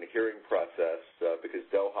impacting the hearing process because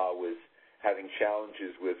Doha was having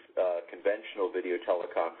challenges with conventional video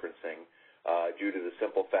teleconferencing due to the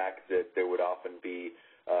simple fact that there would often be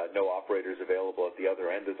no operators available at the other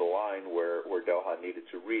end of the line where Doha needed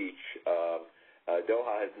to reach.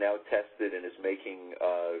 Doha has now tested and is making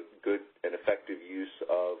good and effective use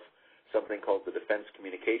of something called the Defense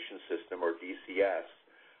Communication System, or DCS,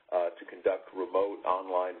 to conduct remote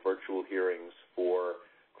online virtual hearings for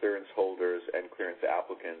clearance holders and clearance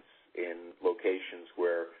applicants in locations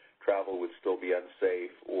where travel would still be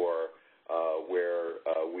unsafe or where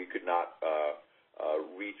we could not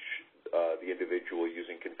reach the individual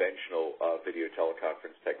using conventional video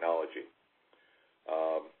teleconference technology.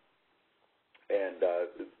 And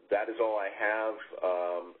that is all I have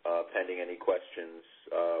pending any questions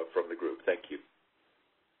from the group. Thank you.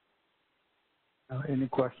 Any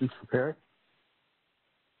questions for Perry?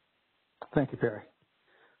 Thank you, Perry.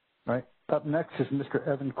 All right. Up next is Mr.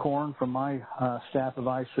 Evan Korn from my staff of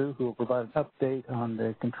ISOO, who will provide an update on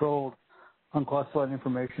the Controlled Unclassified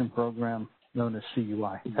Information Program known as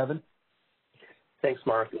CUI. Evan? Thanks,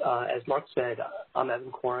 Mark. As Mark said, I'm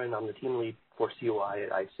Evan Korn. I'm the team lead for CUI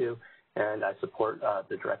at ISOO, and I support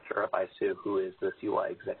the director of ISOO, who is the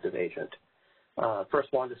CUI executive agent. First,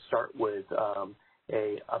 I wanted to start with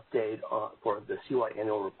a update for the CUI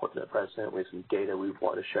annual report to the president with some data we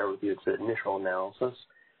want to share with you. It's an initial analysis.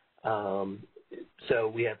 So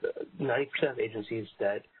we have 90% of agencies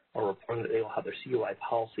that are reporting that they will have their CUI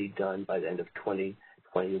policy done by the end of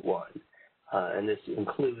 2021. And this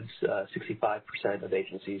includes 65% of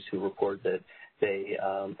agencies who report that they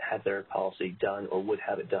had their policy done or would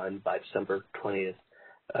have it done by December of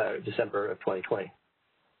 2020.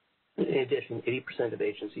 In addition, 80% of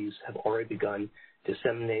agencies have already begun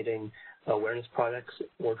disseminating awareness products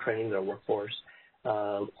or training their workforce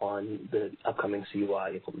on the upcoming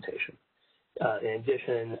CUI implementation. In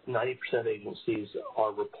addition, 90% of agencies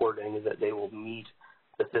are reporting that they will meet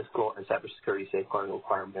the physical and cybersecurity safeguarding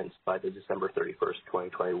requirements by the December 31st,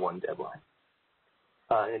 2021 deadline.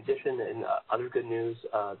 In addition, in other good news,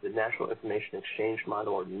 the National Information Exchange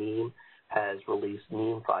Model, or NIM, has released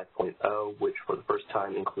NIM 5.0, which for the first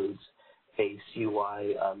time includes a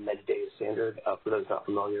CUI metadata standard. For those not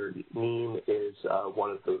familiar, NIM is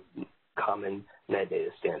one of the common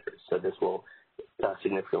metadata standards. So this will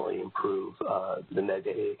significantly improve the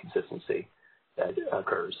metadata consistency that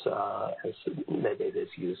occurs as metadata is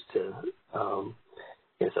used to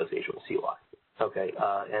in association with CUI. Okay,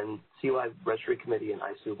 and CUI Registry Committee and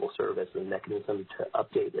ISOO will serve as the mechanism to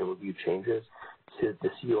update and review changes to the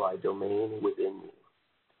CUI domain within NIM.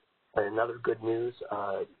 And another good news,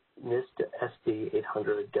 NIST SB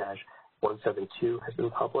 800-172 has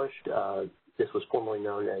been published. This was formerly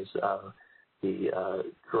known as the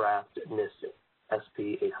draft NIST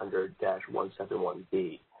SB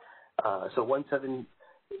 800-171B. So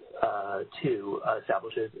 172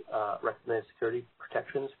 establishes recommended security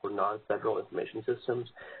protections for non-federal information systems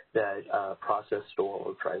that process, store,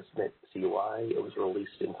 or transmit CUI. It was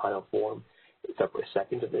released in final form February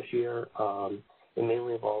 2nd of this year. It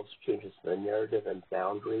mainly involves changes to the narrative and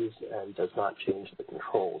boundaries and does not change the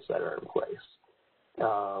controls that are in place.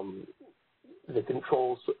 The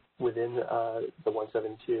controls within the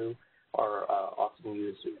 172 are often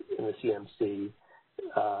used in the CMMC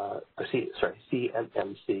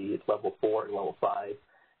level 4 and level 5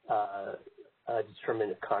 to determine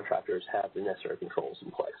if contractors have the necessary controls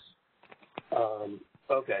in place. I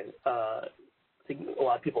think a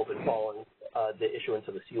lot of people have been following the issuance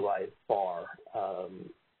of the CUI FAR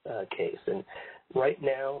case, and right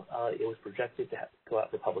now it was projected to go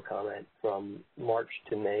out for public comment from March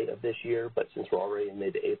to May of this year, but since we're already in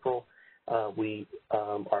mid-April, we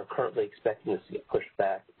are currently expecting this to get pushed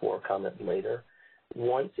back for comment later.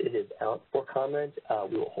 Once it is out for comment,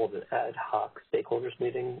 we will hold an ad hoc stakeholders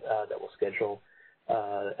meeting that we'll schedule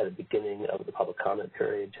at the beginning of the public comment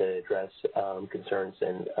period to address concerns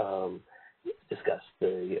and discuss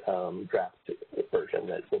the draft version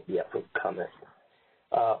that will be up for comment.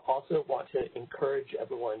 Also want to encourage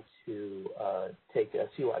everyone to take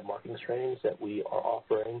CUI markings trainings that we are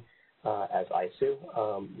offering as ISU.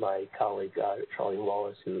 My colleague, Charlene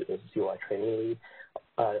Wallace, who is a CUI training lead,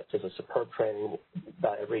 does a superb training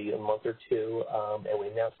about every month or two, and we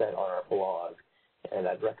announce that on our blog. And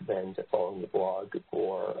I'd recommend following the blog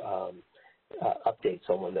for updates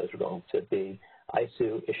on when those are going to be.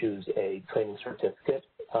 ISU issues a training certificate,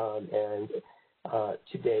 and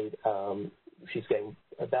to date, she's getting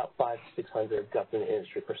about 500 to 600 government and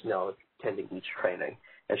industry personnel attending each training,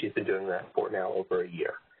 and she's been doing that for now over a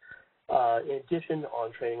year. In addition,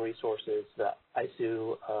 on training resources, the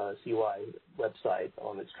ISU CUI website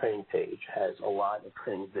on its training page has a lot of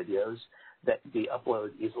training videos that can be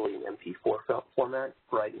uploaded easily in MP4 format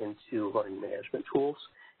right into learning management tools,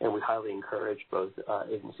 and we highly encourage both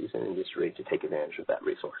agencies and industry to take advantage of that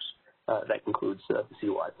resource. That concludes the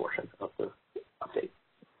CUI portion of the update.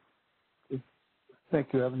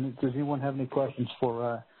 Thank you, Evan. Does anyone have any questions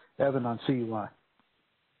for Evan on CUI?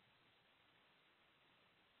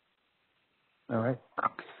 All right.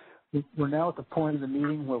 We're now at the point of the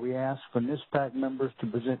meeting where we ask for NISPPAC members to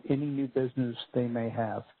present any new business they may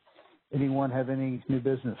have. Anyone have any new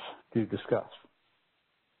business to discuss?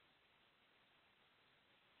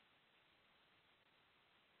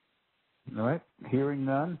 All right. Hearing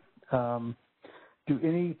none. Do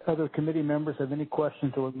any other committee members have any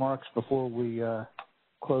questions or remarks before we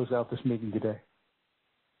close out this meeting today?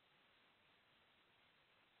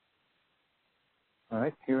 All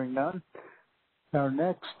right. Hearing none. Our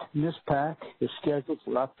next NISPPAC is scheduled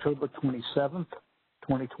for October 27th,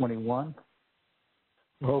 2021.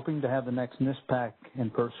 We're hoping to have the next NISPPAC in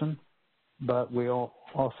person, but we'll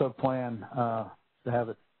also plan to have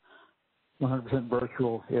it 100%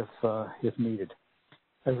 virtual if needed.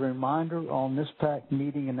 As a reminder, all NISPPAC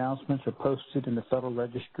meeting announcements are posted in the Federal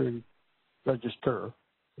Register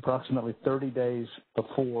approximately 30 days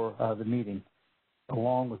before the meeting,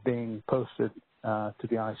 along with being posted to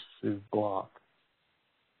the ISU blog.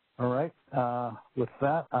 All right. With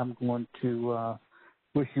that, I'm going to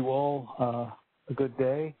wish you all a good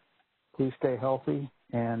day. Please stay healthy,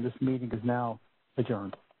 and this meeting is now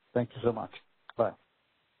adjourned. Thank you so much. Bye.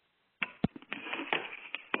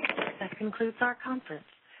 That concludes our conference.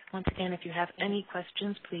 Once again, if you have any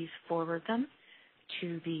questions, please forward them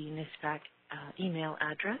to the NISPPAC email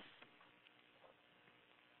address.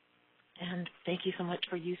 And thank you so much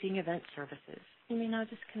for using event services. You may now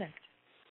disconnect.